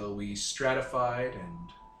until we stratified and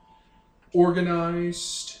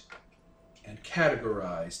organized and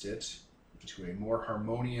categorized it into a more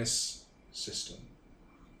harmonious system.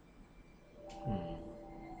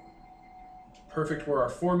 Perfect were our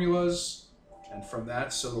formulas, and from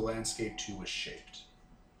that, so the landscape too was shaped.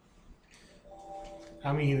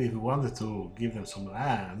 I mean, if you wanted to give them some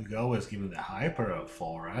land, you could always give them the hyper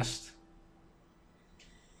forest.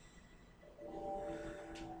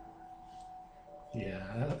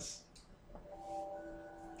 Yes.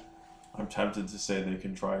 I'm tempted to say they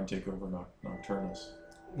can try and take over Nocturnus.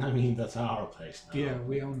 I mean, that's our place now. Yeah,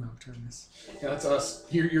 we own Nocturnus. Yeah, that's us.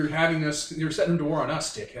 You're having us. You're setting to war on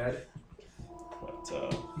us, dickhead.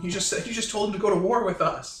 But You just told him to go to war with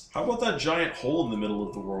us. how about that giant hole in the middle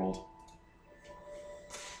of the world?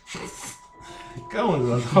 Go into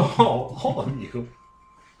the hole, all of you.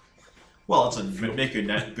 Well, it's a make a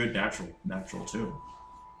good natural too.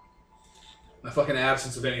 The fucking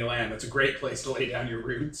absence of any land. That's a great place to lay down your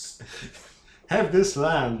roots. Have this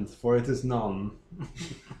land, for it is none.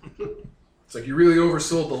 It's like you really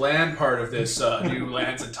oversold the land part of this new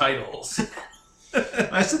lands and titles.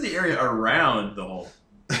 I said the area around the hole.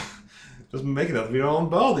 Just make it out of your own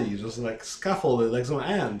body. Just like scaffold it like some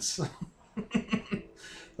ants.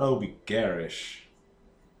 That would be garish.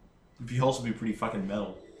 It'd also be pretty fucking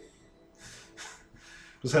metal.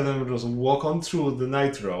 Just have them just walk on through the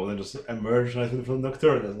nitro and then just emerge right from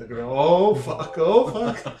Nocturnus. And they go, oh fuck,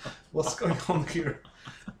 what's going on here?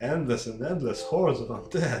 Endless and endless hordes of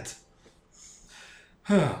undead.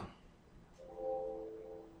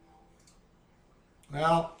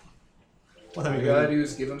 Well, what have All we you gotta got? do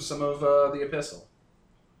is give him some of the epistle.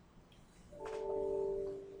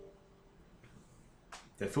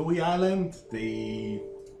 The Fui Island,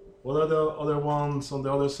 what are the other ones on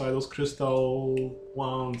the other side? Those crystal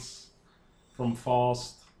ones from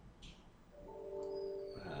Faust.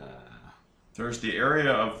 There's the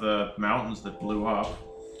area of the mountains that blew up.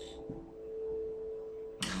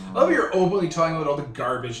 Oh, you're openly talking about all the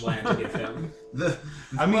garbage land to give him.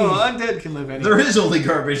 I mean, Well, undead can live anywhere. There is only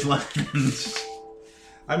garbage land.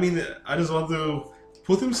 I mean, I just want to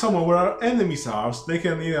put him somewhere where our enemies are, so they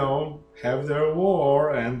can, have their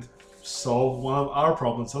war and solve one of our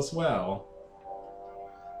problems as well.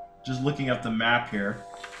 Just looking at the map here.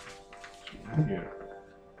 Here,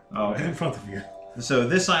 Oh, right in okay. front of you. So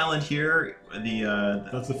this island here,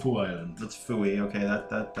 That's the Fu Island. that's Fui. Okay,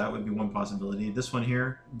 that would be one possibility. This one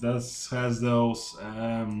here, That has those,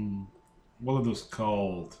 what are those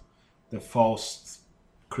called? The Faust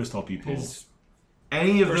crystal people. His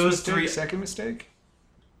any of first those mistake, three, second mistake?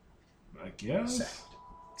 I guess.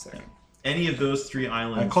 Second. any of those three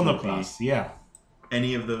islands, Iconoclast, yeah.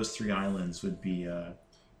 any of those three islands would be.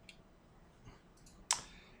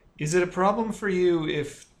 Is it a problem for you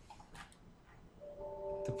if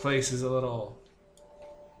the place is a little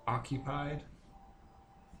occupied?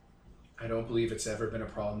 I don't believe it's ever been a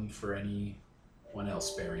problem for anyone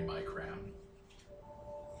else bearing my crown.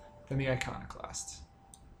 Then the Iconoclasts.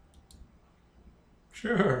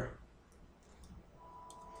 Sure.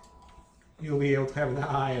 You'll be able to have an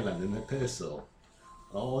island in the epistle.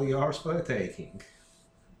 All yours for the taking.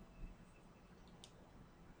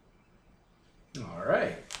 All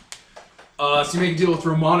right. So you make a deal with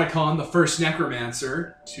Romonicon, the first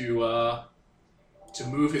necromancer, to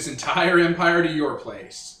move his entire empire to your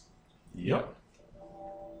place. Yep.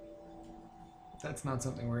 That's not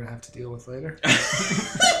something we're going to have to deal with later.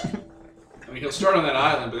 I mean, he'll start on that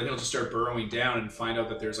island, but then he'll just start burrowing down and find out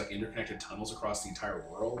that there's like interconnected tunnels across the entire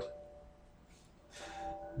world.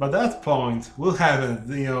 By that point, we'll have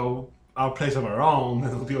our place of our own,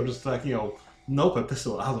 and we'll just like, nope,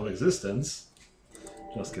 epistle out of existence.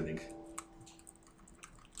 Just kidding.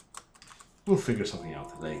 We'll figure something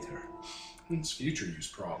out later. It's future use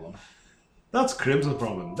problem. That's Crimson's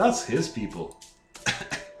problem. That's his people.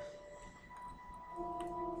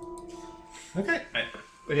 Okay.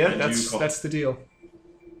 But yeah, And you call- that's the deal.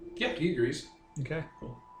 Yeah, he agrees. Okay.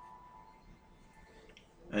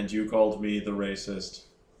 And you called me the racist.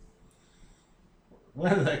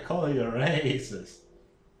 When did I call you a racist?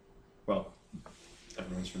 Well,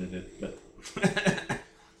 everyone's trying to do it, but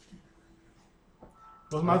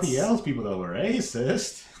Well, not the else people that were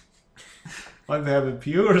racist. Like they have a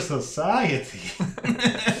pure society.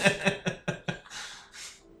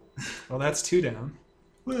 Well, that's 2 down.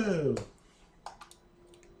 Woo.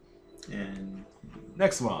 and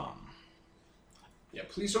Next one. Yeah,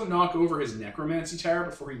 please don't knock over his necromancy tower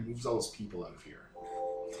before he moves all his people out of here.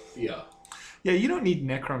 Yeah. Yeah, you don't need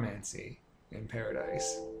necromancy in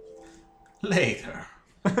paradise. Later.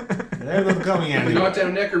 They're not coming If you knock anywhere.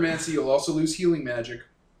 down necromancy, you'll also lose healing magic.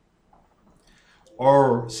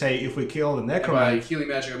 Or say if we kill the And by necromancer. healing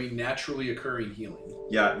magic, I mean naturally occurring healing.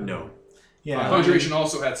 yeah, no. Yeah. Conjuration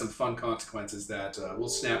also had some fun consequences that we'll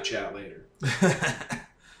Snapchat later.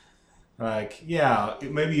 Like, yeah,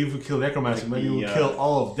 maybe if we kill necromancer, Like maybe the, we'll kill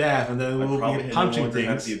all of death, and then I we'll probably be punching no longer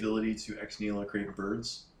have things. the ability to ex nihilo create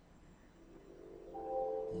birds.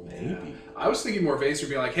 Maybe. I was thinking more Vaser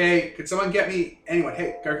being like, hey, could someone get me... Anyone,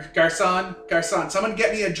 hey, Garcon, someone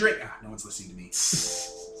get me a drink. Ah, no one's listening to me.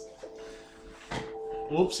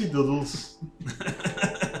 Oopsie doodles.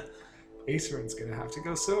 Aceryn's going to have to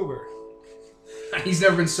go sober. He's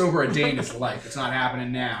never been sober a day in his life. It's not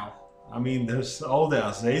happening now. I mean, there's all the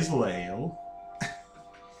Azazel ale.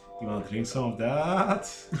 You want to drink some of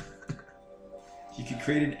that? You could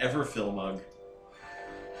create an Everfill mug.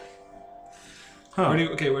 Huh. Where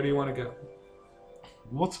do you want to go?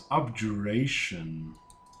 What's abjuration?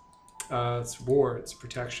 It's wards,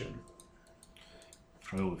 protection.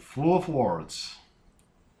 Probably full of wards.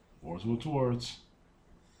 Wards with words.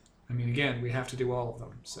 I mean, again, we have to do all of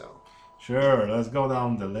them, so. Sure, let's go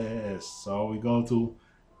down the list. So we go to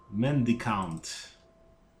Mendicant.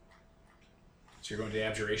 So you're going to the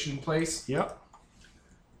abjuration place? Yep.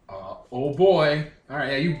 Oh boy.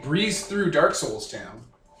 Alright, yeah, you breezed through Dark Souls Town.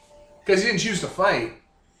 Because you didn't choose to fight.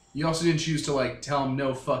 You also didn't choose to, like, tell him,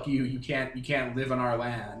 no, fuck you, you can't live on our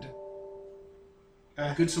land.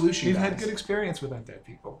 Good solution, We've guys. had good experience with undead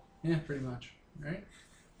people. Yeah, pretty much. Right?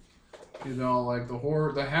 You know, like,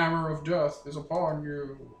 the hammer of death is upon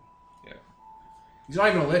you. Yeah. He's not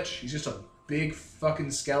even a lich. He's just a big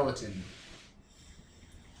fucking skeleton.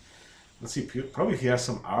 Let's see, probably he has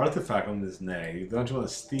some artifact on his neck. Don't you want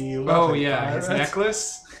to steal it? Oh, and yeah, his pirate?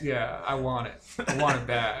 necklace? Yeah, I want it. I want it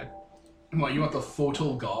bad. What, you want the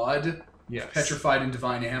Photal God? Yes. Petrified in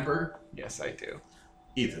Divine Amber? Yes, I do.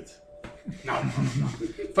 Eat it. No.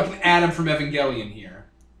 Fucking Adam from Evangelion here.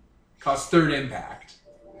 Costs 3rd impact.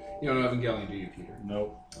 You don't know Evangelion, do you, Peter?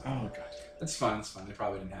 Nope. Oh, God. That's fine, that's fine. They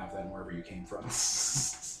probably didn't have that wherever you came from.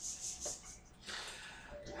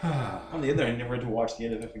 On the other hand, I never had to watch the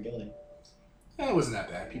end of Evangelion. It wasn't that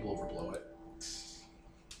bad. People overblow it.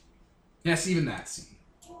 Yes, even that scene.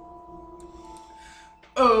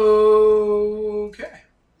 Okay.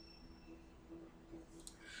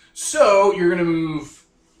 So, you're going to move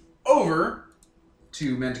over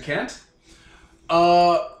to Mendicant.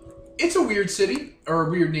 It's a weird city, or a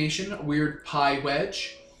weird nation, a weird pie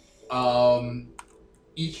wedge.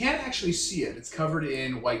 You can't actually see it. It's covered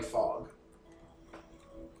in white fog.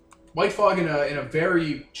 White fog in a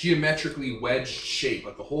very geometrically wedged shape.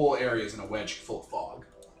 Like the whole area is in a wedge full of fog.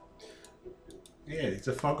 Yeah, it's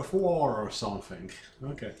a fog of war or something.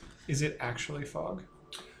 Okay. Is it actually fog?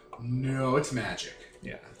 No, it's magic.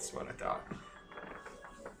 Yeah, that's what I thought.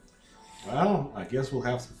 Well, I guess we'll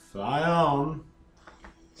have to fly on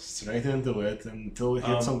straight into it until we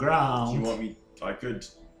hit some ground. Do you want me? I could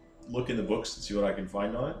look in the books and see what I can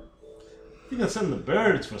find on it. You can send the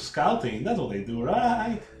birds for scouting. That's what they do,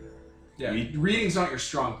 right? Yeah, reading's not your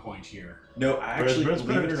strong point here. No, I actually, Birds.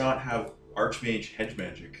 believe it or not, have Archmage Hedge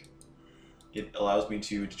Magic. It allows me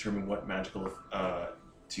to determine what magical,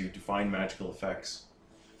 to define magical effects.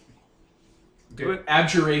 Do it.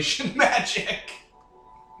 Abjuration magic.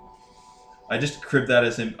 I just cribbed that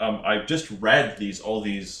as in. I just read all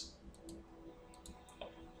these.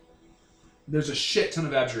 There's a shit ton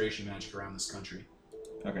of abjuration magic around this country.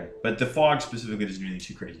 Okay, but the fog specifically doesn't do anything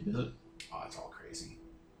too crazy, does it? Oh, it's all crazy.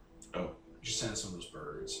 Oh, Just send some of those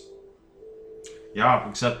birds. yeah.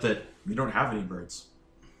 Except that we don't have any birds.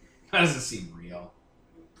 That doesn't seem real.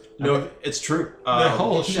 No, it's true. The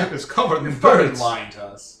whole ship is covered You're in fucking birds. lying to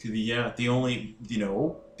us. The only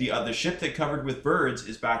the ship that covered with birds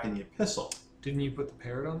is back in the Epistle. Didn't you put the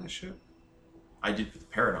parrot on this ship? I did put the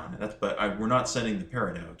parrot on it. We're not sending the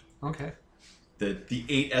parrot out. Okay. The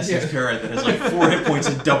 8 essence parrot that has like 4 hit points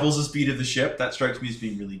and doubles the speed of the ship. That strikes me as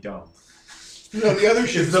being really dumb. No, the other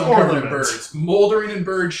ship's the all covered in ornament. birds. Moldering and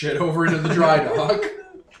bird shit over into the dry dock.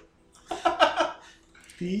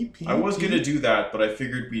 I was gonna do that, but I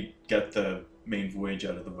figured we'd get the main voyage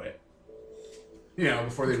out of the way. You know,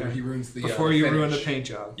 before he ruins the Before you ruin the finish. paint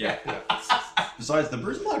job. Yeah. Besides, the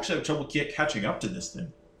birds will actually have trouble catching up to this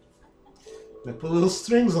thing. They put little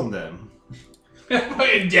strings on them.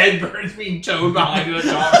 Fucking dead birds being towed behind the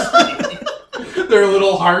top speed. Their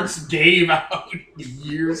little hearts gave out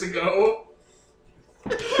years ago.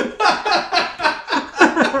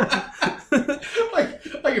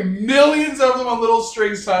 like millions of them on little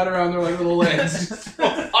strings tied around their like little legs, just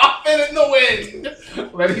flopping in the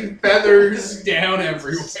wind, letting feathers down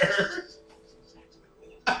everywhere.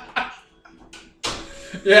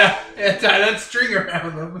 Yeah, tie that string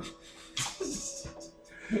around them.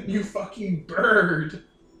 You fucking bird.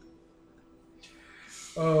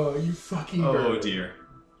 Oh, you fucking bird. Oh dear.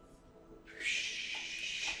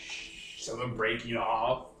 Some of them breaking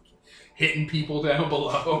off, hitting people down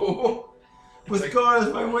below. With God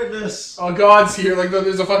as my witness. Oh, God's here. Like,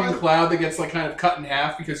 there's a fucking cloud that gets, like, kind of cut in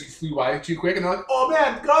half because you flew by too quick, and they're like, oh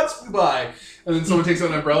man, God's flew by. And then someone takes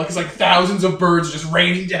out an umbrella because, like, thousands of birds are just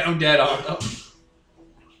raining down dead on them.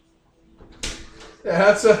 Yeah,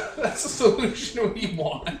 that's a solution we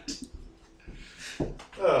want.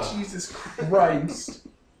 Oh, Jesus Christ.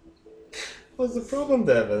 What's the problem,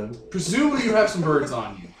 Devin? Presumably you have some birds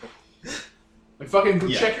on you. Like fucking go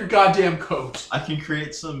Yeah. check your goddamn coat. I can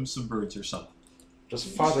create some birds or something. Just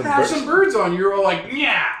Just father have some birds on you. You're all like,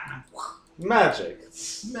 yeah. Magic.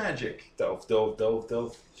 Magic. Dove.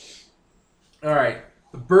 All right.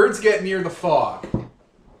 The birds get near the fog.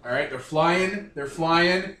 All right. They're flying. They're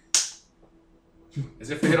flying. As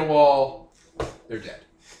if they hit a wall. They're dead.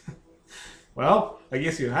 Well, I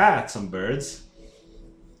guess you had some birds.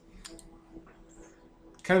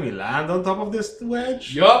 Can we land on top of this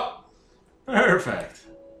wedge? Yup. Perfect.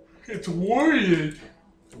 It's wooded.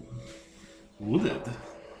 Wooded.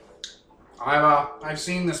 I've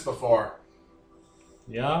seen this before.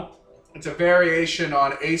 Yeah. It's a variation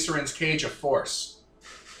on Aceryn's Cage of Force.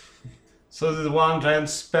 So this one giant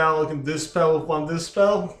spell can dispel with one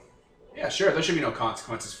dispel? Yeah, sure. There should be no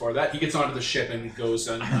consequences for that. He gets onto the ship and goes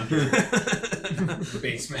under the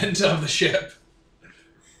basement of the ship.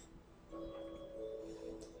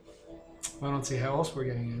 I don't see how else we're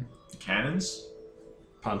getting in. Cannons?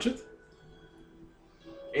 Punch it?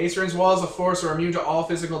 Aceryn's walls of force are immune to all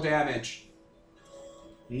physical damage.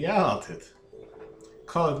 Yell at it.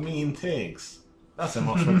 Call it mean things. That's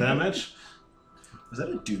emotional damage. Was that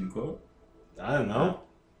a Dune quote? I don't know.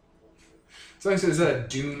 So I said, is that a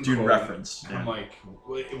Dune Dune quote? reference. And I'm like,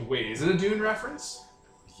 wait, is it a Dune reference?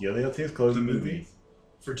 Yell at it, call it The mean movie. things.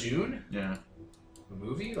 For Dune? Yeah. A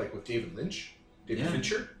movie? Like with David Lynch? David Yeah.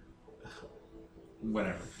 Fincher?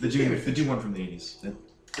 Whatever. The Dune one from the 80s.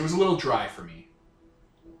 It was a little dry for me.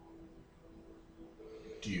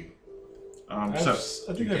 Dune. I So,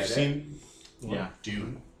 think you I've get it? seen. yeah.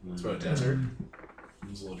 Dune. It's about a desert. It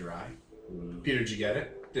was a little dry. Peter, did you get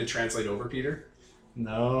it? Did it translate over, Peter?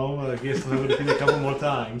 No, I guess I'll repeat a couple more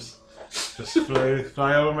times. Just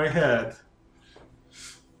fly over my head.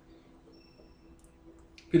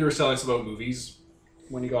 Peter was telling us about movies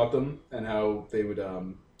when he got them and how they would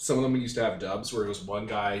some of them used to have dubs where it was one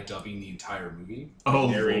guy dubbing the entire movie, Oh,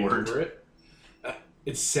 narrating Lord. over it.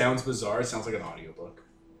 It sounds bizarre. It sounds like an audiobook.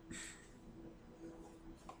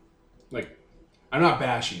 Like, I'm not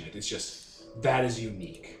bashing it. It's just that is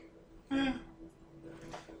unique.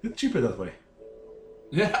 It's cheaper that way.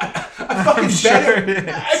 Yeah, I fucking bet it.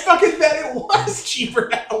 I fucking bet it was cheaper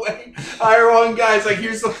that way. Hire on guys like,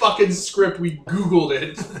 here's the fucking script. We Googled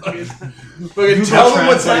it. Fucking tell them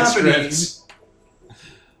what's Translate happening. scripts.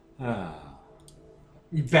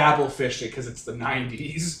 We babble fished it because it's the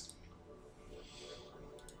 90s.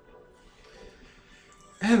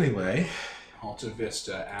 Anyway, Alta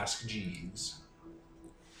Vista, ask Jeeves.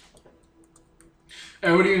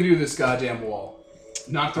 And what are you gonna do with this goddamn wall?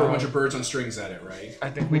 Not throw a bunch of birds on strings at it, right? I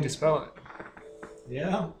think we dispel it.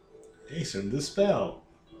 yeah. Acer, the spell.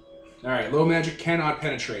 Alright, low magic cannot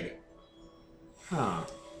penetrate it. Huh.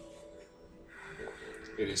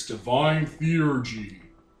 It is divine theurgy.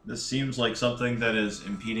 This seems like something that is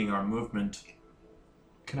impeding our movement.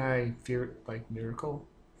 Can I miracle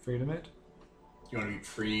freedom it? You want to be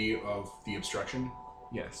free of the obstruction?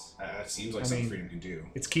 Yes. That seems like I something mean- freedom can do.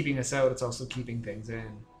 It's keeping us out. It's also keeping things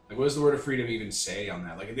in. Like, what does the word of freedom even say on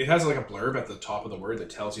that? Like, it has like a blurb at the top of the word that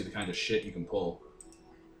tells you the kind of shit you can pull.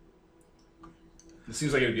 It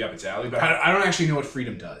seems like it would be up its alley, but I don't actually know what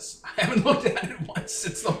freedom does. I haven't looked at it once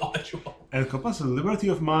since the module. Encompass the liberty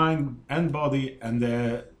of mind and body and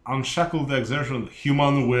the unshackled exertion of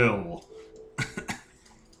human will.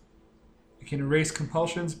 You can erase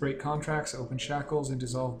compulsions, break contracts, open shackles, and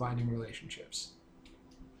dissolve binding relationships.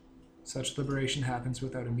 Such liberation happens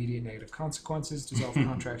without immediate negative consequences. Dissolved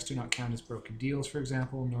contracts do not count as broken deals, for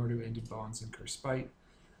example, nor do ended bonds incur spite.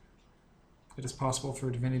 It is possible for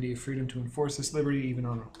a divinity of freedom to enforce this liberty even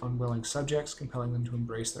on unwilling subjects, compelling them to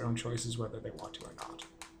embrace their own choices whether they want to or not.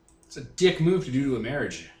 It's a dick move to do to a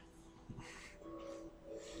marriage.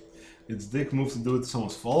 It's dick move to do it to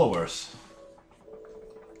someone's followers.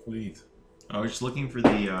 Sweet. I was just looking for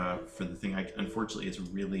the thing. Unfortunately, it's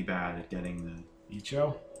really bad at getting the.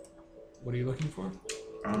 Icho? What are you looking for?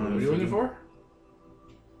 What are you looking for?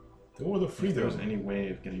 The word of If there's freedom. any way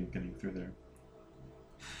of getting through there.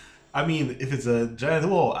 I mean, if it's a giant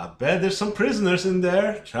wall, I bet there's some prisoners in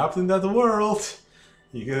there, trapped in that world.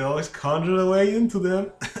 You can always conjure a way into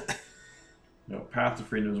them. No, Path to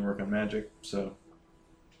Freedom doesn't work on magic, so.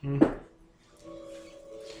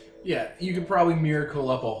 Yeah, you could probably miracle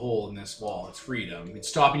up a hole in this wall. It's freedom. It's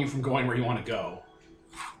stopping you from going where you want to go.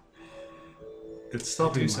 It's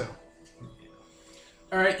stopping Do so.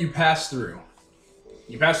 Alright, you pass through.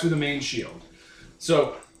 You pass through the main shield.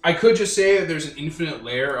 So, I could just say that there's an infinite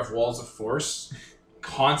layer of walls of force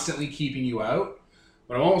constantly keeping you out,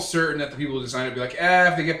 but I'm almost certain that the people who designed it would be like,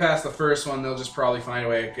 if they get past the first one, they'll just probably find a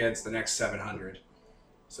way against the next 700.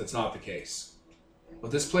 So that's not the case. But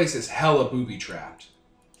this place is hella booby-trapped.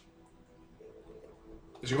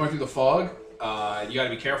 As you're going through the fog, you gotta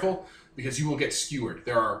be careful, because you will get skewered.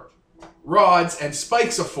 There are rods and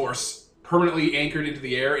spikes of force permanently anchored into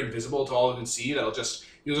the air, invisible to all who can see. You'll just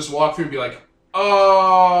walk through and be like,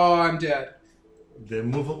 oh, I'm dead. The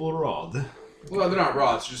movable rod. Well, they're not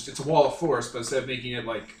rods, it's a wall of force, but instead of making it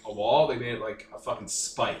like a wall, they made it like a fucking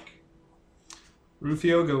spike.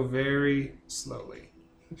 Rufio, go very slowly.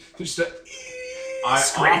 Just a I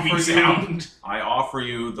sound. I offer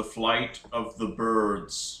you the flight of the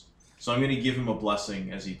birds. So I'm going to give him a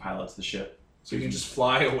blessing as he pilots the ship. So you can just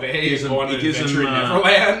fly away Gives and him- go on an it gives him, adventure in uh,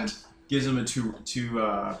 Neverland. Gives him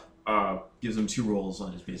gives him 2 rolls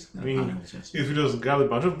on his basic. I mean, rolls, yes. if you just grab a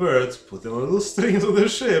bunch of birds, put them on little strings on the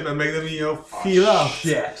ship, and make them, feel out.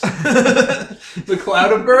 Shit. The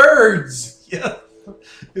cloud of birds. Yeah.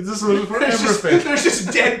 It's a solution for There's everything.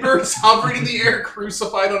 just dead birds hovering in the air,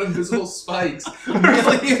 crucified on invisible spikes.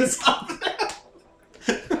 Really?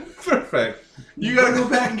 Perfect. You gotta go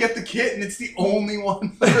back and get the kit, and it's the only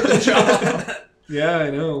one for the job. Yeah, I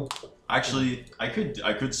know. Actually, I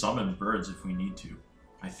could summon birds if we need to.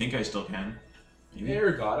 I think I still can. Maybe.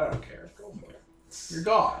 You're God, I don't care. Go for it. You're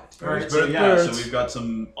God. Alright, so yeah, so we've got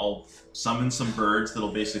I'll summon some birds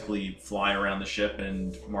that'll basically fly around the ship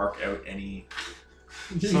and mark out any.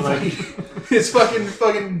 So, like, it's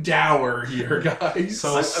fucking dour here, guys.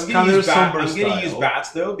 So- I'm kind gonna of use somber I'm gonna style. use bats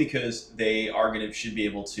though because they should be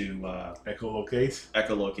able to Echolocate.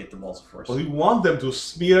 echolocate the walls of force. Well, you want them to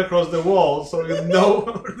smear across the wall so you know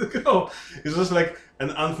where to go. It's just like an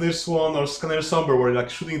unfinished swan or scanner somber where you're like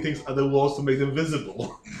shooting things at the walls to make them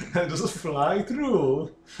visible. And just fly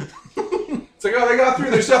through. It's like, oh, they got through,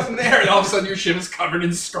 there's nothing there, and all of a sudden your ship is covered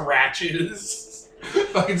in scratches.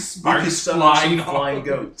 Fucking sparks flying off.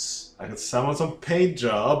 goats. I could summon some paint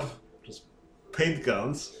job. Just paint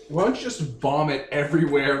guns. Why don't you just vomit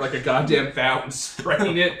everywhere like a goddamn fountain,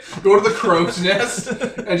 spraying it, go to the crow's nest,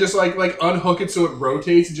 and just like unhook it so it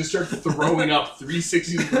rotates and just start throwing up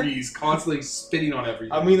 360 degrees, constantly spitting on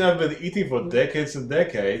everything. I mean, I've been eating for decades and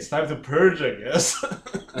decades. Time to purge, I guess.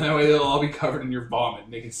 And that way they'll all be covered in your vomit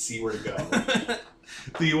and they can see where to go.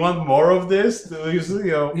 Do you want more of this? Do you, Is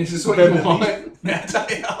this what spend you the- want,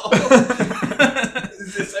 Mattiel?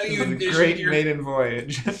 Is this how you envision Great your... maiden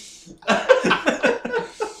voyage.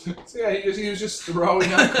 So yeah, he was just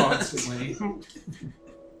throwing up constantly.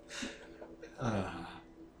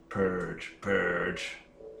 Purge, purge.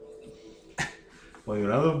 Well, you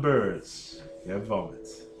run out of birds. You have vomit.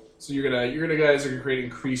 So you're gonna guys are gonna create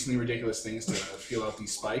increasingly ridiculous things to feel out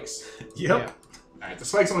these spikes. Yep. Alright, the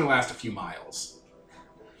spikes only last a few miles.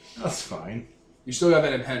 That's fine. You still got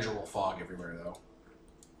that impenetrable fog everywhere though.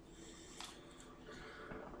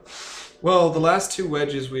 Well, the last 2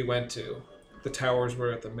 wedges we went to, the towers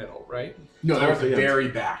were at the middle, right? No, they're at Okay, the yeah. very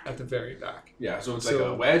back. At the very back. Yeah, so it's like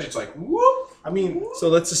So- a wedge, it's like whoop! I mean, So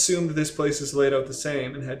let's assume that this place is laid out the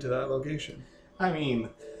same and head to that location. I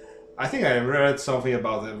think I read something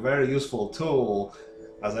about a very useful tool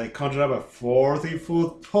as I conjured up a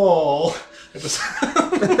 40-foot pole. It was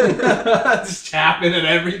Just tapping and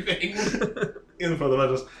everything. in front of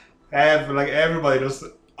us, just have like everybody just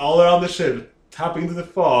all around the ship tapping into the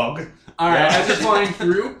fog. Alright, as you're flying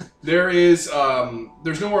through, there's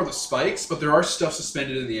no more of the spikes, but there are stuff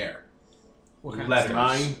suspended in the air. What kind Letters. of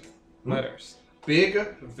Mine. letters? Big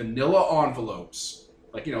vanilla envelopes.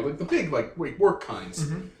 Like, like the big, work kinds.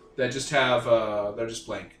 Mhm. That just have, they're just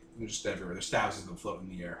blank. They're just everywhere. There's thousands of them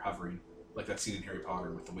floating in the air, hovering. Like that scene in Harry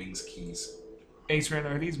Potter with the wings keys. Ace-Ren,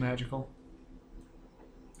 are these magical?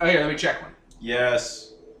 Oh, yeah, let me check one. Yes.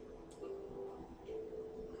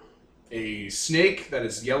 A snake that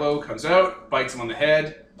is yellow comes out, bites him on the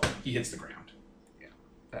head, he hits the ground.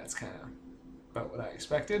 That's kind of about what I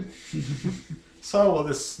expected. So will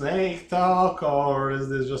the snake talk, or is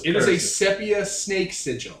this just? It is a curses? sepia snake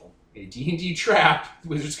sigil, a D&D trap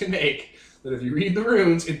wizards can make, that if you read the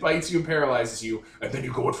runes, it bites you and paralyzes you, and then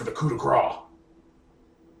you go in for the coup de grace.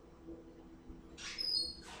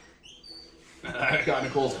 I got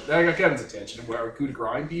Kevin's attention. We're coup de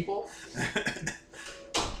grace people.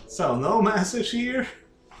 So no message here.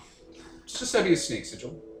 It's just sepia snake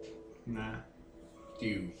sigil. Nah. Do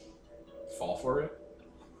you fall for it?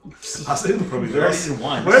 That's it. Probably We already does. did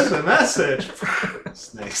one. Where's the message?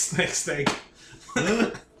 Snake, snake, snake.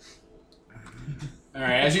 All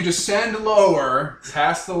right, as you descend lower,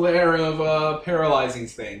 past the layer of paralyzing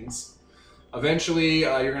things, eventually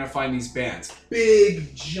you're going to find these bands.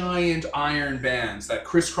 Big, giant iron bands that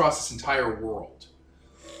crisscross this entire world.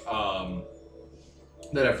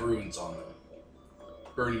 That have runes on them.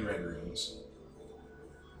 Burning red runes.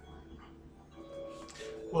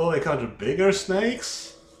 Will they conjure bigger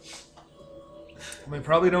snakes? They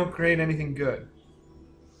probably don't create anything good.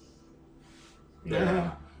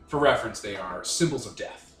 Yeah. For reference, they are symbols of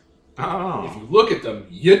death. If Oh. you look at them,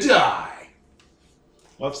 you die.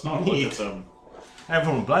 Let's not look Neat. at them.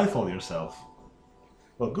 Everyone blindfold yourself.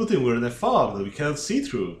 Well, good thing we're in the fog that we can't see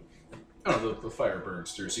through. Oh, the fire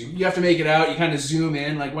burns through. So you have to make it out. You kind of zoom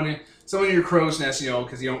in, like when someone in your crow's nest,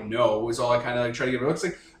 because you don't know, is all I kind of like try to get. It looks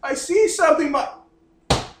like I see something, but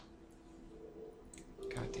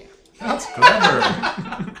Goddamn. That's clever.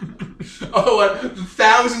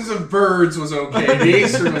 thousands of birds was okay. The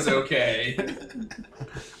Acer was okay.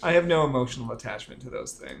 I have no emotional attachment to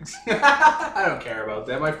those things. I don't care about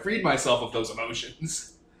them. I freed myself of those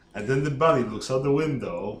emotions. And then the bunny looks out the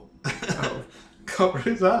window. Oh. Cover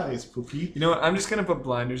his eyes, Poopy. You know what? I'm just gonna put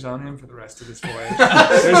blinders on him for the rest of this voyage.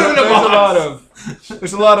 Put him in a box.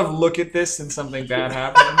 There's a lot of look at this and something bad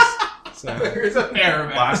happens. So There's a pair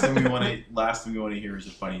of Last thing we want to hear is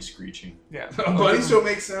a bunny screeching. yeah, Bunnies don't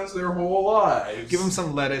make sounds their whole lives. give him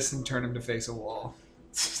some lettuce and turn him to face a wall.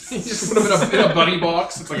 You just put them in a bunny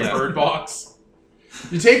box. It's like a bird box.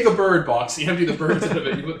 You take the bird box, you empty the birds out of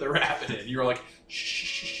it, you put the rabbit in. You're like,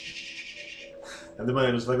 shh. And the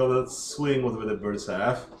bunny was like on that swing with the birds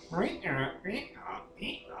have.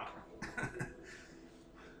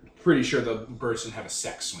 Pretty sure the birds didn't have a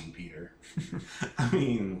sex swing, Peter. I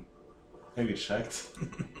mean, maybe checked.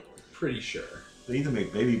 Pretty sure. They need to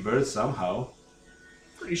make baby birds somehow.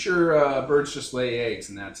 Pretty sure birds just lay eggs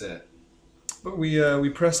and that's it. But we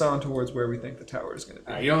press on towards where we think the tower is going to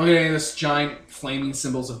be. You don't get any of this giant flaming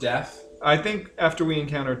symbols of death? I think after we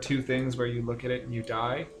encounter two things where you look at it and you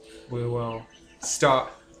die, we will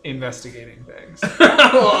stop investigating things.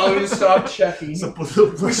 Well, we stop checking. So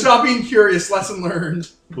We stop being curious. Lesson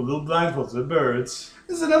learned. Put little blindfolds to the birds.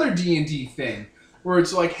 This is another D&D thing. Where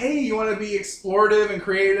it's like, hey, you want to be explorative and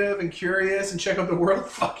creative and curious and check out the world?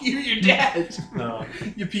 Fuck you, you're dead. No.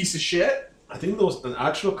 You piece of shit. I think there was an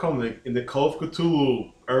actual comic in the Call of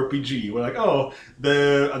Cthulhu RPG where like, oh,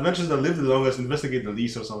 the adventures that live the longest investigate the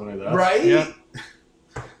least or something like that. Right? Yeah.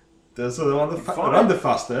 That's the one that run the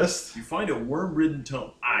fastest. You find a worm-ridden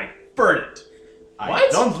tome, I burn it. I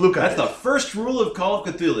don't look at That's it. the first rule of Call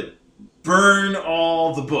of Cthulhu. Burn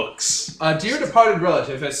all the books. A dear departed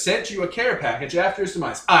relative has sent you a care package after his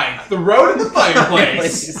demise. I throw it in the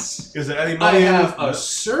fireplace. Is there any I money have in a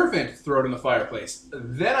servant throw it in the fireplace.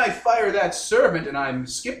 Then I fire that servant and I'm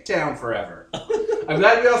skipped town forever. I'm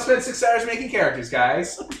glad we all spent 6 hours making characters,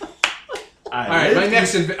 guys. All right,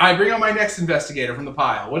 I bring on my next investigator from the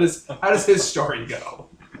pile. How does his story go?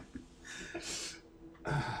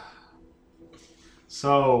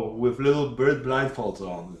 So, with little bird blindfolds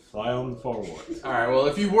on, fly on forward. All right. Well,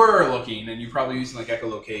 if you were looking, and you're probably using like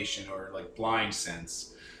echolocation or like blind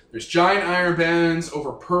sense, there's giant iron bands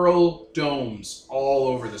over pearl domes all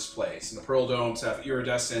over this place, and the pearl domes have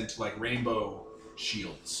iridescent like rainbow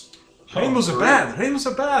shields. Rainbows are bad! Rainbows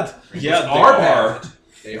are bad! Yeah, they are are. bad.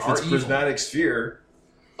 They If are it's evil. prismatic sphere.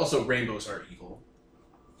 Also, rainbows are evil.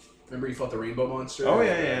 Remember you fought the rainbow monster? Oh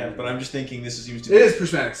yeah. But I'm just thinking this seems to It be. is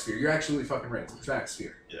prismatic sphere. You're absolutely fucking right. It's prismatic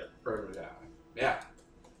sphere. Yeah. Further down. Yeah.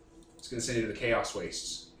 It's gonna send you to the chaos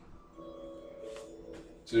wastes.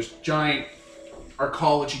 So there's giant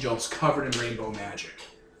arcology domes covered in rainbow magic.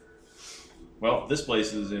 Well, this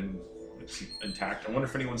place is it's intact. I wonder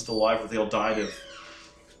if anyone's still alive. If they all died of.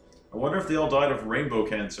 I wonder if they all died of rainbow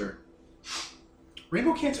cancer.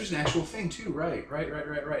 Rainbow cancer is an actual thing too, right?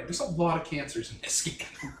 There's a lot of cancers in this game.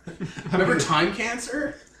 Remember time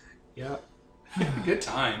cancer? Yeah. Good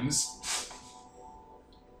times.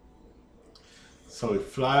 So we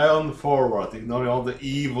fly on forward, ignoring all the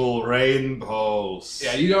evil rainbows.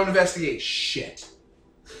 Yeah, you don't investigate shit.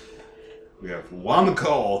 We have one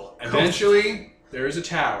goal. Eventually, there is a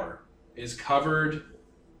tower. It is covered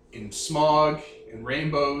in smog and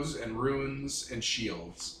rainbows and runes and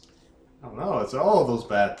shields. Oh no, it's all of those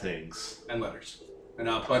bad things. And letters. And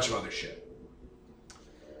a bunch of other shit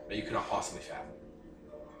that you cannot possibly fathom.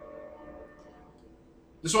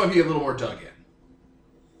 This one might be a little more dug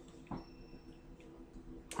in.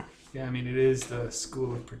 Yeah, I mean, it is the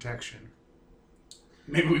school of protection.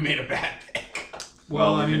 Maybe we made a bad pick.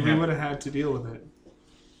 Well, Well, I we mean, can we have- would have had to deal with it.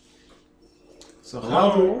 So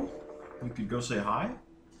Hello? We could go say hi?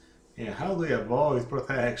 how do we avoid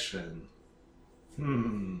protection?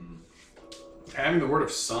 Having the word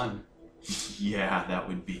of sun. Yeah, that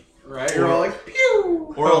would be. Right? You're all like,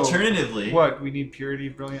 pew! Or alternatively, What? We need purity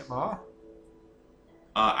of brilliant law?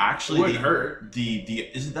 actually, Wouldn't hurt. The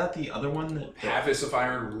isn't that the other one that Havis of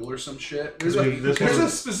Iron Rule or some shit. There's This a one-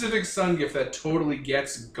 specific sun gift that totally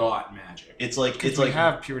gets got magic. it's like We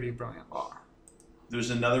have purity of brilliant law. There's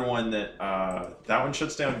another one that that one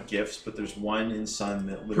shuts down gifts, but there's one in Sun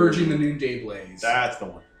that literally Purging the noonday blaze. That's the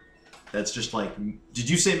one. That's just like, did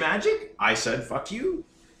you say magic? I said fuck you.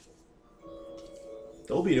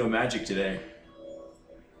 There'll be no magic today.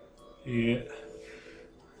 Yeah.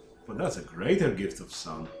 But that's a greater gift of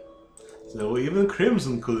sun. So even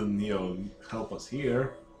Crimson couldn't, help us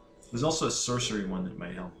here. There's also a sorcery one that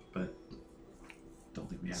might help, but don't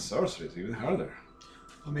think we have. Sorcery is even harder.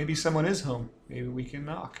 Well, maybe someone is home. Maybe we can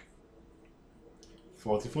knock.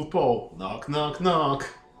 40-foot pole. Knock, knock, knock.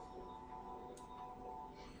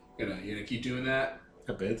 You gonna keep doing that?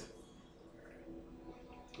 A bit.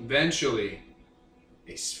 Eventually,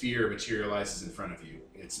 a sphere materializes in front of you.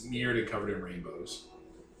 It's mirrored and covered in rainbows.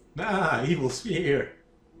 Ah, evil sphere.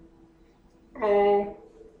 Hello.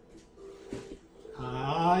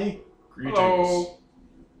 Hi. Greetings. Hello.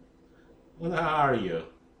 What are you?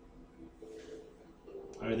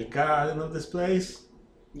 Are you the guardian of this place?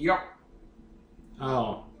 Yup.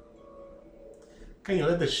 Oh. Can you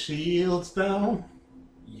let the shields down?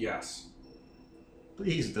 Yes.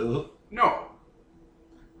 Please do. No.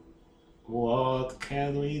 What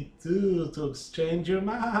can we do to exchange your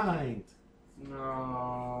mind?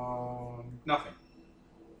 No. Nothing.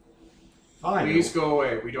 Fine. Please go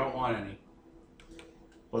away. We don't want any.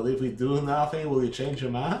 But if we do nothing, will you change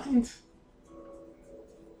your mind?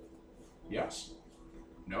 Yes.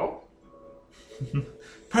 No.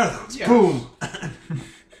 Paradox. Yes. Boom. That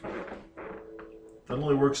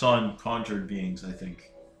only works on conjured beings, I think.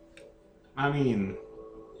 I mean,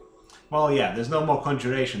 well, yeah. There's no more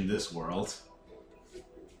conjuration in this world.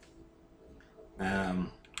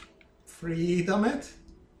 Freedom it.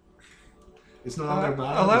 It's no longer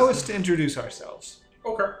bound. Allow us to introduce ourselves.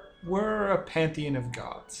 Okay. We're a pantheon of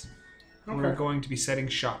gods. We're Okay. going to be setting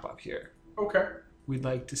shop up here. Okay. We'd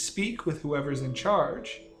like to speak with whoever's in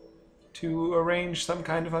charge to arrange some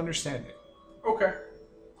kind of understanding. Okay.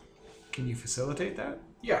 Can you facilitate that?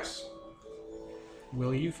 Yes.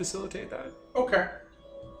 Will you facilitate that? Okay.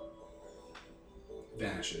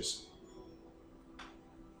 Vanishes.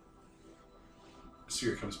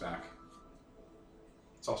 Sphere comes back.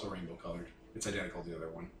 It's also rainbow colored. It's identical to the other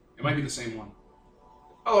one. It might be the same one.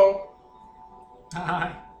 Hello.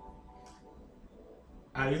 Hi.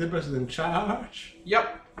 Are you the person in charge?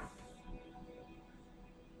 Yep.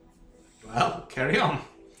 Well, carry on.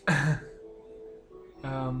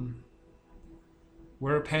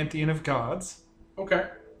 We're a pantheon of gods. Okay.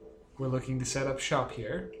 We're looking to set up shop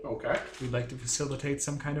here. Okay. We'd like to facilitate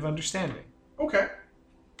some kind of understanding. Okay.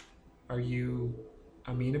 Are you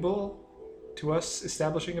amenable to us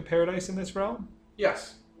establishing a paradise in this realm?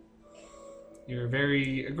 Yes. You're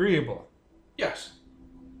very agreeable. Yes.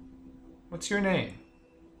 What's your name?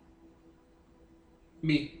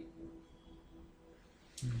 Me.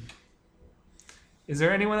 Is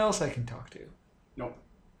there anyone else I can talk to? Nope.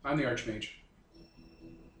 I'm the Archmage.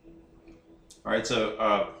 Alright,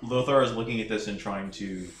 so Lothar is looking at this and trying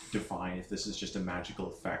to define if this is just a magical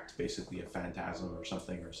effect, basically a phantasm or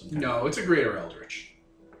something, or something. No, it's a Greater Eldritch.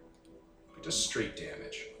 Just straight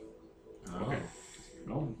damage. Okay.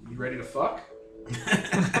 No, you ready to fuck?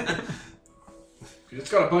 It's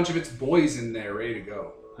got a bunch of its boys in there ready to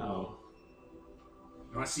go. Oh.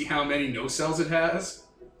 You want to see how many no cells it has?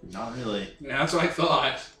 Not really. Yeah, that's what I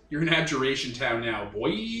thought. You're in Abjuration Town now,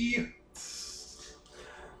 boy.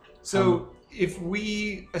 So, if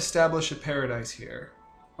we establish a paradise here,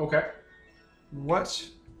 Okay. what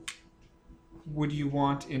would you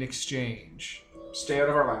want in exchange? Stay out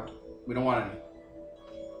of our land. We don't want any.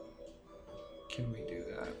 Can we do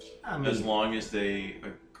that? I mean, As long as they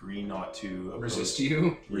agree not to Resist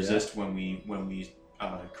you. resist when we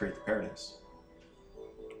create the paradise.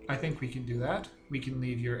 I think we can do that. We can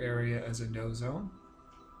leave your area as a no zone.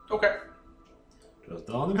 Okay. just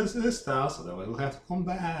don't resist us, so that we'll have to come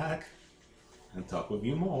back and talk with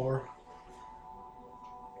you more.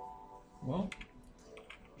 Well,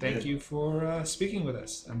 thank you for speaking with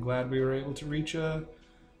us. I'm glad we were able to reach a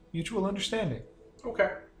mutual understanding.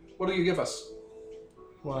 Okay. What do you give us?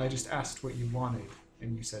 Well, I just asked what you wanted,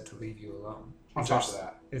 and you said to leave you alone. On top of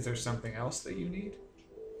that. Is there something else that you need?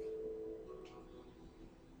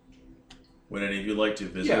 Would any of you like to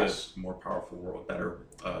visit Yes. a more powerful world, better?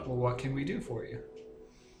 Well, what can we do for you?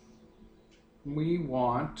 We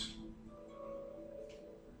want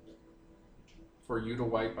for you to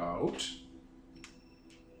wipe out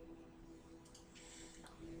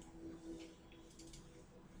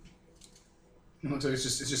so it's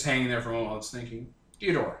just hanging there for a moment while it's thinking.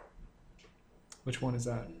 Theodore, Which one is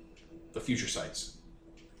that? the future sites.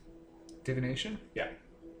 Divination? Yeah.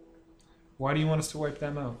 Why do you want us to wipe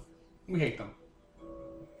them out? We hate them.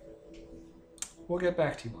 we'll get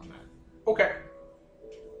back to you on that. Okay.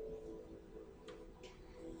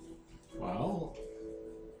 Well,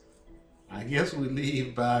 I guess we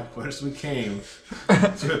leave back where we came.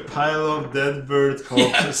 To a pile of dead bird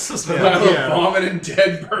corpses. Yeah. Vomit and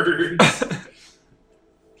dead birds.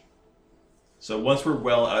 So once we're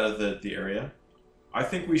well out of the area, I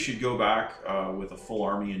think we should go back with a full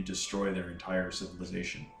army and destroy their entire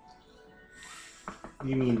civilization.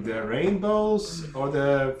 You mean the rainbows or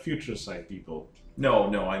the future sight people? No,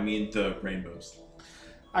 I mean the rainbows.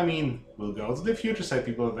 I mean, we'll go to the future sight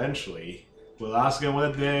people eventually. We'll ask them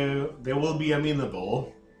whether they will be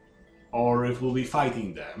amenable or if we'll be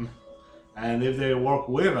fighting them. And if they work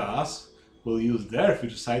with us, we'll use their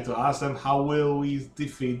future sight to ask them how will we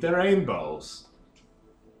defeat the rainbows.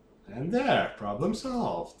 And there, problem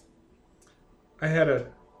solved. I had a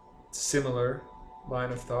similar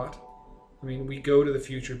line of thought. I mean, we go to the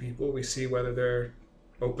future people, we see whether they're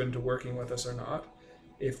open to working with us or not.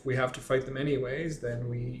 If we have to fight them anyways, then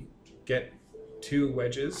we get 2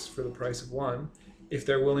 wedges for the price of 1. If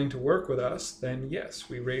they're willing to work with us, then yes,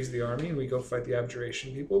 we raise the army and we go fight the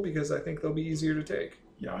abjuration people because I think they'll be easier to take.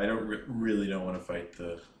 Yeah, I don't really don't want to fight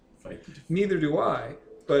the. Neither do I,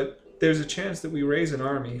 but there's a chance that we raise an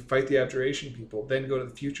army, fight the abjuration people, then go to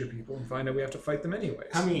the future people and find out we have to fight them anyways.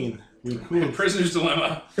 I mean, we could. Prisoner's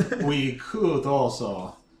dilemma. We could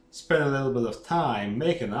also spend a little bit of time,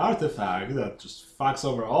 make an artifact that just fucks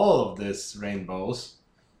over all of these rainbows.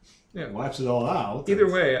 Yeah. Wipes it all out.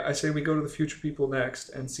 Either way, I say we go to the future people next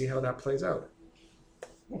and see how that plays out.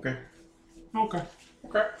 Okay. Okay.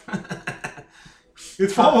 Okay.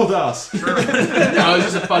 It followed us. No,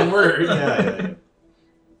 it's just a fun word. Yeah.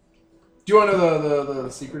 Do you want to know the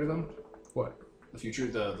secret of them? What? The future,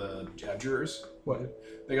 the abjurers? What?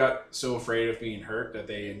 They got so afraid of being hurt that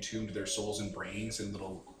they entombed their souls and brains in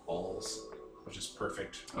little balls, which is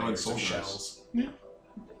perfect. Oh, and layers soul of shells. shells. Yeah.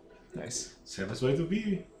 Nice. Safest way to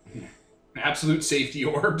be. Absolute safety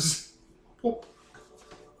orbs.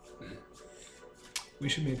 We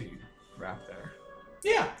should maybe wrap there.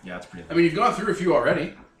 Yeah. Yeah, it's pretty. I mean, you've gone through a few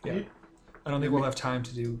already. Yeah. I don't think we'll have time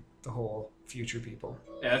to do the whole future people.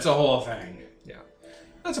 Yeah, it's a whole thing. Yeah.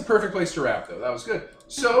 That's a perfect place to wrap, though. That was good.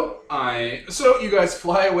 So you guys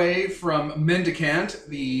fly away from Mendicant,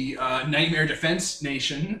 the Nightmare Defense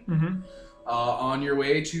Nation, on your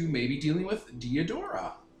way to maybe dealing with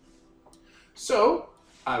Diodora. So,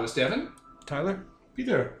 I was Devin. Tyler?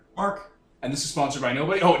 Peter. Mark. And this is sponsored by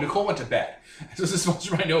nobody. Oh, Nicole went to bed. This is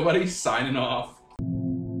sponsored by nobody. Signing off.